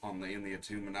race in the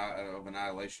Tomb of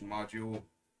Annihilation module,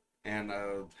 and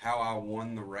how I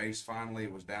won the race finally,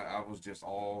 it was down. I was just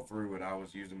all through it. I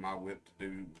was using my whip to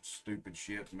do stupid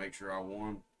shit to make sure I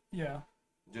won. Yeah.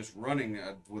 Just running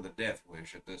with a death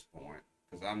wish at this point,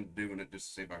 because I'm doing it just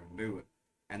to see if I can do it.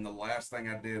 And the last thing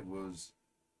I did was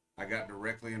I got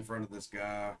directly in front of this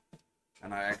guy,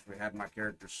 and I actually had my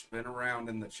character spin around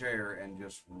in the chair and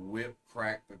just whip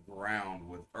crack the ground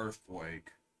with Earthquake.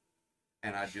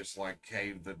 And I just like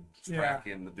caved the track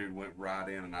in. The dude went right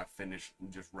in, and I finished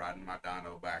just riding my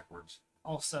dino backwards.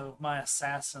 Also, my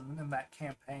assassin in that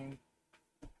campaign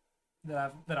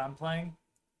that I'm playing,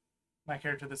 my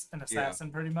character that's an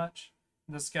assassin pretty much.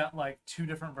 This got like 2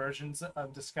 different versions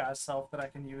of disguise self that I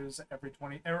can use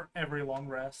every long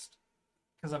rest,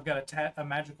 because I've got a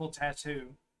magical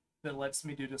tattoo that lets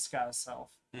me do disguise self,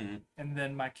 and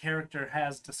then my character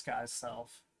has disguise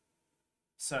self.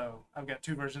 So I've got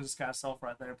 2 versions of disguise self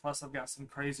right there. Plus I've got some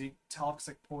crazy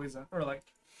toxic poison, or like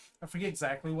I forget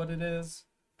exactly what it is,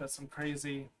 but some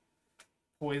crazy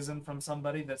poison from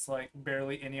somebody that's like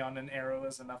barely any on an arrow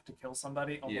is enough to kill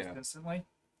somebody almost instantly.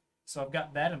 So I've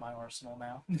got that in my arsenal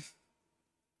now.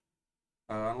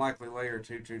 Unlikely Layer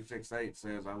 2268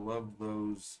 says, I love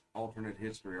those alternate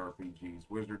history RPGs.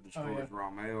 Wizard destroys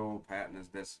Rommel, Patton is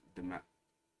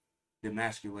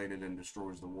demasculated and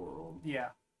destroys the world. Yeah.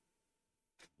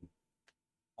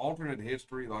 Alternate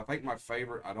history, I think my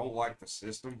favorite, I don't like the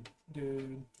system,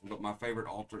 dude, but my favorite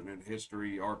alternate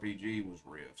history RPG was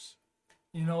Rifts.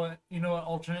 You know what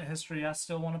alternate history I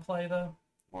still want to play though?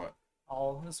 What?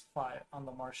 All this fight on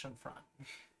the Martian front.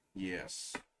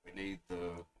 Yes. We need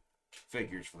the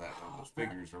figures for that though. Those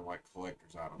figures are like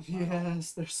collector's items.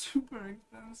 Yes, they're super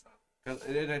expensive. Cause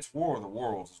it's War of the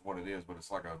Worlds is what it is, but it's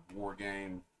like a war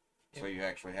game. So you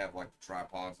actually have like the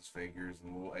tripods as figures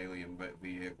and little alien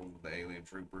vehicles with the alien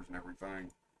troopers and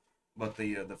everything. But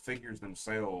the figures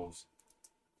themselves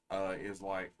is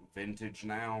like vintage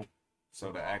now.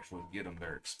 So to actually get them,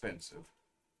 they're expensive.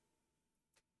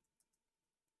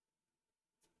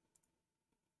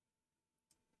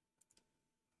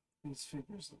 These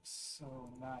figures look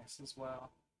so nice as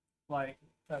well. Like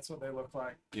that's what they look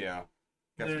like. Yeah.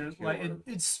 They're like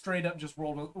it's straight up just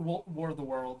War of the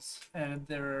Worlds, and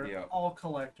they're all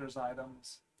collector's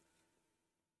items.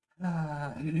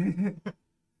 Now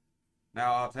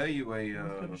I'll tell you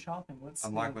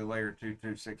Unlikely Layer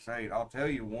 2268. I'll tell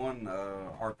you one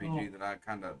RPG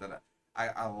that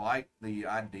I like the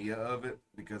idea of it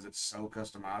because it's so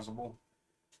customizable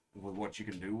with what you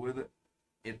can do with it.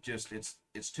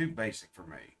 It's too basic for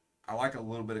me. I like a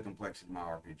little bit of complexity in my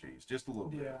RPGs, just a little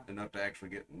bit, enough to actually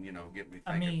get me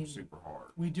thinking super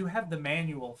hard. We do have the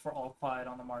manual for All Quiet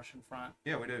on the Martian Front.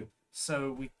 Yeah, we do.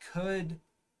 So we could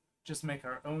just make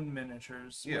our own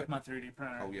miniatures with my 3D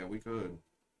printer. Oh yeah, we could.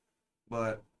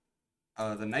 But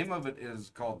the name of it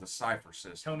is called the Cipher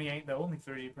System. Tony ain't the only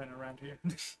 3D printer around here.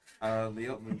 The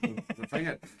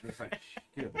thing,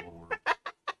 good lord.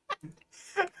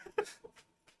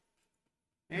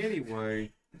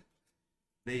 Anyway.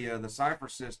 The Cipher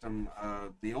System,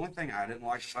 the only thing I didn't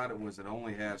like about it was it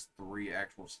only has 3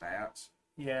 actual stats.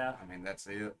 Yeah. I mean, that's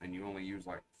it. And you only use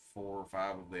like 4 or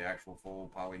 5 of the actual full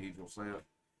polyhedral set.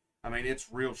 I mean, it's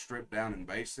real stripped down and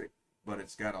basic, but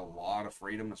it's got a lot of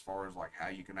freedom as far as like how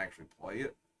you can actually play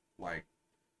it. Like,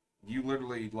 you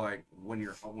literally, like, when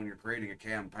you're creating a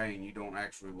campaign, you don't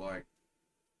actually like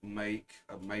make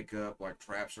up like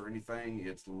traps or anything.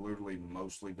 It's literally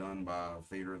mostly done by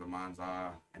theater of the mind's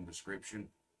eye and description.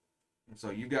 So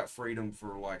you've got freedom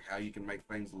for like how you can make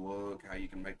things look, how you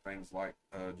can make things like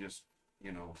just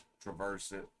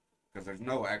traverse it, because there's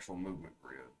no actual movement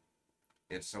grid.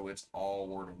 It's all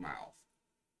word of mouth.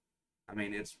 I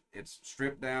mean, it's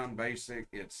stripped down, basic.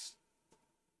 It's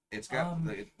got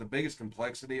the biggest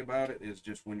complexity about it is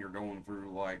just when you're going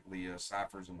through like the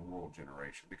ciphers and the world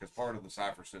generation, because part of the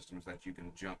cipher system is that you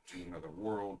can jump to another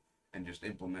world and just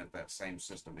implement that same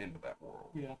system into that world.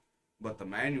 Yeah. But the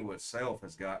manual itself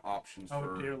has got options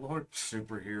for dear Lord.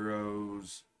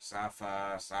 Superheroes,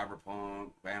 sci-fi,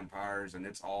 cyberpunk, vampires, and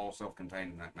it's all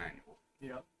self-contained in that manual.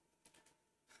 Yep.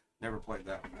 Never played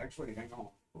that one. Actually, hang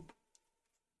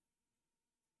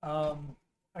on.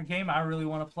 A game I really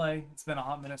want to play, it's been a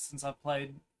hot minute since I've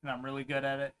played, and I'm really good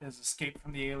at it, is Escape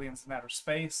from the Aliens in Outer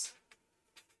Space.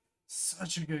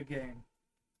 Such a good game.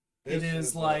 This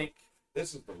is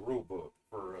the rule book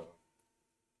for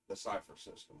the Cipher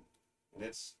system. And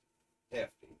it's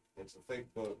hefty. It's a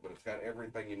thick book, but it's got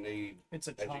everything you need. It's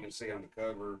a As you ton. can see on the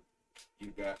cover,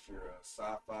 you've got your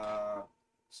sci-fi,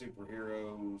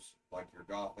 superheroes, like your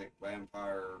gothic,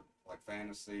 vampire, like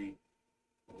fantasy,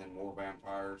 and then more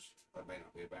vampires. That may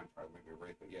not be a vampire, maybe a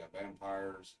wraith, but yeah,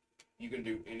 vampires. You can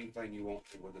do anything you want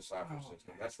to with the cipher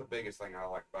system. That's the biggest thing I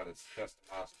like about it. It's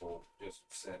customizable, just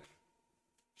setting.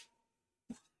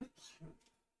 I'm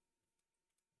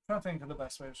trying to think of the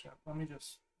best way to describe it. Let me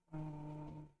just.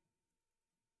 Oh,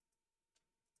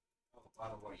 by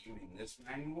the way, you mean this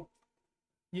manual?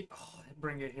 Yeah, oh,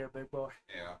 bring it here, big boy.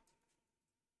 Yeah.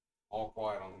 All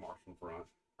Quiet on the Martian Front.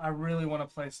 I really want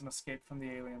to play some Escape from the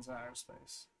Aliens in Outer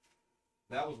Space.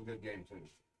 That was a good game too.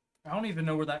 I don't even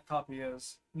know where that copy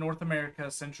is. North America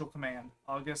Central Command,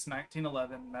 August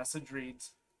 1911. Message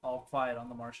reads, "All quiet on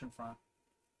the Martian front."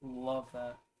 Love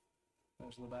that.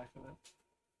 There's the back of it.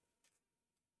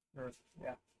 Or,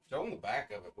 yeah. So on the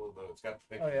back of it, it's got the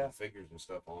pictures Oh, yeah. and figures and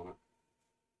stuff on it.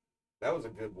 That was a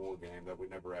good war game that we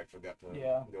never actually got to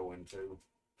Yeah. go into.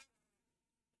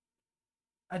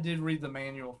 I did read the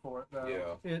manual for it, though.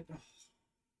 Yeah. It.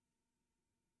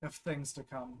 Of things to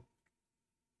come.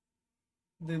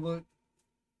 They look.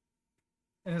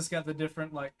 And it's got the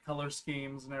different, like, color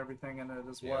schemes and everything in it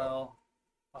as Yeah. well.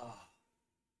 Oh.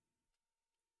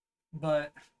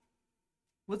 But.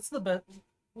 What's the best.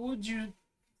 What would you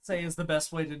say is the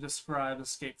best way to describe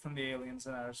Escape from the Aliens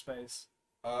in Outer Space?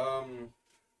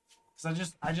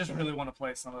 Because I just really want to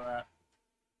play some of that.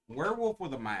 Werewolf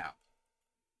with a map.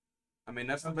 I mean,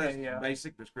 that's the Okay, best yeah.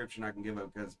 basic description I can give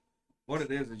it, because what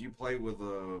it is you play with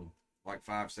like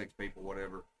 5-6 people,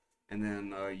 whatever, and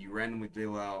then you randomly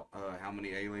deal out how many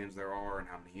aliens there are and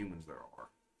how many humans there are.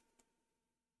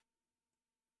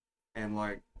 And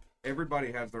like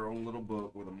everybody has their own little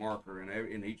book with a marker, and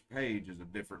in each page is a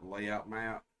different layout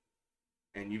map,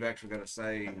 and you've actually got to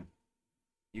say,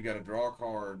 you got to draw a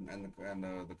card, and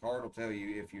the card will tell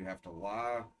you if you have to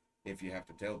lie, if you have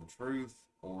to tell the truth,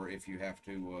 or if you have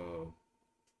to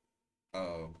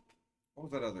what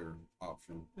was that other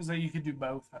option? Is that you could do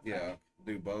both, I think. Yeah,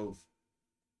 do both.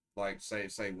 Like say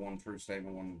one true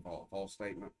statement, one false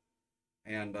statement,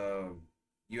 and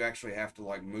you actually have to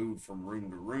like move from room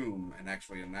to room and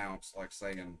actually announce, like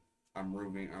saying, I'm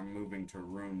moving to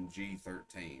room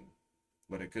G13.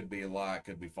 But it could be a lie, it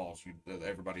could be false.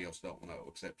 Everybody else don't know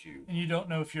except you. And you don't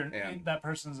know if And- that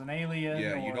person's an alien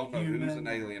Yeah, or you don't know human, who's an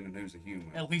alien and who's a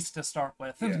human. at least to start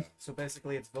with. Yeah. So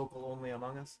basically, it's vocal only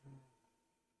Among Us.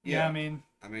 Yeah, I mean,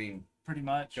 I mean, pretty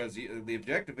much. because the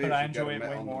objective is But I you've got enjoy to it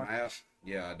way on more. the map.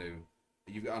 Yeah, I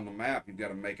do. On the map, you've got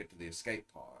to make it to the escape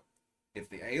pod. If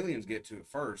the aliens get to it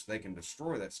first, they can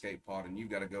destroy that escape pod, and you've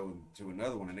got to go to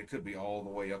another one, and it could be all the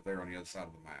way up there on the other side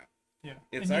of the map. Yeah,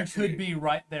 It's and you actually- could be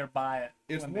right there by it.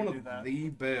 It's when one they do of that. the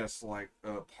best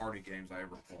party games I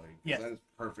ever played. 'Cause Yes. that is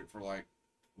perfect for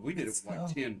we did it with like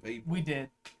So- 10 people, We did.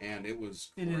 and it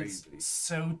was It crazy. is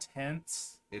so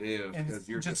tense It is and because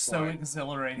you're just just so like,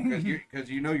 exhilarating. because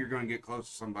you know you're going to get close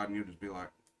to somebody, and you'll just be like,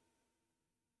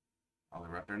 "I'll be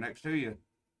right there next to you.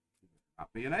 I'll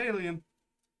be an alien."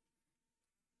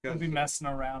 We'll be messing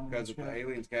around. and Because if the shit.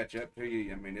 aliens catch up to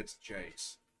you, I mean, it's a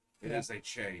chase. It Yeah. is a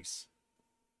chase.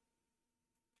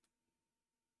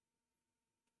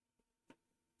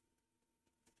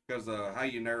 Because how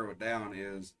you narrow it down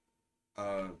is,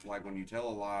 like when you tell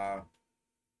a lie,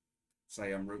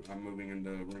 say I'm moving into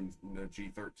room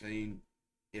G13,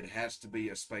 it has to be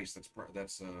a space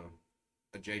that's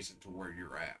adjacent to where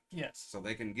you're at, Yes. so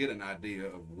they can get an idea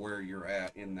of where you're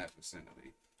at in that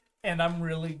vicinity. And I'm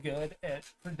really good at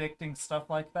predicting stuff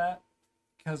like that.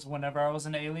 Because whenever I was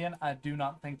an alien, I do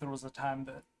not think there was a time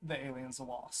that the aliens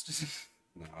lost.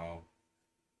 No,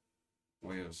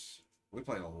 we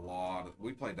played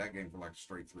we played that game for like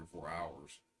straight through 4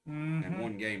 hours. Mhm. And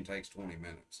one game takes 20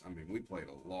 minutes. I mean, we played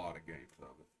a lot of games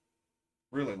of it.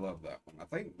 Really loved that one. I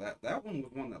think that one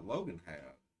was one that Logan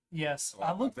had. Yes, Oh,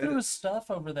 I I looked bet through it- his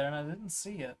stuff over there and I didn't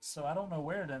see it, so I don't know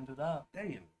where it ended up.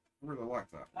 Damn, I really like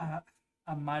that one.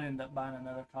 I might end up buying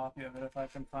another copy of it if I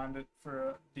can find it for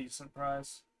a decent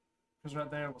price. Because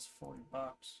right there was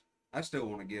 $40. I still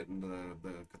want to get into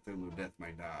the Cthulhu Death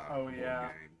May Die Oh, board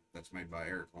yeah. game that's made by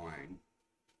Eric Lang.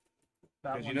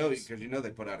 That Because one is- you know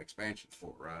they put out expansions for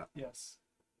it, right? yes,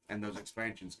 And those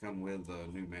expansions come with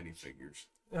new minifigures.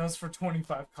 it was for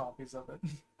 25 copies of it.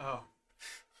 Oh,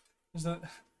 There's a,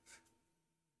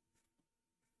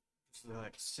 it's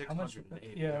like how much?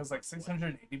 680. Yeah, it was like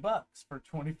 $680 for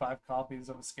 25 copies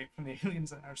of Escape from the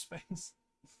Aliens in Outer Space.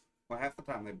 Well, half the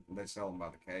time they sell them by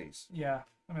the case. Yeah,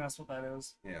 I mean that's what that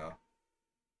is. Yeah.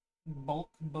 Bulk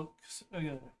books.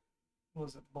 Yeah. What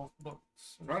was it? Bulk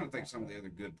books. I'm trying to think some of the other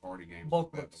good party games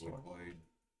Bulk like that we bookstore. played.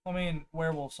 I mean,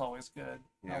 Werewolf's always good.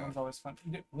 That Yeah. one's always fun.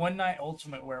 One Night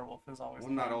Ultimate Werewolf is always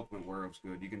One Night fun. Ultimate Werewolf's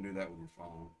good. You can do that with your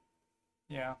phone.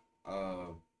 Yeah.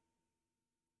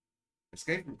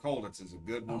 Escape from Colditz is a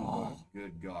good one, Oh. but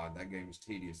good God, that game is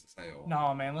tedious as hell.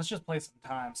 No, man, let's just play some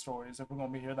time stories if we're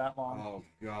gonna be here that long. Oh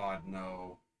God,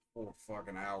 no. 4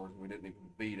 fucking hours. We didn't even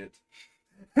beat it.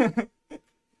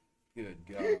 Good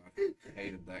God. I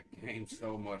hated that game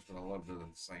so much, but I loved it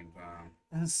at the same time.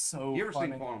 It's so You ever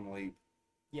funny. seen Quantum Leap?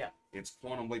 Yeah. It's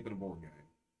Quantum Leap in a board game.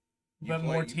 But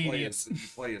more tedious. You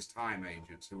play as time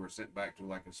agents who are sent back to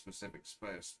like a specific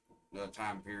space,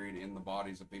 time period in the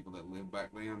bodies of people that lived back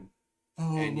then.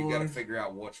 Oh, And you got to Lord. figure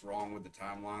out what's wrong with the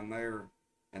timeline there.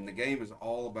 And the game is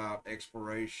all about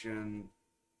exploration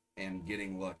and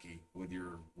getting lucky with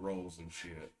your rolls and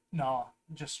shit. No,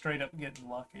 just straight up getting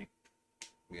lucky.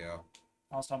 Yeah.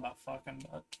 I was talking about fucking,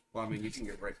 but Well, I mean, you can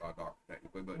get raped by a doctor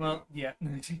technically, but well, yeah.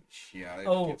 yeah,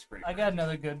 Oh, it's pretty. I got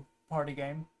another good party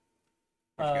game.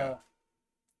 What you got?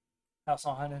 House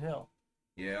on Haunted Hill.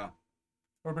 Yeah,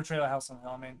 Or Betrayal at House on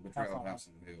Hill, I mean. Betrayal on of House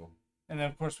on the Hill, And then,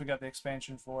 of course, we got the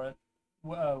expansion for it.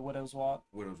 Widow's Walk.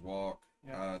 Widow's Walk.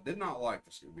 Yeah. Did not like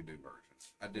the Scooby-Doo version.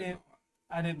 I did not.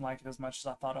 I didn't like it as much as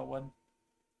I thought I would.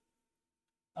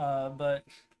 But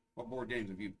What board games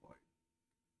have you played?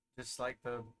 Just like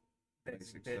the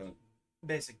Basic bitch, stuff.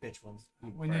 basic bitch ones.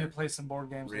 we need to play some board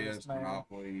games with this, Risk, man.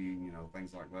 Monopoly,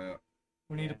 things like that.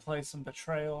 We need to Yeah. play some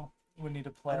Betrayal. We need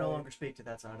to play. I no longer speak to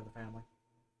that side of the family.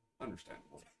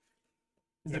 Understandable.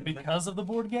 Is Yeah, it but- because of the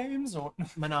board games or?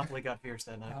 Monopoly got fierce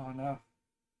that night. Oh no.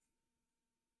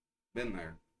 Been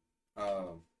there.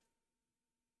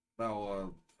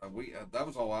 We that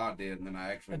was all I did, and then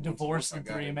I actually A once divorce I and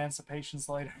got 3 in- emancipations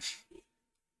later.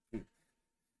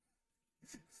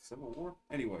 Civil War.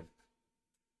 Anyway,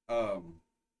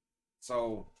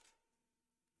 so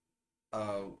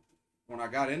when I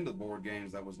got into board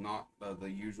games, that was not the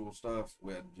usual stuff.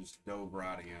 We had just dove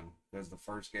right in because the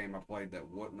first game I played that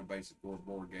wasn't a basic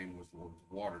board game was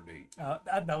Waterdeep.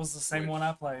 That was the same Which- one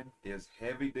I played. Is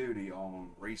heavy duty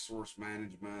on resource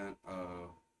management,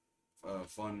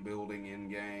 fun building in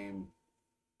game.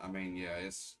 I mean, yeah,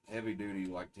 it's heavy duty,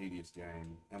 like tedious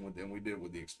game, and we did it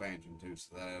with the expansion too,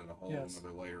 so that added a whole Yes.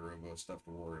 another layer of stuff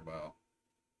to worry about.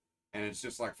 And it's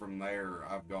just like from there,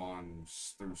 I've gone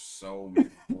through so many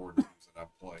board games that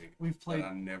I've played We've played. that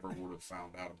I never would have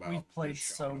found out about. We've played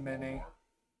just so shopping at many. Walmart.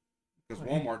 Because Like-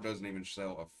 Walmart doesn't even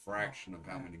sell a fraction of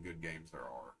how yeah. many good games there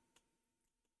are.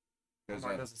 Because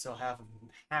Walmart doesn't sell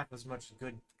half as much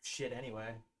good shit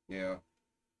anyway. yeah,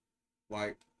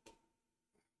 like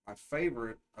my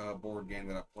favorite board game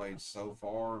that I played so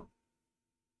far.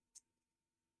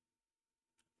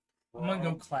 I'm gonna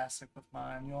go classic with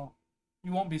mine.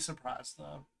 You won't be surprised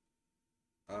though.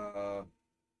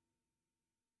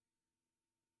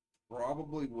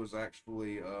 Probably was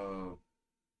actually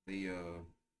the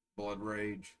Blood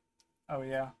Rage. Oh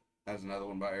yeah. That's another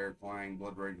one by Eric Lang.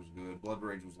 Blood Rage was good. Blood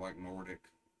Rage was like Nordic,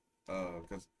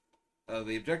 because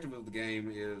the objective of the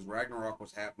game is Ragnarok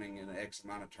was happening in X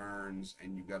amount of turns,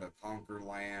 and you've got to conquer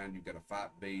land, you've got to fight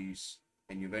beasts,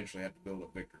 and you eventually have to build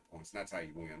up victory points. And that's how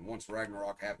you win. Once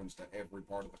Ragnarok happens to every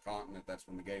part of the continent, that's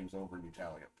when the game's over and you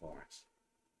tally up points.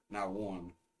 And I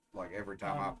won like every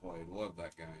time I played. Loved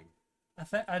that game. I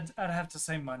think I'd have to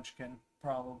say Munchkin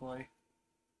probably,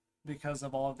 because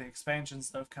of all of the expansions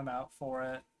that have come out for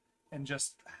it, and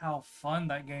just how fun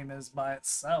that game is by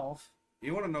itself.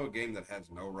 You want to know a game that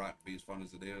has no right to be as fun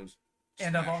as it is?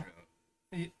 And of Smash all- Up.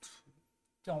 It,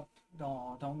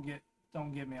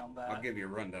 don't get me on that. I'll give you a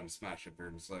rundown of Smash Up here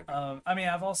in a second. I mean,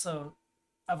 I've also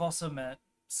met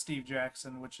Steve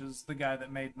Jackson, which is the guy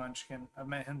that made Munchkin. I've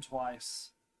met him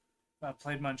twice. I've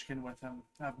played Munchkin with him.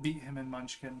 I've beat him in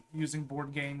Munchkin using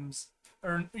board games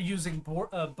or using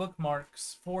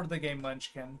bookmarks for the game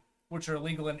Munchkin, which are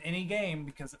illegal in any game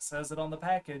because it says it on the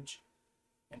package.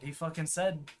 And he fucking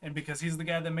said, and because he's the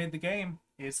guy that made the game,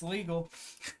 it's legal.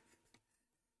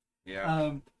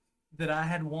 Yeah. That I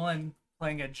had won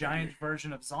playing a giant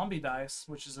version of Zombie Dice,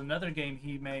 which is another game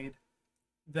he made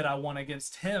that I won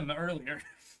against him earlier.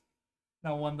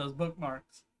 And I won those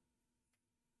bookmarks.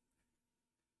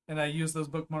 And I used those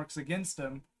bookmarks against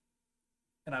him.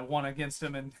 And I won against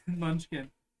him in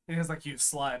Munchkin. And he was like, "You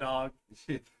sly dog."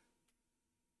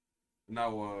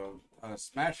 No,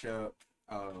 Smash Up.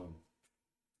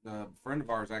 A friend of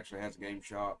ours actually has a game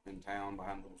shop in town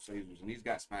behind Little Caesars, and he's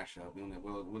got Smash Up.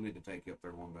 We'll need to take you up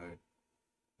there one day.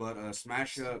 But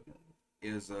Smash Up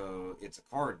is it's a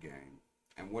card game,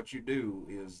 and what you do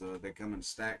is they come in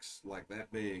stacks like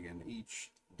that big, and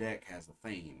each deck has a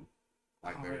theme.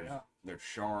 Like Oh, there's yeah. there's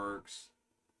sharks.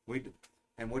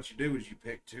 And what you do is you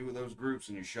pick 2 of those groups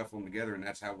and you shuffle them together, and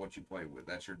that's what you play with.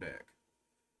 That's your deck.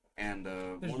 And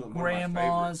There's one of my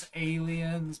grandmas, favorites,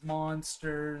 aliens,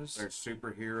 monsters. there's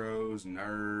superheroes,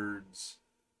 nerds.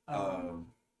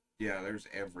 Yeah, there's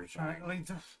everything. Like,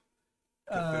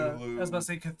 Cthulhu, I was about to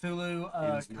say Cthulhu,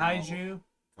 Innsmouth. Kaiju.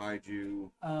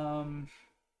 Kaiju.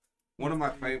 One of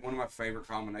my favorite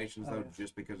combinations though, yeah.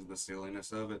 just because of the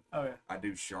silliness of it. Oh yeah, I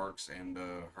do sharks and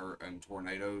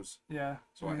tornadoes. yeah.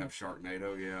 So I have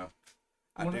Sharknado. Yeah,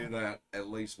 I do that at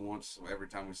least once every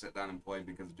time we sit down and play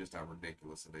because of just how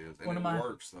ridiculous it is, and it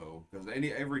works though because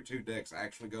every 2 decks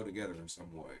actually go together in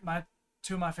some way.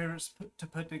 Two of my favorites to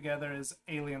put together is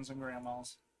aliens and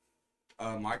grandmas.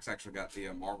 Mike's actually got the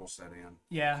Marvel set in.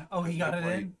 Yeah. Oh, he got it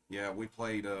in. Yeah, we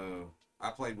played. I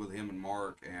played with him and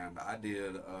Mark, and I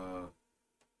did.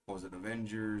 What was it?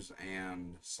 Avengers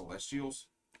and Celestials.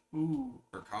 Ooh.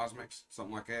 Or Cosmics,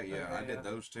 something like that. Yeah, I did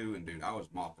those 2, and dude, I was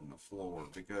mopping the floor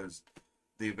because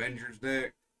the Avengers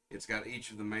deck, it's got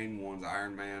each of the main ones: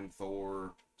 Iron Man,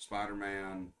 Thor,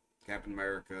 Spider-Man, Captain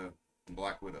America, and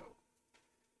Black Widow.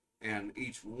 And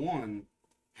each one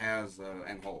has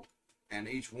and Hulk. And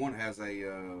each one has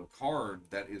a card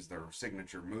that is their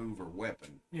signature move or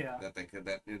weapon. Yeah.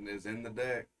 That is in the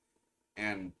deck,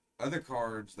 and other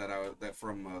cards that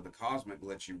from the Cosmic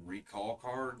let you recall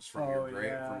cards from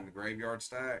from the graveyard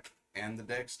stack and the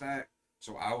deck stack.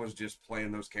 So I was just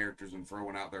playing those characters and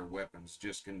throwing out their weapons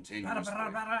just continuously.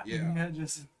 Yeah.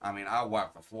 I mean, I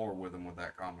wiped the floor with them with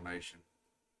that combination.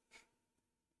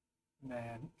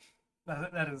 Man,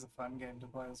 that is a fun game to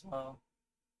play as well.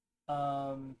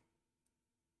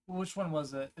 Which one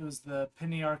was it? It was the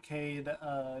Penny Arcade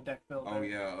deck builder. Oh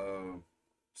yeah,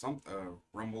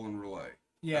 Rumble and Relay.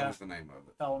 Yeah, that was the name of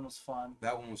it. That one was fun.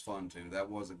 That one was fun too. That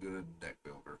was a good deck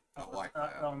builder. I like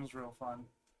that. That one was real fun.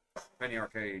 Penny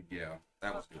Arcade, yeah,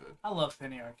 that was good. I love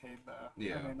Penny Arcade though.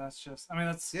 Yeah, I mean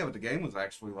that's. Yeah, but the game was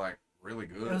actually like really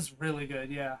good. It was really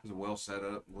good. Yeah. It was a well set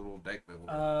up little deck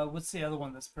builder. What's the other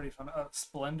one that's pretty fun?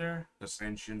 Splendor.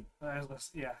 Ascension.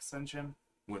 Yeah, Ascension.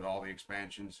 With all the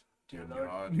expansions. Dear Good Lord.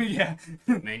 God. Yeah.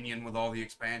 Minion with all the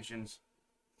expansions.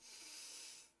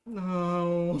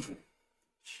 No.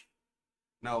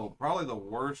 No, probably the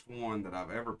worst one that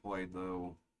I've ever played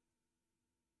though.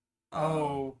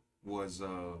 Was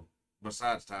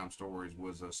besides Time Stories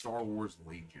was Star Wars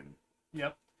Legion.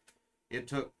 Yep. It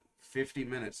took 50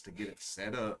 minutes to get it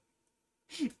set up.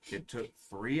 It took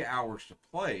 3 hours to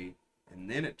play,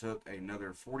 and then it took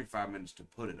another 45 minutes to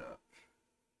put it up.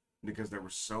 Because there were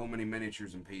so many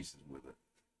miniatures and pieces with it.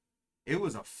 It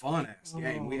was a fun-ass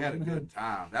game. We had a good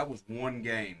time. That was one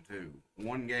game, too.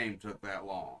 One game took that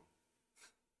long.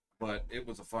 But it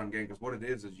was a fun game, because what it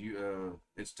is you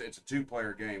it's a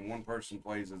 2-player game. One person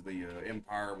plays as the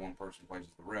Empire, one person plays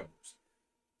as the Rebels.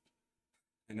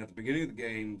 And at the beginning of the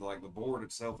game, like the board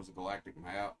itself is a galactic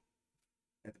map.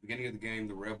 At the beginning of the game,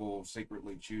 the Rebel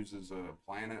secretly chooses a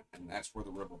planet, and that's where the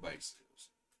Rebel base is.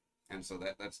 And so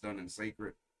that's done in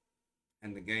secret.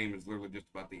 And the game is literally just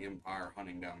about the Empire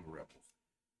hunting down the Rebels.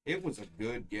 It was a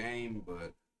good game,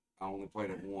 but I only played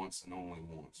it once and only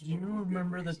once. Do you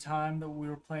remember the time that we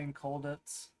were playing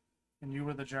Colditz and you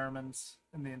were the Germans,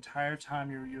 and the entire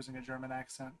time you were using a German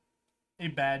accent? A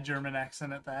bad German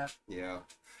accent at that. Yeah.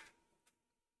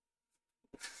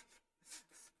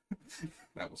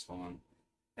 That was fun.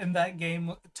 And that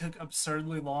game took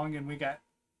absurdly long, and we got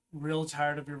real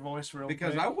tired of your voice real quick.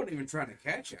 Because I wasn't even trying to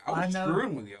catch you. I was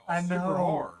screwing with y'all super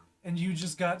hard. And you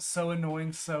just got so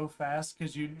annoying so fast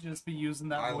because you'd just be using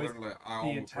that voice I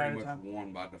the entire pretty much time.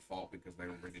 won by default because they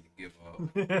were ready to give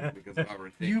up. Because of how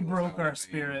ridiculous You broke our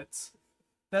spirits.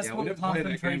 That's what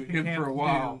concentration camps for a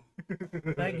while.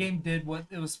 do. That game did what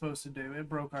it was supposed to do. It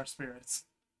broke our spirits.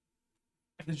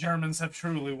 The Germans have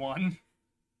truly won.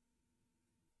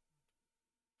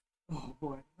 Oh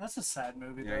boy, that's a sad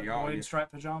movie. Yeah, though. Boy in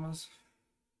striped pajamas.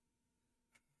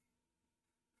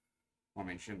 I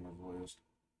mean, Schindler's List.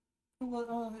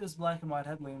 Well, it was black and white.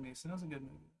 Had Liam Neeson. It was a good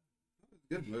movie.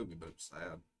 Good movie, but it's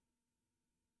sad.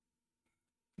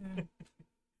 Yeah.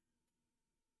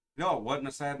 No, it wasn't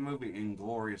a sad movie.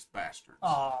 Inglourious Bastards.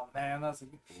 Oh man, that's a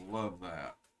love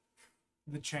that.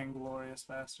 The Changlorious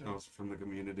Bastards. That was from the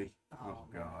Community. Oh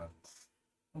God.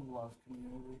 I love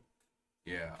Community.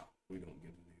 Yeah, we don't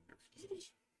get it either.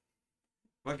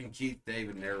 Fucking Keith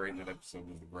David narrating that episode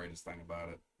was the greatest thing about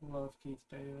it. Love Keith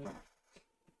David.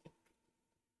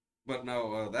 But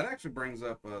no, that actually brings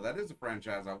up, that is a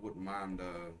franchise I wouldn't mind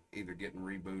either getting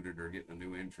rebooted or getting a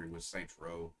new entry with Saints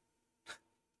Row.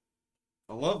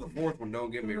 I love the 4th one,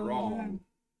 don't get me wrong.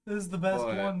 This is the best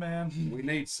one, man. We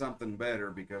need something better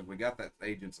because we got that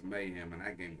Agents of Mayhem and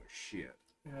that game was shit.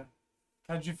 Yeah.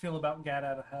 How'd you feel about Gat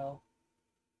Out of Hell?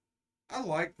 I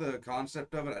liked the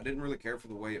concept of it. I didn't really care for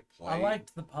the way it played. I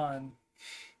liked the pun.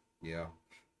 Yeah.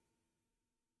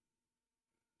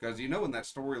 Because in that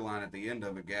storyline at the end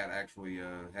of it, Gat actually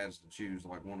has to choose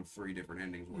like one of 3 different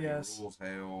endings. Where Yes. he rules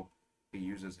hell, he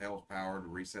uses hell's power to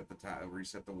reset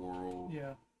the world,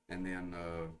 Yeah. and then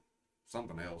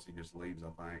something else. He just leaves,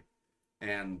 I think.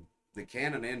 And the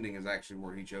canon ending is actually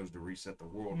where he chose to reset the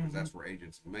world, because that's where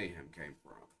Agents of Mayhem came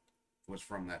from. Was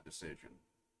from that decision.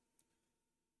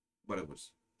 But it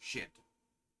was shit.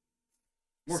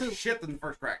 More shit than the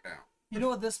first Crackdown. You know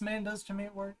what this man does to me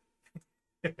at work?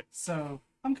 So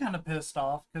I'm kind of pissed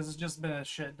off because it's just been a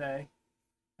shit day.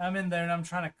 I'm in there and I'm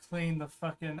trying to clean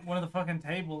one of the fucking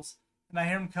tables, and I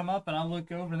hear him come up and I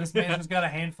look over and this man's just got a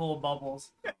handful of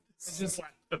bubbles. It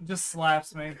just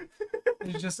slaps me.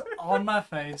 It's just on my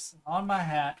face, on my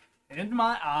hat, in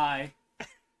my eye,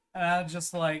 and I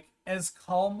just like, as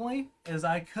calmly as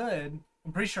I could.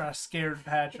 I'm pretty sure I scared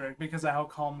PatRic because of how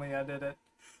calmly I did it.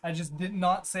 I just did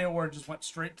not say a word, just went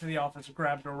straight to the office,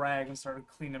 grabbed a rag, and started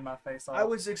cleaning my face off. I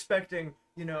was expecting,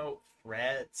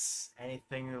 threats,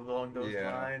 anything along those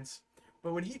lines.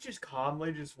 But when he just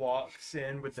calmly just walks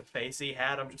in with the face he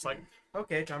had, I'm just like,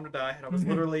 okay, time to die. And I was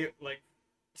literally like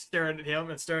staring at him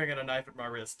and staring at a knife at my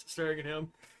wrist, staring at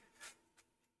him.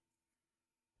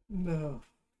 No.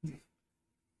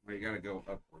 Well, you gotta go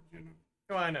upward,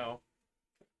 Oh, I know.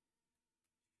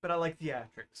 But I like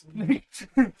theatrics.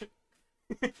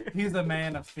 He's a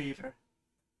man of theater.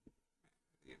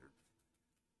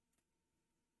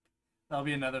 That'll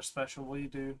be another special we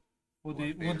do. We'll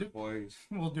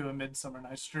do a Midsummer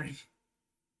Night stream.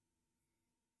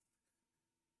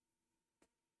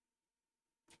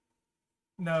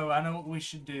 No, I know what we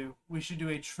should do. We should do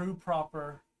a true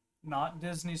proper, not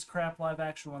Disney's crap live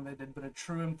action one they did, but a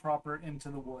true and proper Into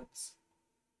the Woods.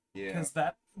 Yeah. Because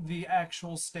the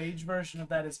actual stage version of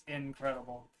that is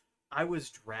incredible. I was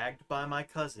dragged by my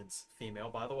cousins, female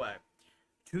by the way,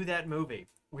 to that movie.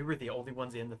 We were the only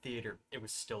ones in the theater. It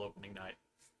was still opening night.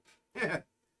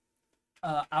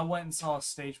 I went and saw a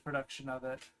stage production of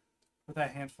it with a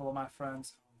handful of my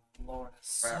friends. Oh my lord, it's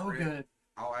so good.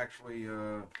 I'll actually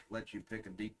let you pick a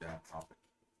deep dive topic.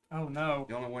 Oh no.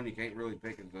 The only one you can't really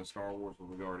pick is the Star Wars, but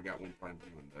we've already got one planned for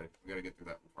Monday. We gotta get through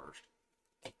that one first.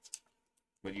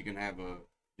 But you can have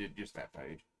just that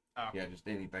page. Oh. Yeah, just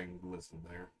anything listed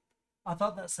there. I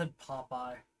thought that said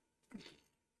Popeye.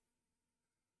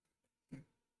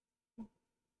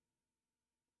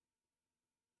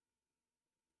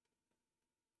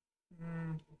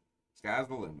 Sky's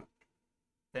the limit.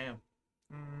 Damn.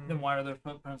 Then why are there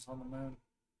footprints on the moon?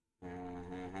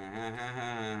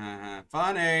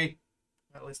 Funny.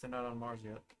 At least they're not on Mars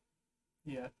yet.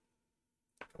 Yeah.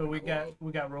 But we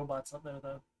got robots up there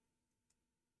though.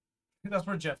 That's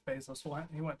where Jeff Bezos went.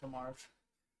 He went to Mars.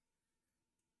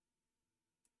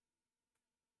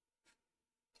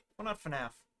 Well, not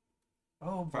FNAF.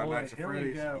 Oh Five boy, Nights at here we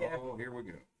Freddy's. go. Yeah. Oh, here we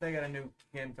go. They got a new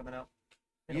game coming out.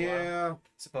 In a while. Yeah.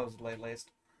 Supposedly, at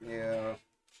least. Yeah.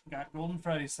 Got Golden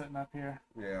Freddy sitting up here.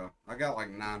 Yeah. I got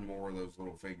like 9 more of those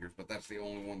little figures, but that's the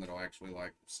only one that'll actually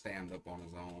like stand up on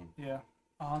his own. Yeah.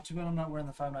 Oh, too bad I'm not wearing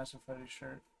the Five Nights at Freddy's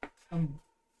shirt. I'm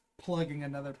plugging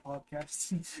another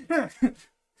podcast.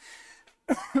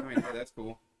 I mean, hey, that's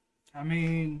cool. I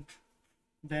mean,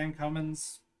 Dan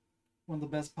Cummins, one of the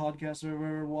best podcasts I've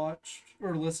ever watched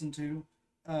or listened to.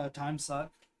 Time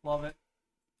Suck. Love it.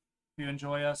 If you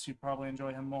enjoy us, you probably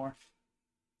enjoy him more.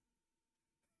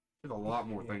 There's a lot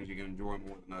more things you can enjoy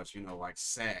more than us, like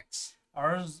sex.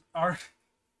 Our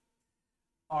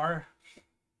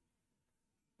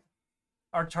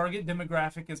target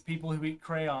demographic is people who eat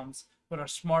crayons, but are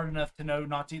smart enough to know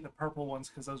not to eat the purple ones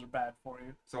because those are bad for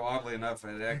you. So oddly enough,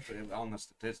 it actually on the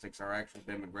statistics, our actual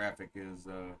demographic is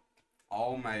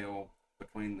all male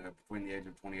between the age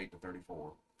of 28 to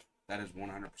 34. That is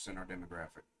 100% our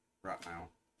demographic right now,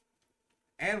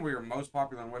 and we are most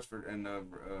popular in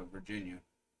Virginia.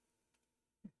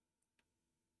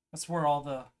 That's where all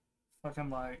the fucking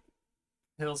like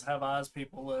Hills Have Eyes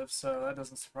people live, so that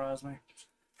doesn't surprise me.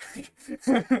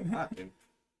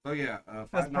 So yeah, That's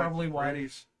Five probably Nights at why.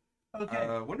 Freddy's. Okay.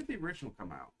 When did the original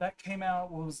come out? That came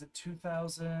out, what was it,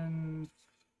 2000?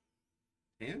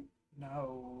 10?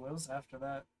 No, it was after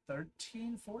that.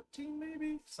 13, 14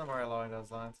 maybe? Somewhere along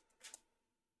those lines.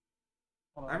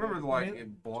 Hold I on, remember it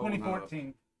blowing 2014.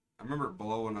 up. I remember it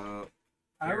blowing up.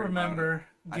 I hearing about remember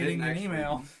it. getting an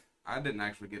email. I didn't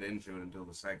actually get into it until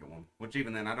the second one, which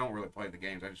even then I don't really play the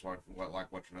games. I just like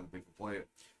watching other people play it.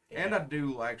 Yeah. And I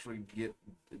do actually get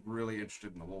really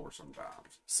interested in the lore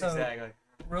sometimes. So, Exactly.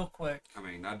 real quick, I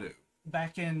mean, I do.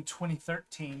 back in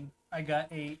 2013, I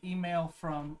got a email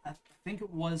from, I think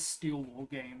it was Steelwool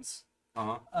Games,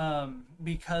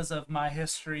 because of my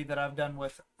history that I've done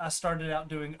with. I started out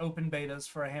doing open betas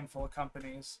for a handful of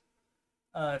companies,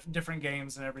 different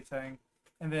games and everything,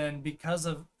 and then because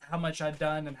of how much I'd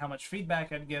done and how much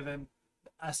feedback I'd given,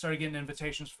 I started getting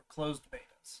invitations for closed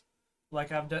betas.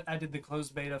 Like I did the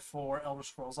closed beta for Elder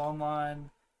Scrolls Online,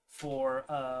 for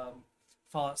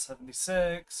Fallout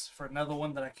 76, for another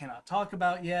one that I cannot talk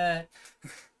about yet.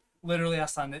 Literally, I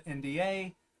signed an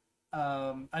NDA.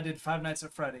 I did Five Nights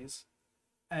at Freddy's.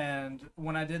 And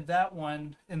when I did that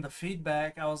one, in the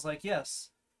feedback, I was like, yes,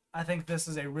 I think this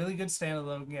is a really good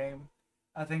standalone game.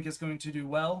 I think it's going to do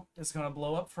well. It's going to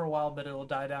blow up for a while, but it'll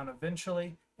die down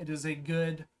eventually. It is a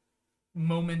good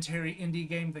momentary indie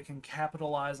game that can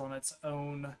capitalize on its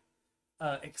own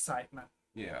excitement.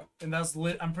 Yeah. And that's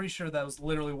I'm pretty sure that was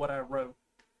literally what I wrote.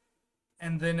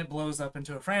 And then it blows up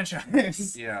into a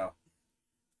franchise. Yeah.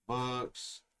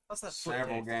 Books, How's that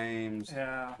several games.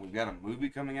 Yeah. We've got a movie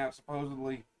coming out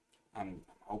supposedly. I'm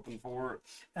hoping for it.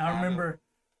 And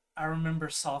I remember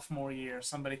sophomore year,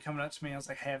 somebody coming up to me. I was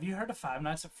like, "Hey, have you heard of Five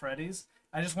Nights at Freddy's?"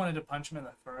 I just wanted to punch him in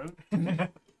the throat.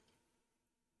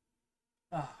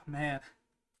 Oh man,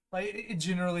 like it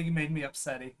generally made me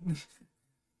upsetty.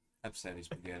 Upsetty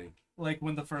spaghetti. Like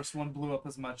when the first one blew up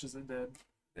as much as it did.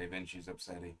 Da Vinci's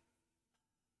upsetty.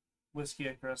 Whiskey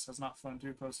Icarus has not flown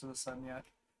too close to the sun yet.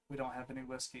 We don't have any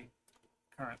whiskey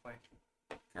currently.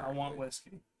 I want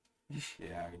whiskey.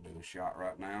 Yeah, I can do a shot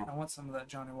right now. I want some of that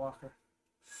Johnny Walker.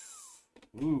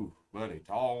 Ooh, buddy,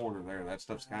 tall order there. That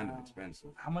stuff's kind of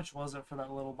expensive. How much was it for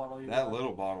that little bottle you That got?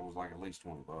 little bottle was like at least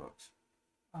 $20.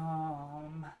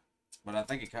 But I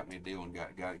think it cut me a deal and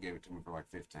gave it to me for like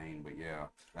 15. But yeah,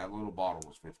 that little bottle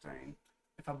was 15.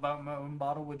 If I bought my own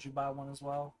bottle, would you buy one as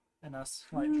well? And us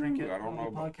like drink it I don't on the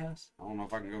know, but- podcast? I don't know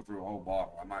if I can go through a whole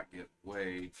bottle. I might get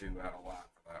way too out of line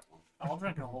for that one. I'll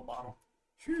drink a whole bottle.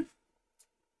 Sure.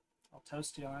 I'll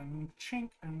toast you and chink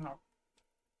and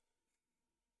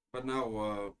But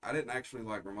no, I didn't actually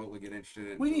like remotely get interested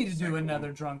in. we the need to do second another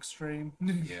one. drunk stream.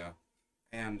 Yeah,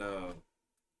 and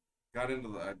got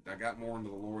into I got more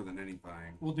into the lore than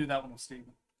anything, We'll do that one with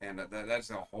Steven. and that's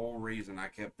the whole reason I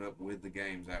kept up with the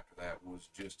games after that was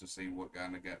just to see what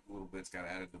kind of got little bits got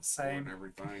added to the lore and Same.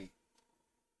 everything.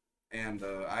 And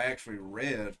I actually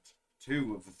read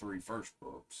 2 of the 3 first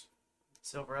books.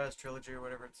 Silver Eyes trilogy or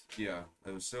whatever it's. Yeah,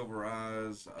 it was Silver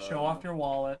Eyes. Show off your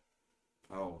wallet.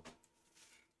 Oh.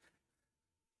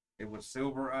 It was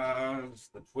Silver Eyes,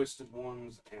 the Twisted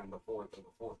Ones, and the fourth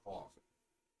closet.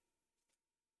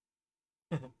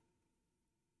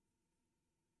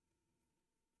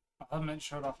 I haven't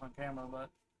showed off on camera, but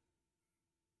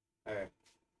Hey.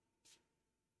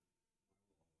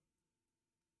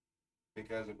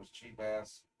 Because it was cheap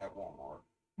ass at Walmart.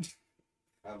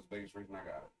 That was the biggest reason I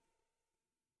got it.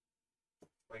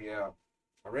 But yeah,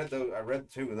 I read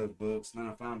 2 of those books, and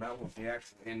then I found out what the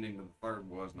actual ending to the third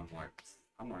was, and I'm like,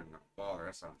 I'm not even gonna bother.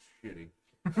 That sounds shitty.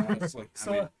 Honestly,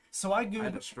 so I I had to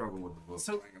googled. struggle with the book.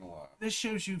 So- I ain't gonna lie. This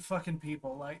shows you fucking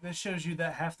people. Like this shows you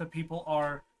that half the people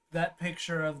are that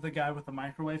picture of the guy with the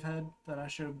microwave head that I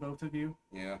showed both of you.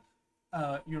 Yeah.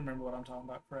 You remember what I'm talking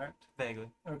about, correct? Vaguely.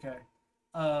 Okay.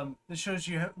 This shows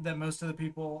you that most of the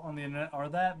people on the internet are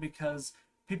that because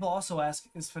people also ask,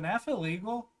 is FNAF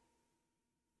illegal?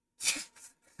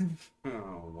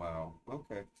 Oh wow.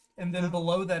 Okay. And then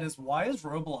below that is, why is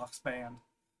Roblox banned?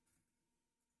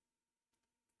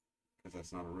 Because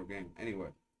that's not a real game. Anyway.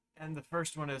 And the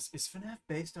first one is FNAF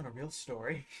based on a real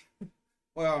story?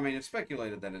 Well, I mean, it's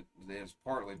speculated that it is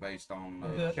partly based on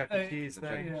The- Chuck E. Cheese the Chuck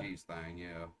thing. E. yeah. Cheese thing.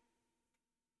 Yeah.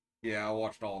 Yeah, I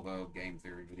watched all the game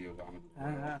theory videos on it.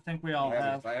 As well. I think we all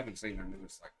have. I haven't seen their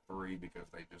newest like 3 because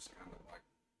they just kind of like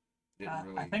didn't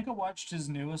really. I think I watched his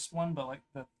newest one, but like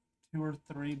the 2 or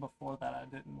 3 before that I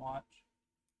didn't watch.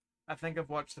 I think I've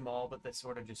watched them all, but they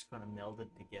sort of just kind of melded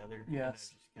together.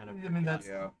 Yes. Just kind of I mean, that's,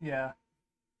 Yeah. yeah,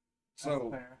 that's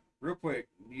So fair. real quick,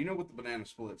 you know what the banana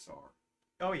splits are?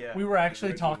 Oh, yeah. We were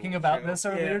actually original talking about show. this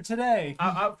earlier Yeah. today.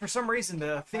 For some reason,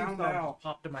 the theme Found song out.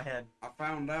 popped in my head. I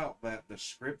found out that the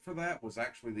script for that was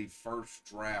actually the first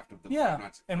draft of the Yeah, Five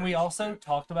Nights at and we Freddy's also script.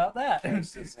 talked about that.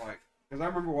 It's just like, because I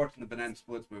remember watching the Banana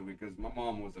Splits movie because my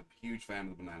mom was a huge fan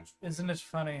of the Banana Splits. Isn't it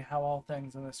funny how all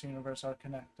things in this universe are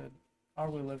connected?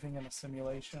 Are we living in a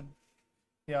simulation?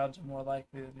 The odds are more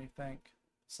likely than you think.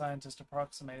 Scientists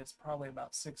approximate it's probably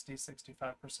about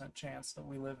 60-65% chance that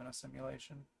we live in a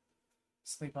simulation.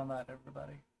 Sleep on that,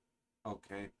 everybody.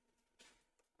 Okay.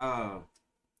 All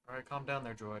right, calm down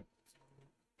there, Droid.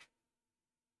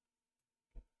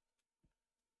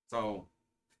 So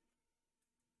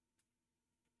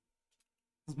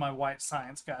as my white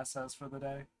science guy says for the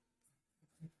day.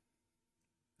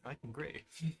 I can agree.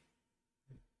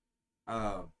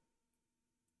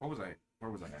 What was I?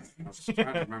 Where was I at? I was just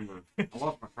trying to remember. I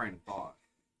lost my train of thought.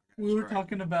 We were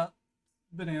talking about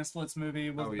Banana Splits movie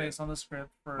was Oh, yeah. based on the script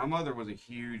for. My mother was a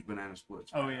huge Banana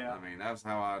Splits fan. Oh, yeah. I mean, that's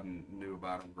how I knew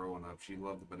about them growing up. She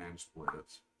loved the Banana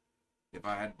Splits. If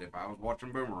I was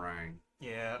watching Boomerang,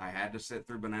 Yeah. I had to sit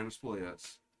through Banana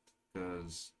Splits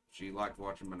because she liked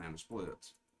watching Banana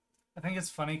Splits. I think it's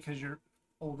funny because you're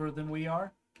older than we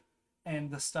are,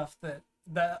 and the stuff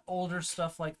that older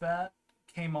stuff like that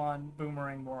came on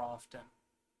Boomerang more often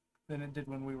than it did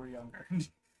when we were younger.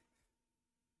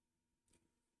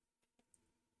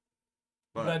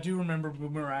 But I do remember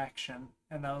Boomer Action,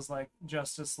 and that was like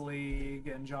Justice League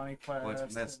and Johnny Quest.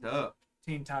 What's messed and up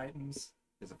Teen Titans.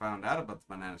 is I found out about the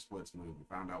Banana Splits movie,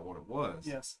 found out what it was.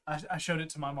 Yes, I showed it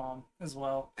to my mom as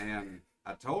well. And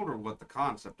I told her what the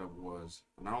concept of it was,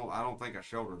 and I don't think I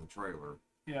showed her the trailer,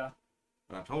 Yeah.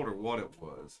 but I told her what it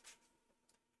was.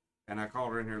 And I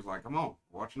called her in here, was like, "Come on,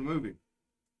 we're watching a movie."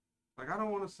 Like, I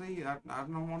don't want to see, I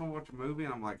don't want to watch a movie.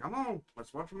 And I'm like, "Come on,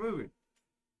 let's watch a movie."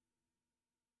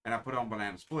 And I put on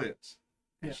Banana Splits.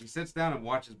 And Yeah. she sits down and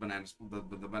watches the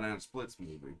Banana Splits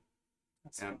movie.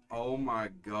 That's And funny. oh my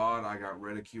God, I got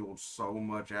ridiculed so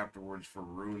much afterwards for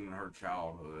ruining her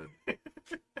childhood.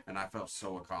 And I felt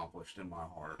so accomplished in my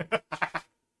heart.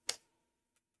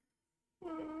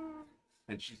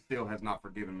 And she still has not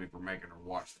forgiven me for making her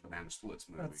watch the Banana Splits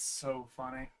movie. That's so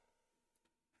funny.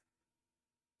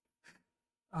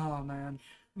 Oh man,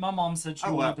 my mom said she I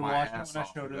wanted laughed to my watch it ass when I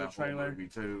off showed through her the that whole trailer. movie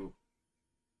too.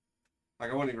 Like,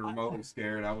 I wasn't even remotely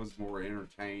scared. I was more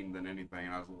entertained than anything,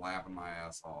 and I was laughing my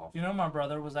ass off. You know, my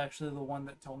brother was actually the one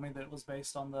that told me that it was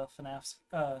based on the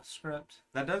FNAF script.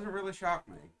 That doesn't really shock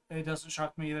me. It doesn't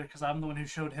shock me either because I'm the one who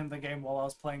showed him the game while I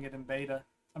was playing it in beta.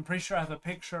 I'm pretty sure I have a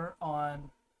picture on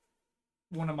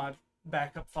one of my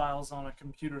backup files on a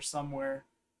computer somewhere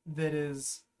that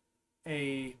is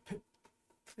me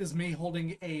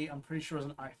holding I'm pretty sure it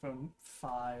was an iPhone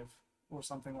 5 or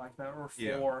something like that, or 4.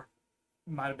 Yeah.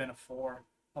 It might have been a 4.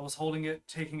 I was holding it,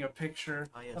 taking a picture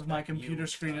Oh, yeah, it's of my back to you computer and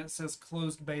screen. stuff. It says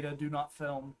closed beta, do not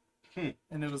film.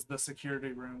 And it was the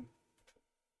security room.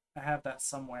 I have that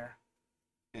somewhere.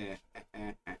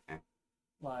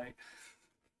 Like,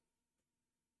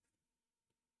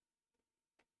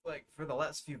 Like, for the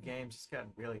last few games, it's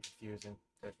gotten really confusing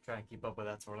to try and keep up with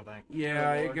that sort of thing.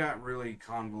 Yeah, Oh, it Lord. got really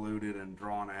convoluted and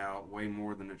drawn out way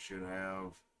more than it should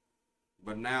have.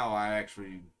 But now I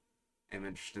actually am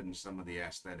interested in some of the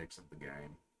aesthetics of the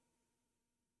game.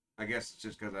 I guess it's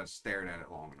just because I stared at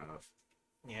it long enough.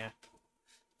 Yeah.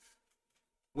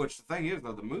 Which, the thing is,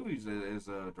 though, the movie is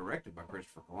directed by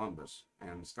Christopher Columbus,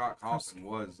 and Scott Cawthon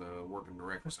was working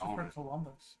directly on Christopher it.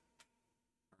 Columbus.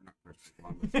 Or not Christopher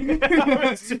Columbus. I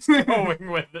was just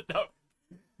going with it. No.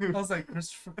 I was like,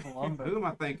 Christopher Columbus. Who am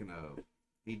I thinking of?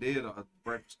 He did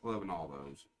Breakfast Club and all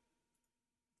those.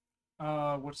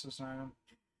 What's his name?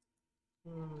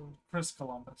 Chris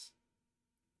Columbus.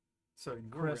 So,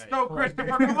 Chris- great. No,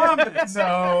 Christopher Columbus!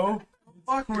 No,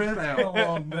 Fuck Chris yourself.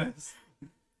 Columbus.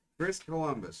 Chris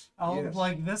Columbus. I was Yes.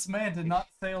 like, this man did not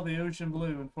sail the ocean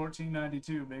blue in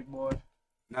 1492, big boy.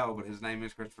 No, but his name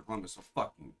is Christopher Columbus, so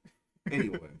fuck you.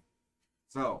 Anyway,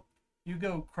 so You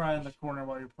go cry in the corner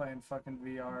while you're playing fucking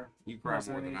VR. you cry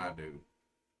Resident more than I Evil. do.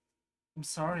 I'm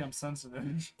sorry, I'm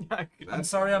sensitive. I'm That's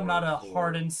sorry, I'm not a horrible.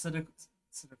 hardened,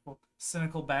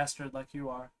 cynical bastard like you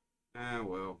are.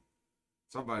 Well,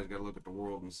 somebody's got to look at the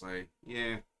world and say,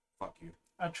 yeah, fuck you.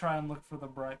 I try and look for the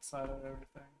bright side of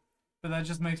everything. But that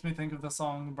just makes me think of the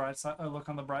song "Bright Side." Look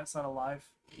on the bright side of life.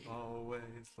 Always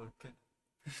looking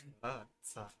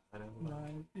outside of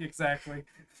life. Exactly.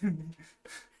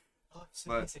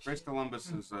 But Chris Columbus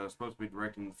is supposed to be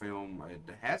directing the film.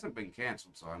 It hasn't been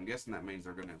canceled, so I'm guessing that means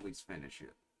they're going to at least finish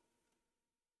it.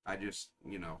 I just,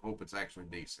 hope it's actually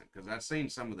decent. Because I've seen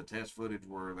some of the test footage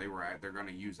where they're going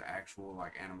to use actual,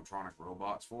 like, animatronic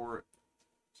robots for it.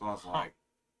 So I was like,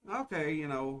 okay,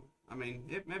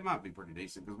 it might be pretty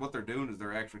decent. Because what they're doing is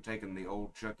they're actually taking the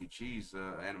old Chuck E. Cheese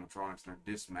animatronics and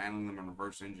they're dismantling them and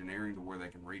reverse engineering to where they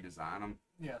can redesign them.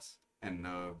 Yes. And,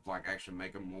 actually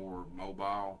make them more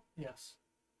mobile. Yes.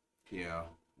 Yeah,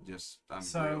 I'm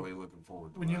So, really looking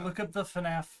forward to When that. you look up the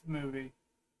FNAF movie,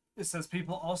 it says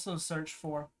people also search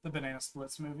for the Banana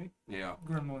Splits movie, Yeah.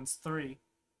 Gremlins 3,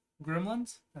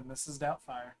 Gremlins, and Mrs.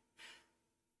 Doubtfire.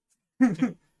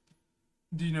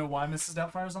 Do you know why Mrs.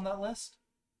 Doubtfire is on that list?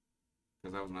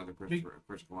 Because that was another Big-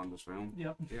 Chris Columbus film.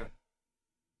 Yep. Yeah.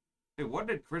 Hey, what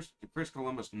did Chris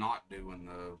Columbus not do in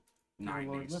the Oh,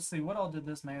 Lord, 90s? let's see, what all did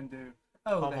this man do?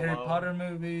 Oh, Home the Harry Alone. Potter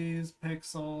movies,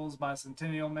 Pixels,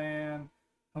 Bicentennial Man,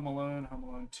 Home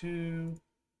Alone 2,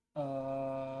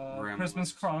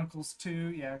 Christmas Gremlins. Chronicles 2,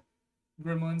 yeah,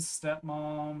 Gremlins,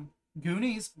 Stepmom,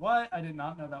 Goonies. What? I did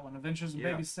not know that one. Adventures in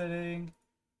Yeah. Babysitting.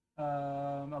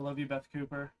 I Love You, Beth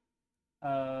Cooper.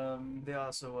 They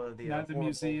also the Night at the horrible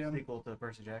Museum. sequel to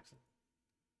Percy Jackson.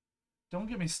 Don't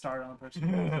get me started on Percy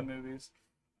Jackson movies.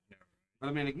 But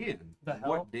I mean, again, The Help?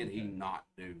 what did he not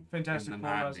do Fantastic in the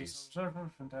Four, Rise of the 90s? Silver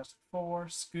Surfer, Fantastic Four,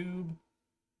 Scoob.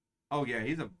 Oh, yeah,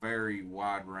 he's a very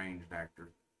wide-ranged actor.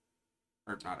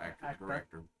 Or not actor, Actor.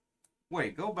 director.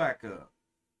 Wait, go back up.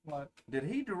 What? Did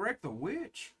he direct The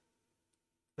Witch?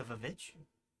 The Vavitch?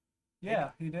 Yeah,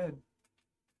 he did.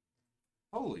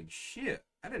 Holy shit.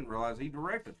 I didn't realize he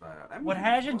directed that. That What movie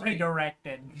was hasn't he great.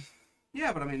 directed?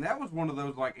 Yeah, but I mean, that was one of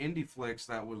those, like, indie flicks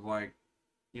that was, like,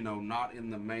 you know, not in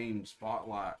the main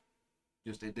spotlight.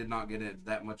 Just, it did not get it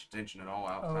that much attention at all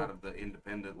outside Oh. of the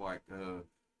independent, like,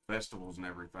 festivals and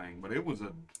everything. But it was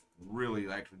a really,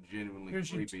 actually, genuinely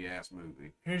Here's your creepy-ass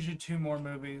movie. Here's your 2 more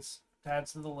movies to add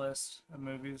to the list of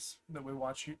movies that we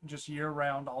watch just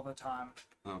year-round all the time.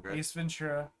 Okay. Ace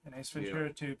Ventura and Ace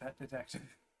Ventura 2, Pet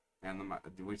Detective. And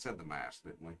we said The Mask,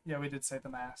 didn't we? Yeah, we did say The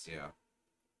Mask. Yeah.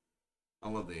 I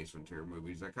love the Ace Ventura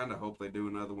movies. I kind of hope they do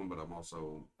another one, but I'm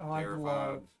also Oh, I'd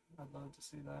terrified. love to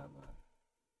see that. But...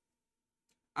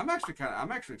 I'm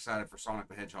actually excited for Sonic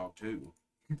the Hedgehog 2.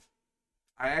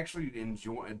 I actually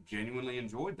genuinely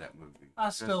enjoyed that movie. I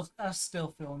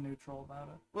still feel neutral about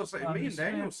it. Well, say, I'm me and just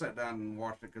Daniel saying. sat down and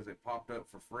watched it because it popped up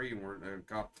for free, and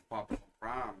popped up on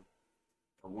Prime,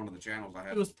 or one of the channels I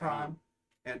had. It was at the time. Prime.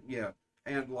 And yeah,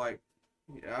 and like,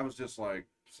 I was just like,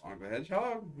 Sonic the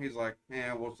Hedgehog. He's like,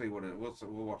 yeah, we'll see what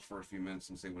we'll watch the first few minutes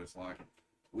and see what it's like.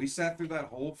 We sat through that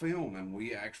whole film and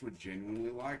we actually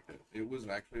genuinely liked it. It was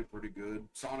actually a pretty good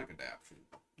Sonic adaptation.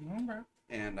 Okay.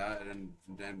 And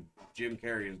Jim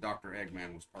Carrey as Dr.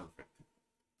 Eggman was perfect.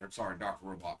 Or sorry, Dr.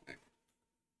 Robotnik.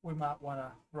 We might want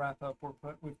to wrap up.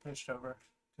 We've pushed over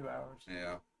 2 hours.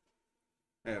 Yeah.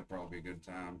 That'd probably be a good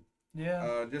time.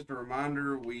 Yeah. Just a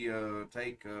reminder, we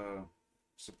take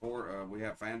support. We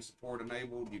have fan support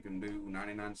enabled. You can do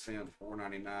 99 cents,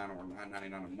 $4.99, or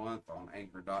 $9.99 a month on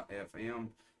Anchor.fm,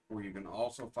 where you can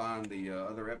also find the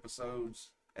other episodes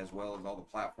as well as all the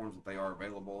platforms that they are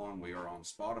available on. We are on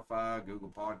Spotify,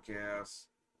 Google Podcasts,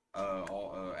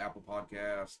 Apple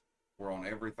Podcasts. We're on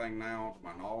everything now, to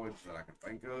my knowledge, that I can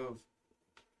think of.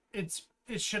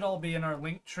 It should all be in our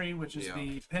link tree, which is Yeah.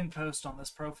 the pinned post on this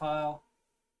profile.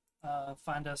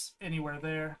 Find us anywhere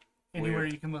there. Anywhere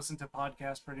you can listen to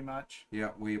podcasts, pretty much.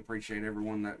 Yeah, we appreciate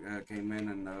everyone that came in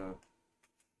and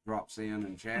drops in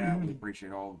and chat. We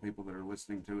appreciate all the people that are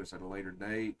listening to us at a later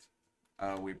date.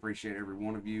 We appreciate every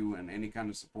one of you, and any kind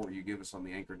of support you give us on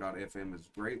the Anchor.fm is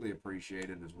greatly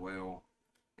appreciated as well.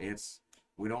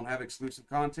 We don't have exclusive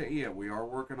content yet. We are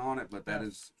working on it, but that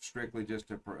is strictly just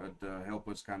to help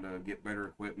us kind of get better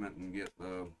equipment and get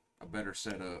a better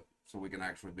setup so we can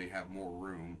actually have more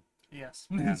room. Yes.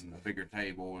 And a bigger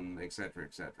table and et cetera,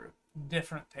 et cetera.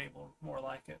 Different table, more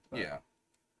like it. But Yeah.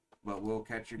 But we'll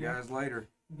catch you guys later.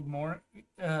 Good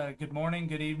morning,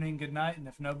 good evening, good night, and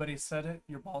if nobody said it,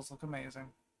 your balls look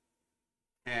amazing.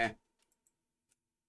 Eh.